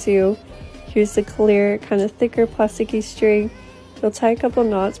example of the two. Here's the clear, kind of thicker plasticky string. You'll tie a couple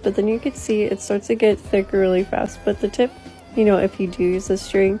knots, but then you can see it starts to get thicker really fast. But the tip, you know, if you do use the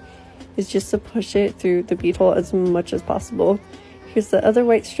string, is just to push it through the bead hole as much as possible. Here's the other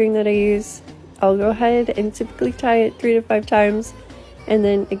white string that I use. I'll go ahead and typically tie it 3 to 5 times. And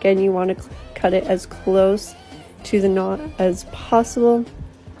then again, you want to cut it as close to the knot as possible.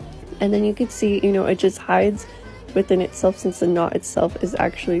 And then you can see, you know, it just hides within itself since the knot itself is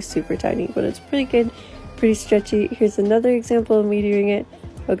actually super tiny, but it's pretty good, pretty stretchy. Here's another example of me doing it.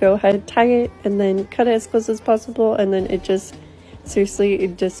 I'll go ahead, tie it, and then cut it as close as possible, and then it just, seriously,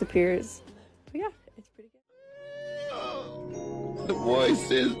 it disappears. But yeah, it's pretty good. The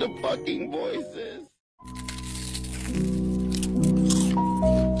voices, the fucking voices.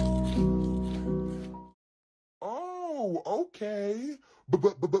 Oh, okay.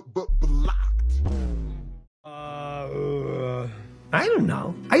 Blocked. I don't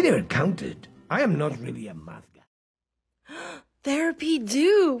know. I never counted. I am not really a math guy. Therapy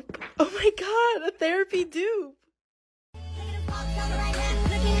dupe. Oh my god, a therapy dupe.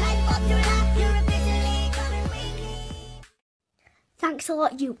 Thanks a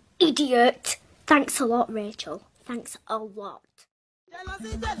lot, you idiot. Thanks a lot, Rachel. Thanks a lot.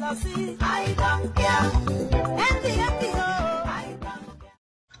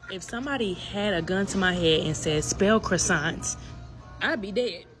 If somebody had a gun to my head and said, spell croissants, I'd be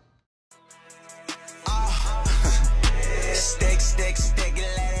dead.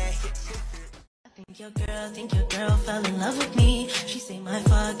 Think your girl fell in love with me. She say my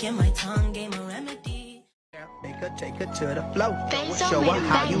fuck and my tongue gave a remedy. Take her to the flow. Show her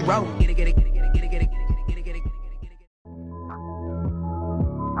how you roll. Get it, get it, get it, get it, get it, get it, get it, get it.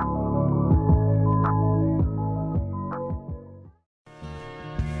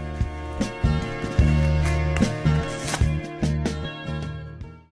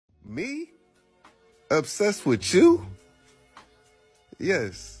 Me? Obsessed with you?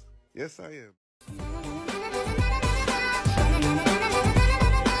 Yes. Yes, I am.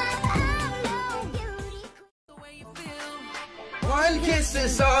 One kiss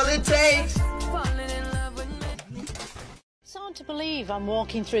is all it takes. It's hard to believe I'm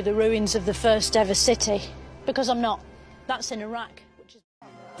walking through the ruins of the first ever city, because I'm not. That's in Iraq.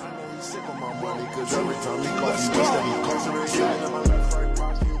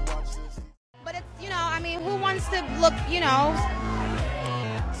 But it's, you know, I mean, who wants to look, you know,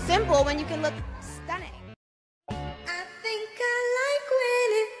 simple when you can look stunning? I think I like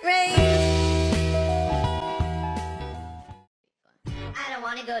when it rains. I don't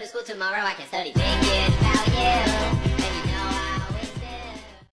want to go to school tomorrow, I can study thinking about you. And you know I always do.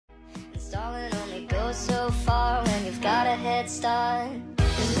 Installing only goes so far when you've got a head start. And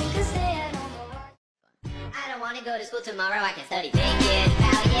we can stay at home or watch. I don't want to go to school tomorrow, I can study thinking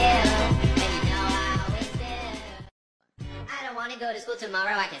about you. And you know I always do. I don't want to go to school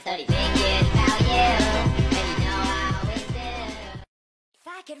tomorrow, I can study thinking about you. And you know I always do. If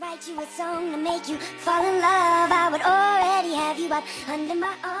I could write you a song to make you fall in love, I would already have you up under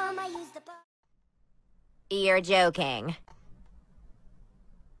my arm. I use the You're joking.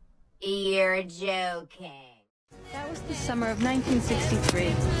 You're joking. That was the summer of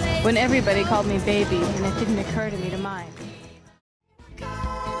 1963, when everybody called me baby, and it didn't occur to me to mind.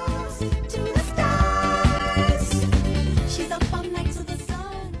 She's up all night to the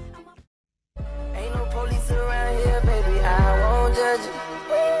sun. Ain't no police around here, baby. I won't judge you.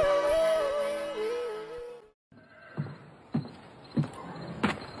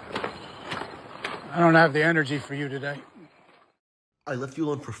 I don't have the energy for you today. I left you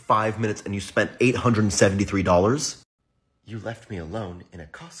alone for 5 minutes and you spent $873? You left me alone in a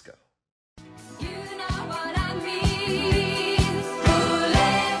Costco.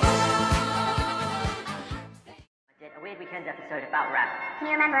 A weird weekend episode about rap. Can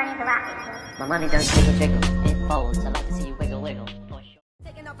you remember any of the rap? My money don't jiggle jiggle, it folds. I like to see you wiggle wiggle. For sure.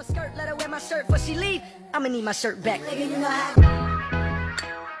 Taking off a skirt, let her wear my shirt before she leave. I'ma need my shirt back. Nigga, you know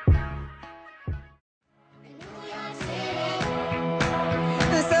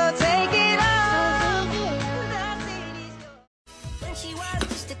so take it off. When she was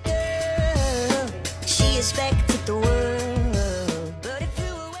just a girl, she expected the world, but it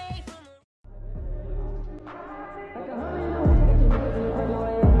flew away from her.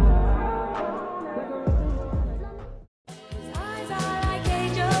 His eyes are like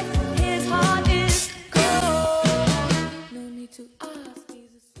angels, his heart is cold. No need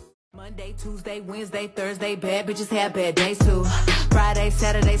Monday, Tuesday, Wednesday, Thursday, bad bitches have bad days too. Friday,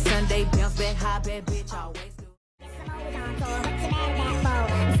 Saturday, Sunday, bounce back high, bad bitch always do.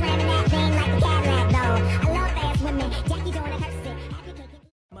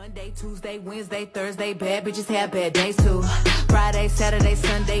 Monday, Tuesday, Wednesday, Thursday, bad bitches have bad days too. Friday, Saturday,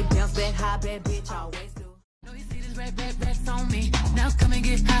 Sunday, bounce back high, bad bitch always do. Know you see this red racks on me. Now come and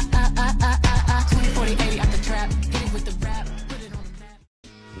get 20, 40, 80 out the trap. Hit it with the rap. Put it on the map.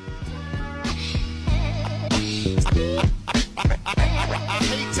 I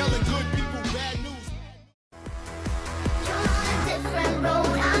hate telling good people bad news. You're on a different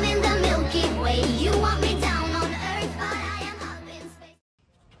road. I'm in the Milky Way. You want me down on Earth, but I am up in space.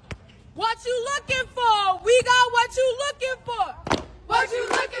 What you looking for? We got what you looking for. What you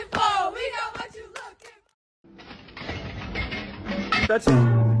looking for? We got what you looking for. That's it.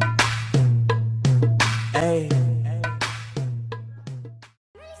 Hey.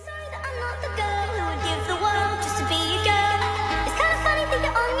 I'm not the girl who would give the world just to be a girl. It's kind of funny that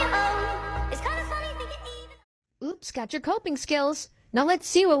you're on your own. It's kind of funny that you're even. Oops, got your coping skills. Now let's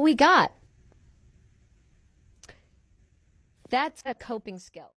see what we got. That's a coping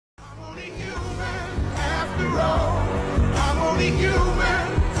skill. I'm only human after all. I'm only human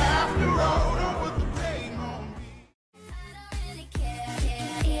after all. Don't put the blame on me.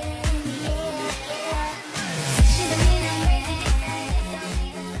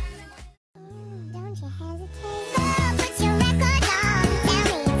 Don't you hesitate. Put your record on. Tell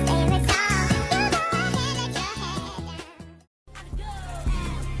me your favorite song. You go ahead and let your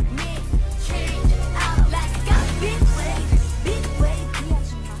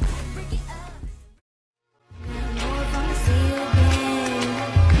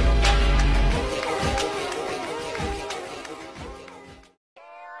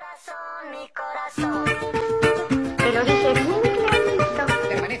Te lo dije muy clarito.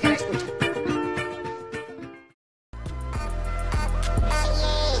 Permanece a la escucha.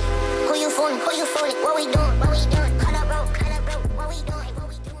 Who you fooling? Who you fooling? What we doing? What we doing? Cut up, bro. What we doing? What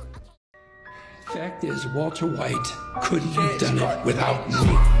we doing? Fact is, Walter White couldn't have done it without me. You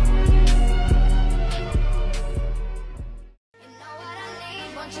know what I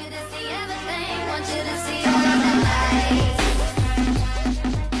need? Want you to see everything. Want you to see all of the lights.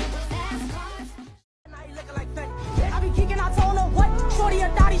 I be kicking, I told her what? Shorty a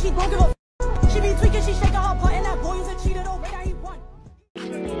thotty, she don't give a f. She be tweaking, she shaking her butt, and that boy is a cheater, the way that he won. I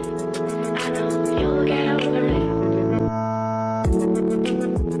know you'll get over it.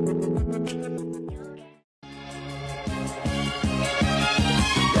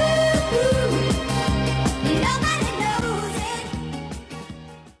 Nobody knows it.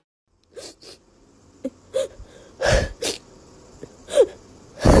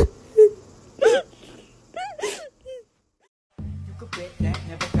 You could bet that,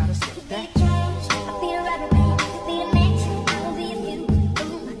 never gotta say that. I'll be a rapper, baby. Be a man. I will be a few.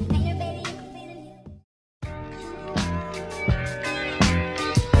 Boom. Later, baby, you could be the new.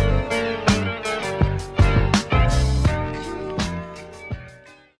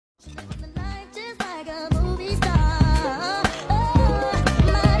 She lives the life just like a movie star. Oh,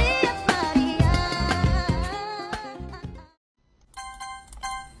 Maria, Maria.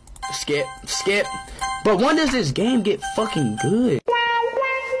 Skip. But when does this game get fucking good?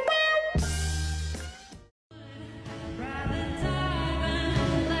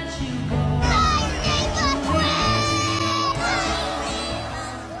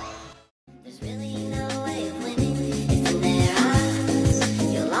 There's really no way of winning. If in their eyes,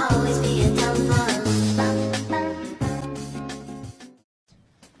 you'll always be a downfall.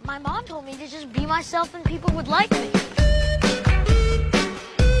 My mom told me to just be myself and people would like me.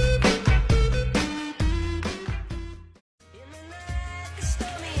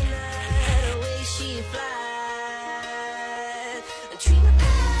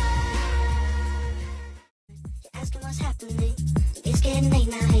 Asking what's happening. It's getting late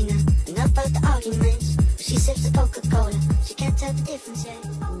now, hey now. Enough about the arguments. She sips the Coca-Cola. She can't tell the difference yet.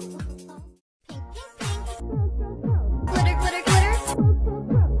 Glitter, glitter, glitter.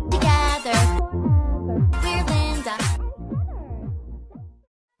 Together. We're Linda.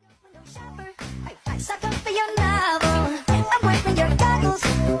 Suck up for your novel. I'm wearing your goggles.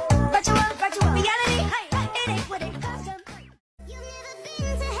 Virtual reality. It ain't what it costs. You've never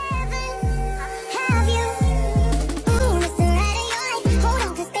been to heaven, have you? Ooh, it's the light of your life. Hold on,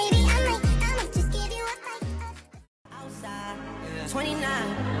 'cause baby, I might just give you a fight. Outside, 29,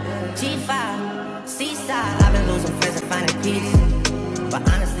 G5, seaside. I've been losing friends and finding peace. But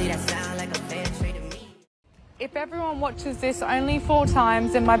honestly, that sounds like a fair trade to me. If everyone watches this only 4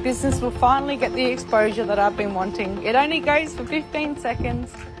 times, then my business will finally get the exposure that I've been wanting. It only goes for 15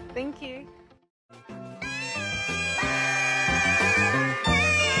 seconds, Thank you.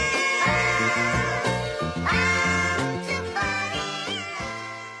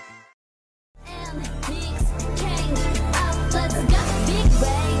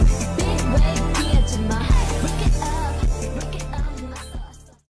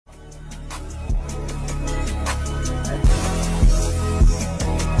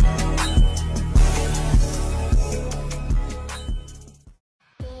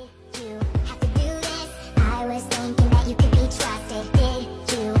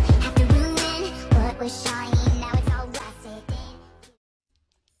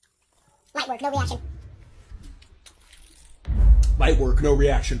 Light work, no reaction. Light work, no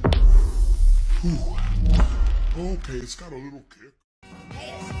reaction. Okay, it's got a little kick.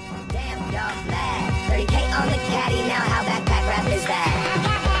 Damn, y'all mad. 30K on the caddy, now how backpack rap is that?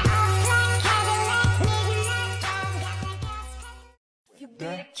 You be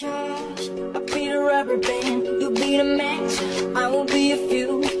the cash, I'll be the rubber band. You be the match, I will be a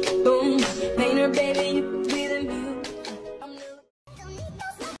few. Boom, painter baby, you be the muse.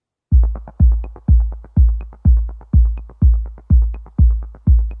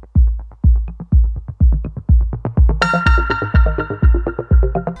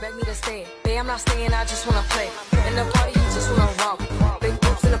 Beg me to stay, babe, I'm not staying, I just wanna play. In the party, you just wanna romp. Big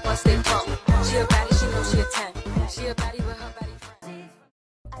boobs in the bus, they pump. She a baddie, she knows she a 10. She a baddie with her baddie friend.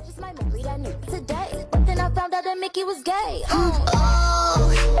 I just might read I knew today, but then I found out that Mickey was gay. Oh,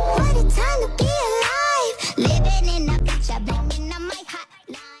 what a time to be alive. Living in a picture, banging on my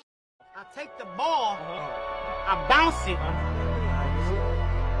hotline. I take the ball, I bounce it,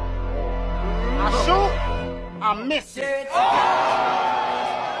 I shoot, I miss it.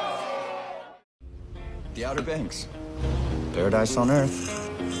 The Outer Banks. Paradise on Earth.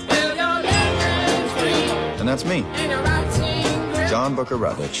 And that's me, John Booker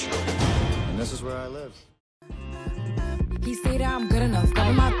Rutledge. And this is where I live. He say that I'm good enough,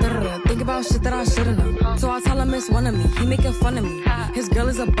 got my third. Think about shit that I should've known. So I tell him it's one of me. He making fun of me. His girl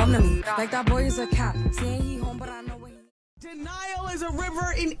is a bum to me. Like that boy is a cat. Saying he home, but I know where he. Denial is a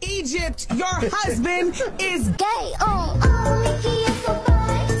river in Egypt. Your husband is gay. Oh, Mickey is so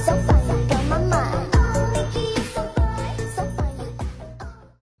fine, so fine, got my mind.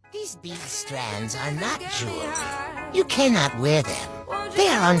 These bead strands are not jewelry. You cannot wear them. They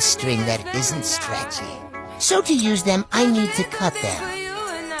are on string that isn't stretchy. So to use them, I need to cut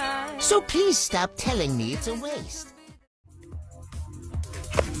them. So please stop telling me it's a waste.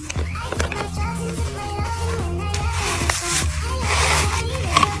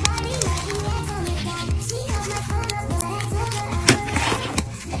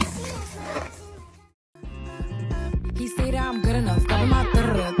 He say that I'm good enough, got my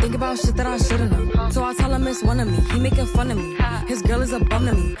third. Think about shit that I should've known. So I tell him it's one of me. He making fun of me. His girl is a bum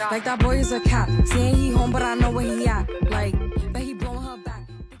to me. Like that boy is a cat. Saying he home, but I know where he at. Like, bet he blowing her back.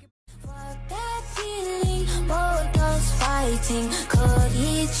 That feeling, both us fighting. Could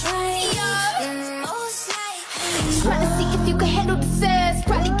he try? Most likely. Trying to see if you can handle the sass.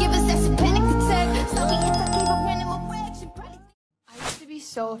 Probably give us that panic attack. So we hit the keep a random erection. I used to be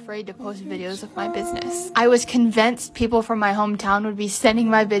so afraid to post videos of my business. I was convinced people from my hometown would be sending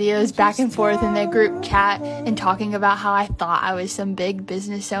my videos back and forth in their group chat and talking about how I thought I was some big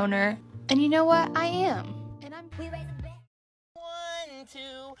business owner. And you know what? I am. And I'm. 1, 2,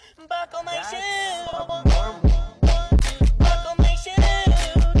 buckle my shoe. Buckle my shoe.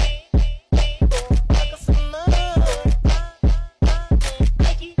 Buckle some more.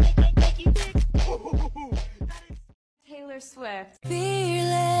 Taylor Swift.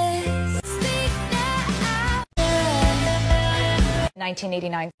 Fearless.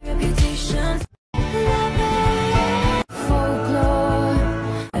 1989. Reputations. Folklore.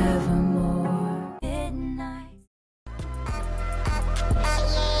 Evermore. Midnight.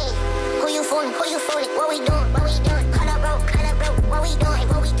 Who you fooling? Who you fooling? What we doing? What we doing? Cut up rope. What we doing?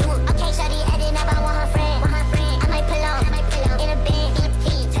 What we doing? Okay, shawty, adding up. I want her friend. I might pull up. In a band.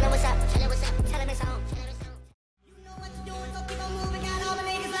 Tell her what's up. Tell her what's up. Tell her it's on. You know what you're doing, so keep on moving. Got all the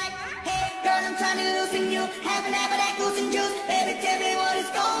ladies like, hey, girl, I'm trying to loosen you. Have an apple that goose and juice. Baby, tell me what it's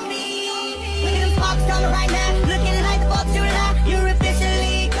gonna be. Look at them sparks coming right now. Looking like the 4th of July. You're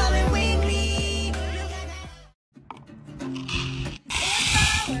officially coming with me.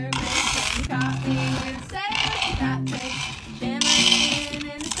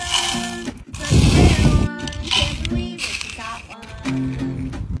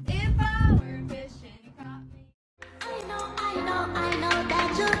 I know that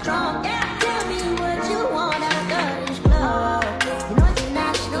you're drunk. Tell me what you want out of this club. You know you're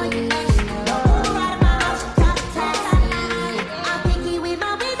not. Right in my house, top taxi. I'm picky with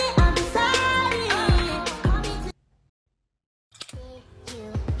my baby.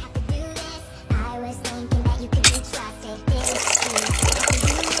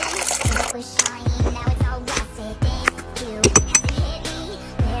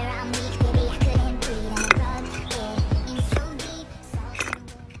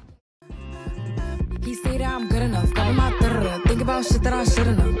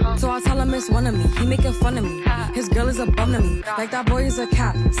 miss one of me. He making fun of me. His girl is a bum to me. Like that boy is a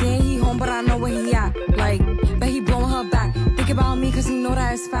cat. Saying he home, but I know where he at. Like, bet he blowing her back. Think about me, cause he know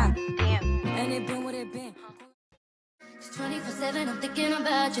that it's fat. And it been what it been. 24/7, I'm thinking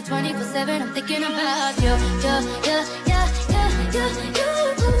about you. 24/7, I'm thinking about you. Yeah.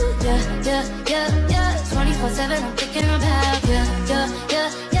 24/7, I'm thinking about you. Yeah.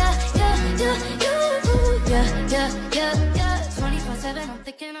 24/7, I'm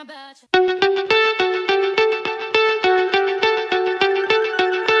thinking about you.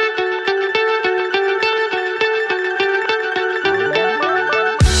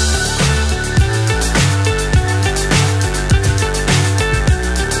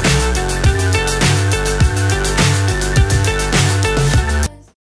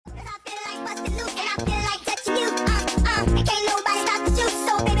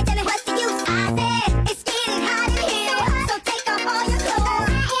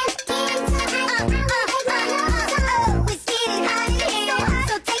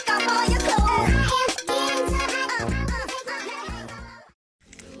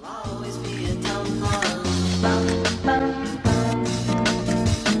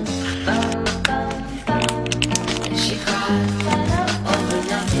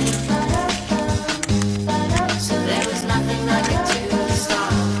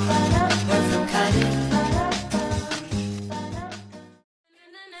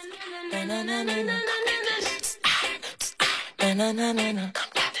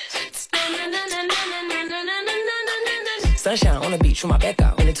 Sunshine on the beach with my back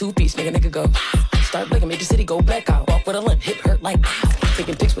out. In a two-piece, make a nigga go. Start blinking, make the city go blackout. Walk with a limp, hip hurt like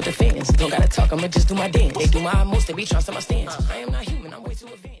taking pics with the fans. Don't gotta talk, I'ma just do my dance. They do my most, they be trying to my stance. I am not human, I'm way too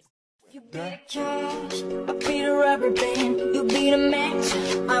advanced. You be the cash, I'll be the rubber band. You be the match,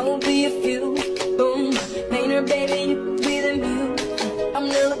 I will be a few. Boom, painter, baby, you be the muse. I'm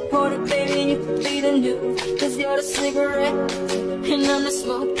the reporter, baby, you be the news. Cause you're the cigarette, and I'm the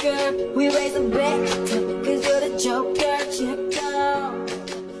smoker. We raise a bet, cause you're the joker. Check out,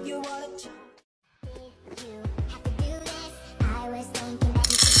 you wanna joke.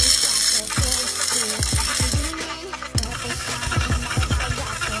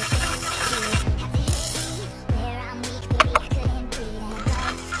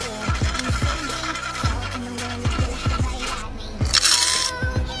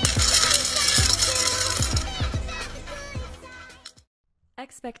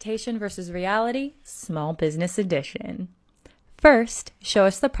 Expectation versus reality, small business edition. First, show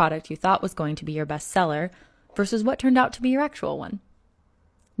us the product you thought was going to be your best seller versus what turned out to be your actual one.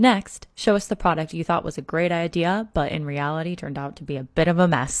 Next, show us the product you thought was a great idea, but in reality turned out to be a bit of a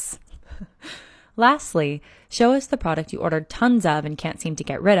mess. Lastly, show us the product you ordered tons of and can't seem to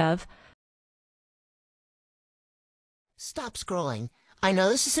get rid of. Stop scrolling. I know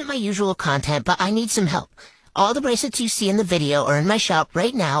this isn't my usual content, but I need some help. All the bracelets you see in the video are in my shop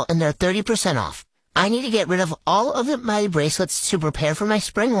right now, and they're 30% off. I need to get rid of all of my bracelets to prepare for my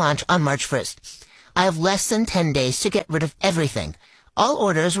spring launch on March 1st. I have less than 10 days to get rid of everything. All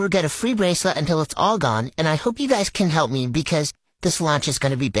orders will get a free bracelet until it's all gone, and I hope you guys can help me because this launch is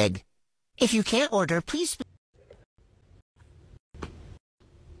going to be big. If you can't order, please...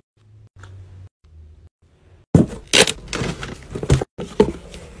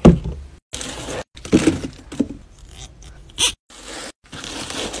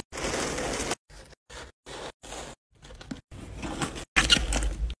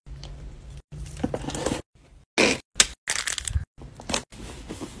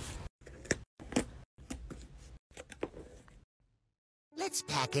 Let's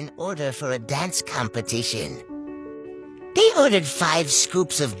pack an order for a dance competition. They ordered 5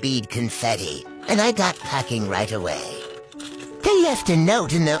 scoops of bead confetti, and I got packing right away. They left a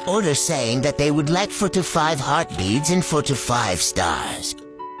note in their order saying that they would like 4 to 5 heart beads and 4 to 5 stars.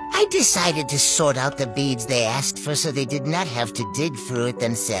 I decided to sort out the beads they asked for so they did not have to dig through it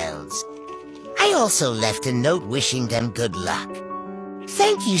themselves. I also left a note wishing them good luck.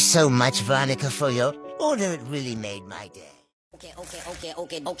 Thank you so much, Veronica, for your order. It really made my day. Okay. You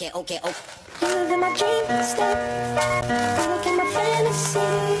live in my dream state. You look in my fantasy.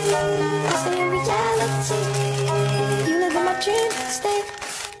 I stay in reality. You live in my dream state.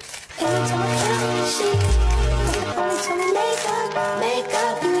 Every time I feel she always tell me make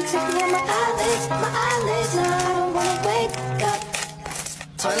up. You exactly on my eyelids. Now I don't wanna wake up.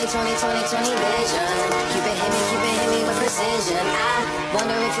 20 vision. Keep it hit me with precision. I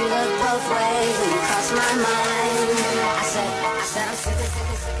wonder if you look both ways when you cross my mind. I said I'm sick of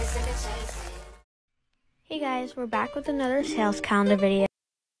chasing. Hey guys, we're back with another sales calendar video.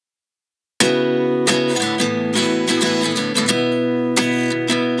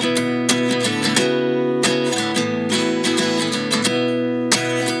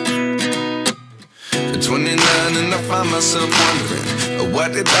 At 29 and I find myself wondering,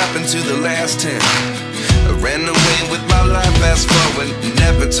 what did happen to the last 10? I ran away with my life, fast forward,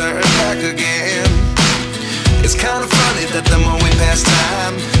 never turn back again. It's kind of funny that the more we pass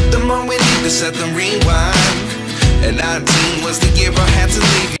time, the more we need to set them rewind. And 19 was the year I had to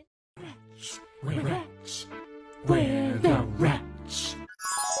leave. We're rich. We're the rich.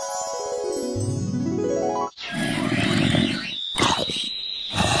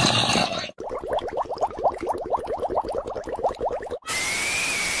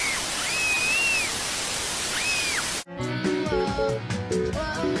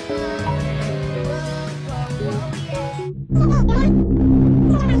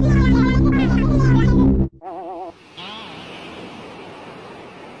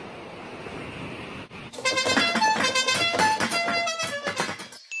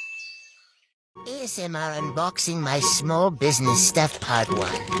 ASMR unboxing my small business stuff part 1.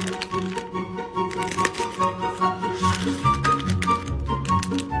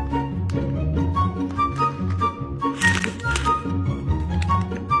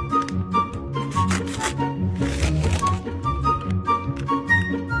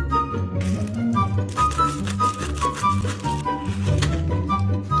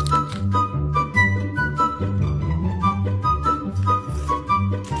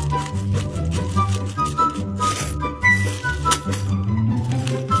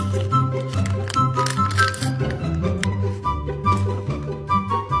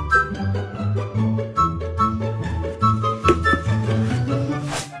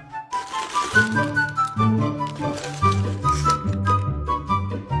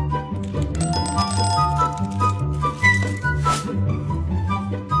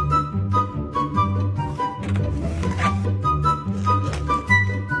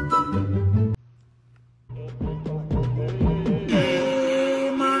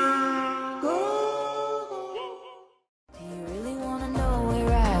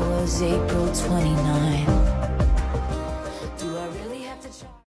 April 29. Do I really have to try?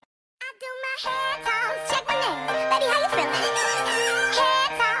 I do my hair toss, check my nails. Baby, how you feeling? Hair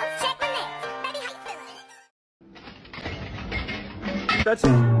toss, check my nails. Baby, how you feeling? That's it.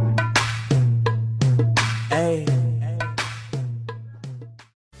 Hey.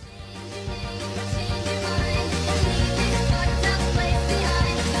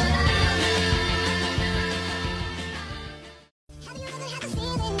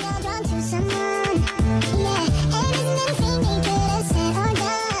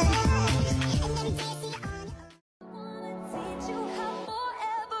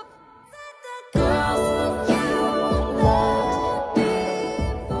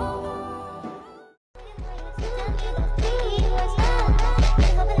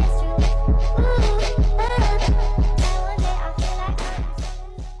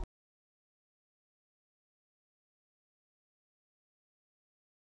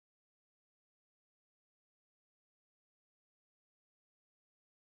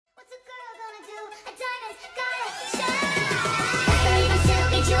 What's a girl gonna do? A diamond's gotta shine. Believe I'm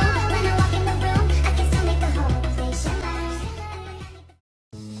silky jewel, but when I walk in the room, I can still make the whole place shine.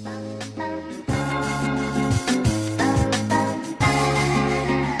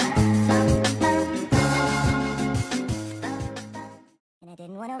 And I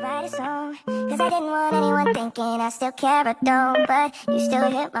didn't wanna write a song, cause I didn't want anyone thinking I still care or don't. But you still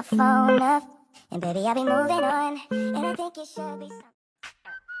hit my phone up, and baby, I'll be moving on. And I think it should be something.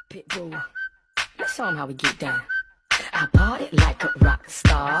 Pitbull, let's show 'em how we get down. I party like a rock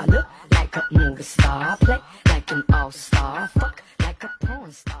star, look like a movie star, play like an all-star, fuck like a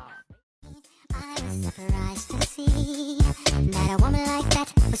porn star. I was surprised to see that a woman like that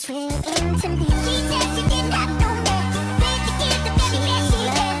was really into me. She said she did not know me, said to give the baby back she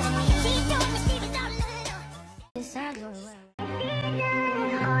loved me. She told me she was all alone. Yes, I go around.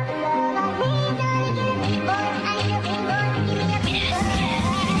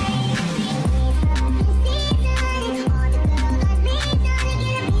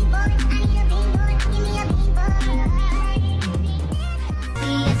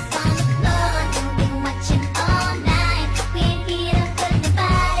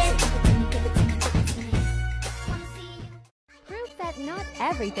 Not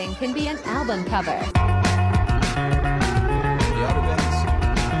everything can be an album cover.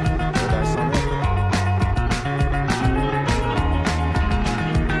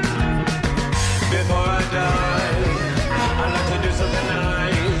 Before I die, I'd like to do something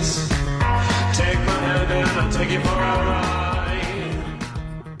nice. Take my hand and I'll take you for a ride.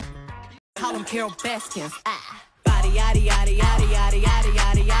 Call him Carol Baskins. Body yaddy yaddy yaddy yaddy yaddy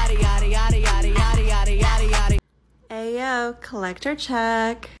yaddy yaddy yaddy yaddy yaddy yaddy yaddy yaddy yaddy. Ayo, collector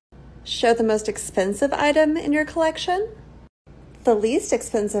check. Show the most expensive item in your collection, the least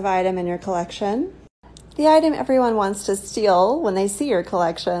expensive item in your collection, the item everyone wants to steal when they see your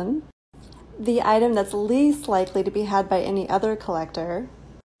collection, the item that's least likely to be had by any other collector,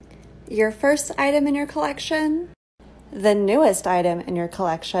 your first item in your collection, the newest item in your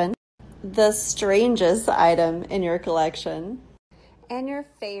collection, the strangest item in your collection, and your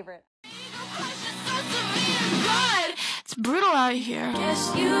favorite. It's brutal out here.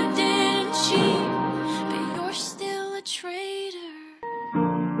 Guess you didn't cheat, but you're still a traitor.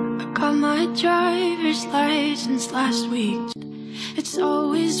 I got my driver's license last week. It's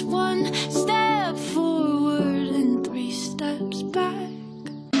always one step forward and 3 steps back.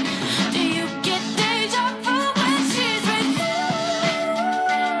 Do you get deja vu when she's right there?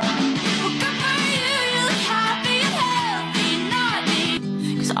 Well, good for you, you look happy and healthy, not me.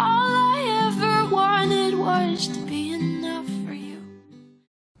 'Cause all I ever wanted was to be enough for you.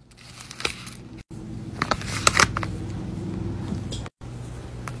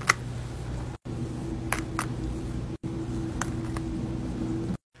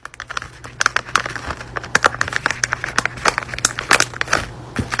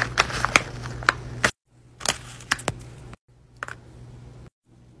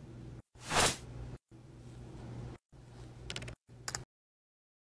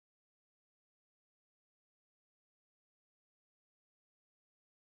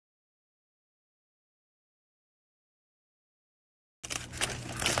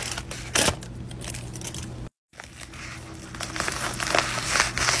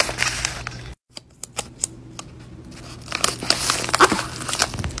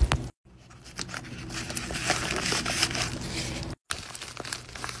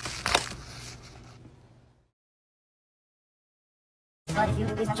 But if you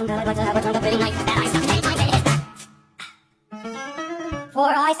do something good, but to have a drunk pretty night, that I someday might get it. For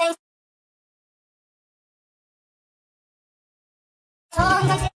I say,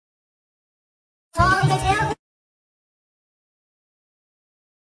 songs until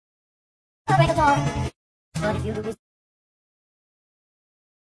break a dawn. But if you do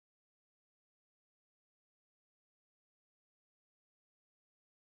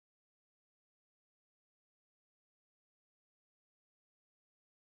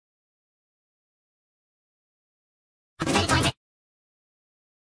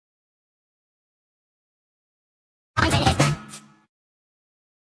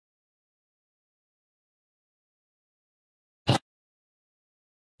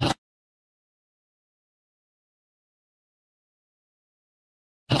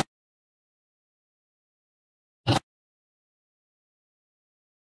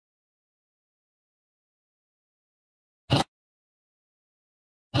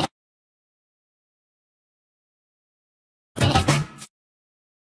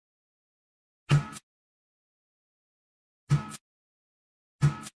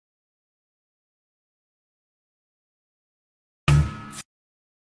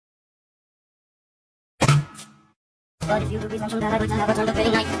But if you do something good, but to have a drunk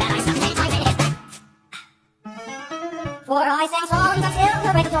pretty night, that I someday might get it. For I sang songs until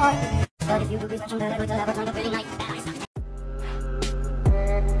the break of dawn. But if you do something good, but to have a drunk pretty night, that I someday.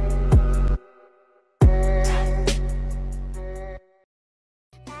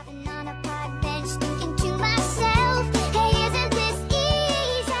 Laughing on a park bench, thinking to myself, hey, isn't this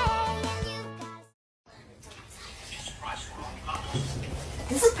easy?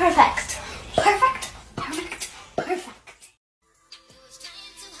 This is perfect. Perfect. Perfect. Perfect.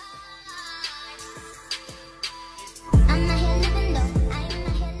 I'm not here living low. I'm not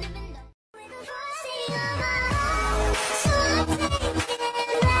here living low.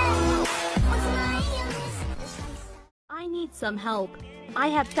 I need some help. I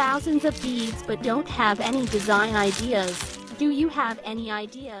have thousands of beads but don't have any design ideas. Do you have any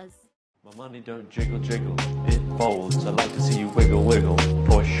ideas? My money don't jiggle jiggle, it folds. I like to see you wiggle wiggle,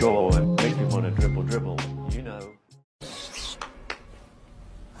 for sure. Make me wanna dribble dribble, you know.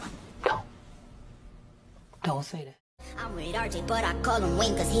 Don't say that. I'm with RJ, but I call him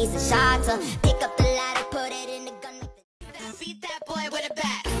Wayne 'cause he's a shotter. Pick up the ladder, put it in the gun. Beat that boy with a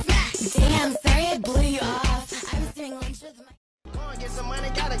bat. Damn, sorry I blew you off. I was doing lunch with my... Go and get some money,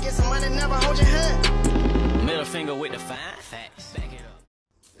 gotta get some money, never hold your hand. Middle finger with the fine facts. Back it up.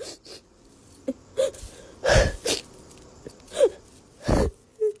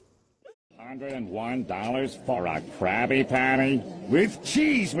 $101 for a Krabby Patty with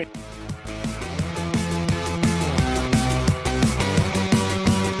cheese.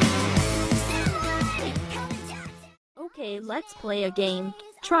 Okay, let's play a game.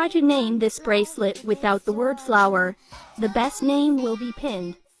 Try to name this bracelet without the word flower. The best name will be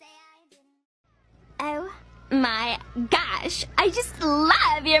pinned. Oh my gosh, I just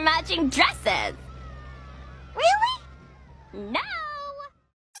love your matching dresses. Really? No.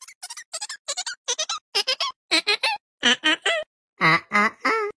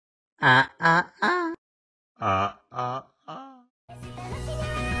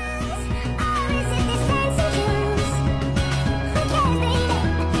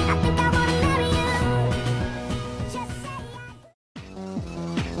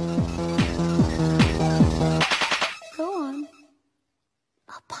 Go on.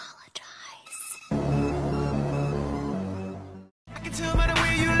 I can tell by the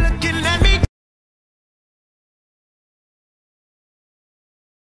way you're looking at me.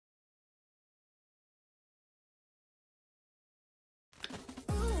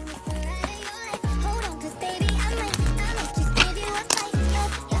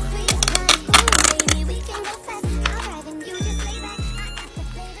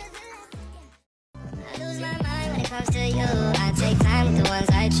 I lose my mind when it comes to you. I take time with the ones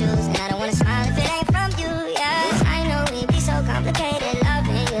I choose, and I don't wanna smile if it ain't from you. Yeah, I know it be so complicated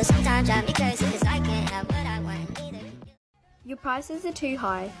loving you. Sometimes drive me crazy 'cause I can't have what I want either. Your prices are too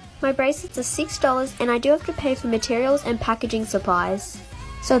high. My bracelets are $6 and I do have to pay for materials and packaging supplies.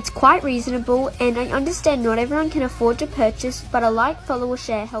 So it's quite reasonable, and I understand not everyone can afford to purchase, but a like, follow or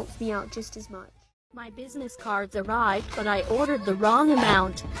share helps me out just as much. My business cards arrived, but I ordered the wrong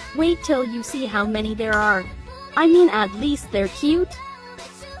amount. Wait till you see how many there are. I mean, at least they're cute.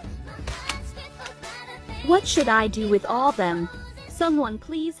 What should I do with all them? Someone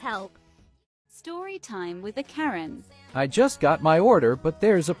please help. Story time with a Karen. I just got my order, but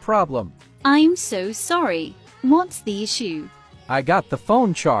there's a problem. I'm so sorry. What's the issue? I got the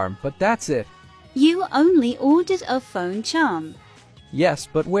phone charm, but that's it. You only ordered a phone charm. Yes,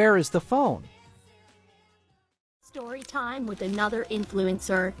 but where is the phone? Story time with another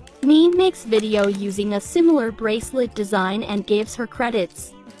influencer. Me makes video using a similar bracelet design and gives her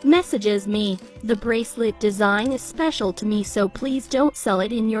credits. Messages me, the bracelet design is special to me, so please don't sell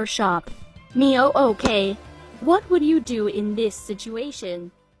it in your shop. Me, oh okay. What would you do in this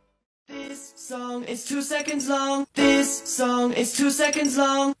situation? This song is 2 seconds long. This song is 2 seconds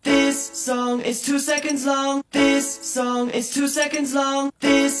long. This song is 2 seconds long. This song is 2 seconds long.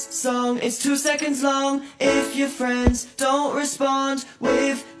 This song is 2 seconds long. If your friends don't respond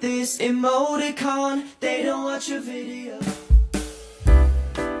with this emoticon, they don't watch your video.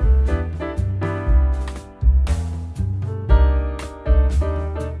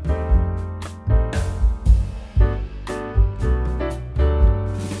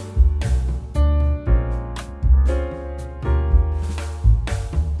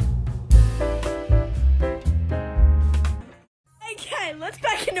 Okay, let's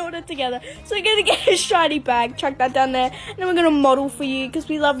back in order together. So we're gonna get a shiny bag, chuck that down there, and then we're gonna model for you because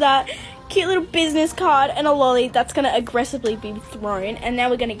we love that. Cute little business card and a lolly that's gonna aggressively be thrown. And now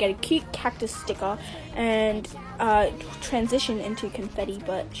we're gonna get a cute cactus sticker and transition into confetti,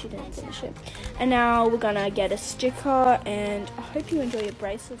 but she didn't finish it. And now we're gonna get a sticker, and I hope you enjoy your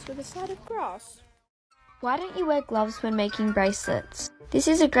bracelets with a side of grass. Why don't you wear gloves when making bracelets? This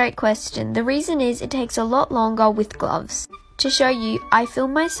is a great question. The reason is it takes a lot longer with gloves. To show you, I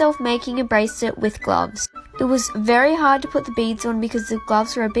filmed myself making a bracelet with gloves. It was very hard to put the beads on because the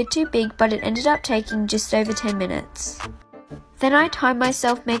gloves were a bit too big, but it ended up taking just over 10 minutes. Then I timed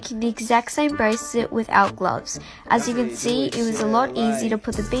myself making the exact same bracelet without gloves. As you can see, it was a lot easier to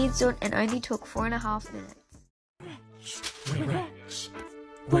put the beads on and only took 4.5 minutes.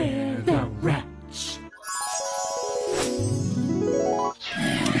 We're the wretch.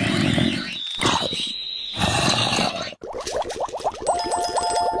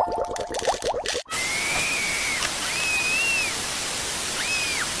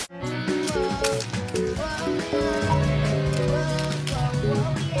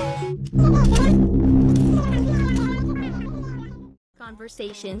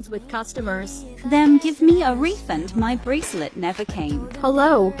 Conversations with customers. Them give me a refund, my bracelet never came.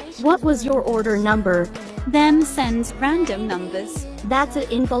 Hello, what was your order number? Them sends random numbers. That's an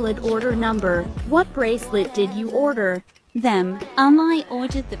invalid order number. What bracelet did you order? Them, I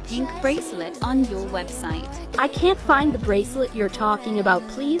ordered the pink bracelet on your website. I can't find the bracelet you're talking about.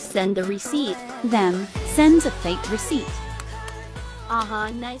 Please send the receipt. Them sends a fake receipt.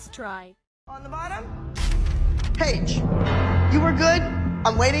 Nice try. On the bottom, Paige, you were good.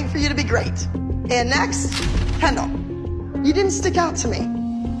 I'm waiting for you to be great. And next, Kendall. You didn't stick out to me.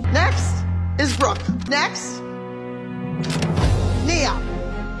 Next is Brooke. Next, Nia.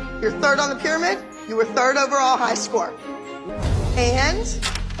 You're third on the pyramid. You were third overall high score. And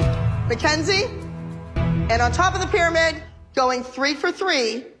Mackenzie. And on top of the pyramid, going 3 for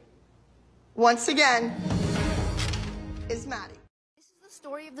 3, once again, is Maddie.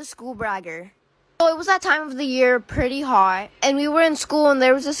 Story of the school bragger. So it was that time of the year, pretty hot, and we were in school and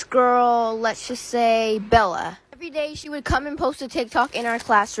there was this girl, let's just say Bella. Every day she would come and post a TikTok in our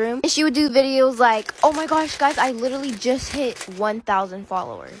classroom, and she would do videos like, oh my gosh guys, I literally just hit 1,000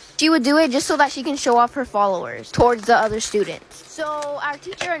 followers. She would do it just so that she can show off her followers towards the other students. So our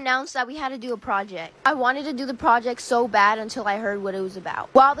teacher announced that we had to do a project. I wanted to do the project so bad until I heard what it was about.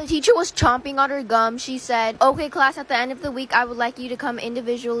 While the teacher was chomping on her gum, she said, okay class, at the end of the week I would like you to come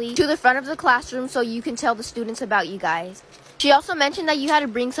individually to the front of the classroom so you can tell the students about you guys. She also mentioned that you had to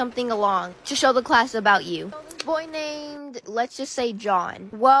bring something along to show the class about you. This boy named, let's just say John.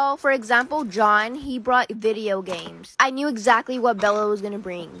 Well, for example, John, he brought video games. I knew exactly what Bella was gonna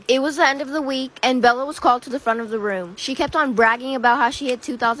bring. It was the end of the week, and Bella was called to the front of the room. She kept on bragging about how she hit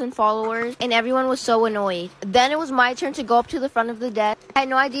 2,000 followers, and everyone was so annoyed. Then it was my turn to go up to the front of the desk. I had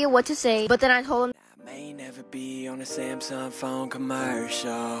no idea what to say, but then I told him, I may never be on a Samsung phone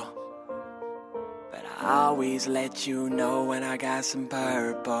commercial, but I always let you know when I got some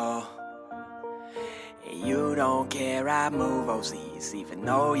purple. And you don't care, I move overseas, even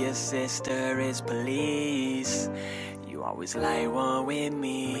though your sister is police. You always like one with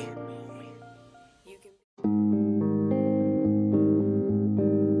me.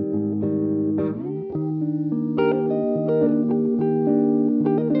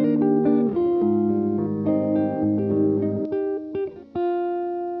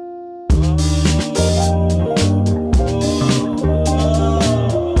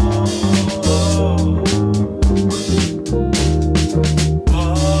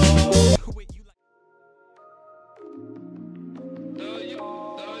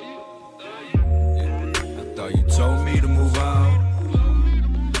 You told me to move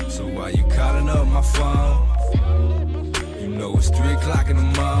on, so why you calling up my phone? You know it's 3 o'clock in the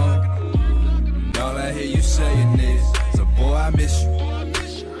morning, and all I hear you saying is, so boy I miss you,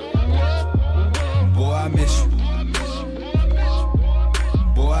 boy I miss you,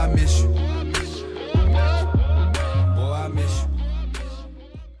 boy I miss you, boy I miss you.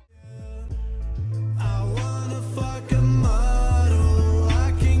 I wanna fuck a model,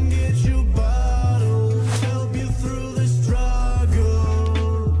 I can get you bottles, help you through the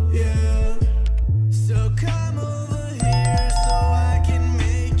struggle, yeah. So come over here so I can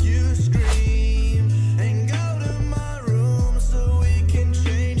make you scream, and go to my room so we can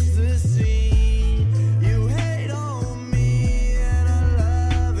change the scene. You hate on me and I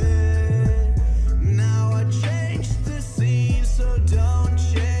love it. Now I changed the scene, so don't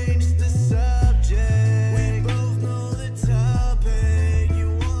change the subject. We both know the topic. You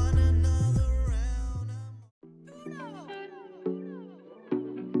want another round?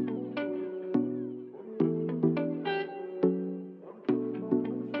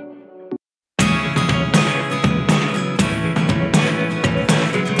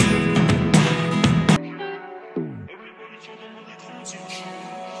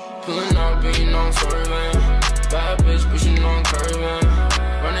 Pulling up, and you know I'm swerving. Bad bitch, but you know I'm curving.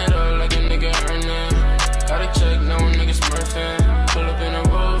 Run it up like a nigga earning. Got a check, now a nigga smurfing. Pull up in a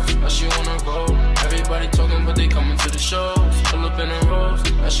rose, now she wanna roll. Everybody talking, but they coming to the shows. Pull up in a rose,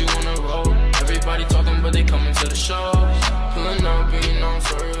 now she wanna roll. Everybody talking, but they coming to the shows. Pulling up, and you know I'm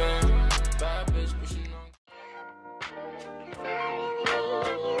swerving. Bad bitch, but you know.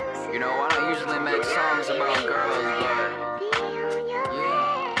 You know, I don't usually make songs about girls, but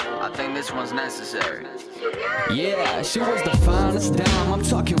I think this one's necessary. Yeah, she was the finest dime, I'm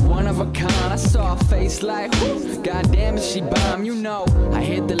talking one of a kind. I saw her face like, whoo, goddamn is she bomb. You know, I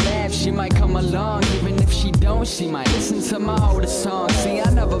hit the laugh, she might come along. Even if she don't, she might listen to my oldest song. See, I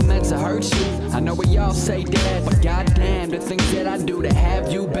never meant to hurt you, I know we all say that, but goddamn, the things that I do to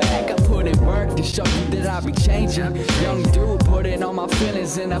have you back. I put in work to show you that I be changing. Young dude, putting all my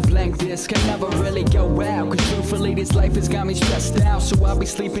feelings in a blank disc. Can never really go out, cause truthfully this life has got me stressed out. So I'll be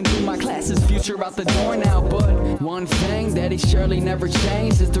sleeping through my classes, future out the door now. But one thing that he surely never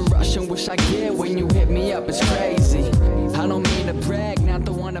changed is the rush in which I get when you hit me up. It's crazy. I don't mean to brag, not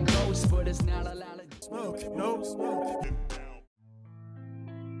the one to boast, but it's not allowed to smoke, no smoke.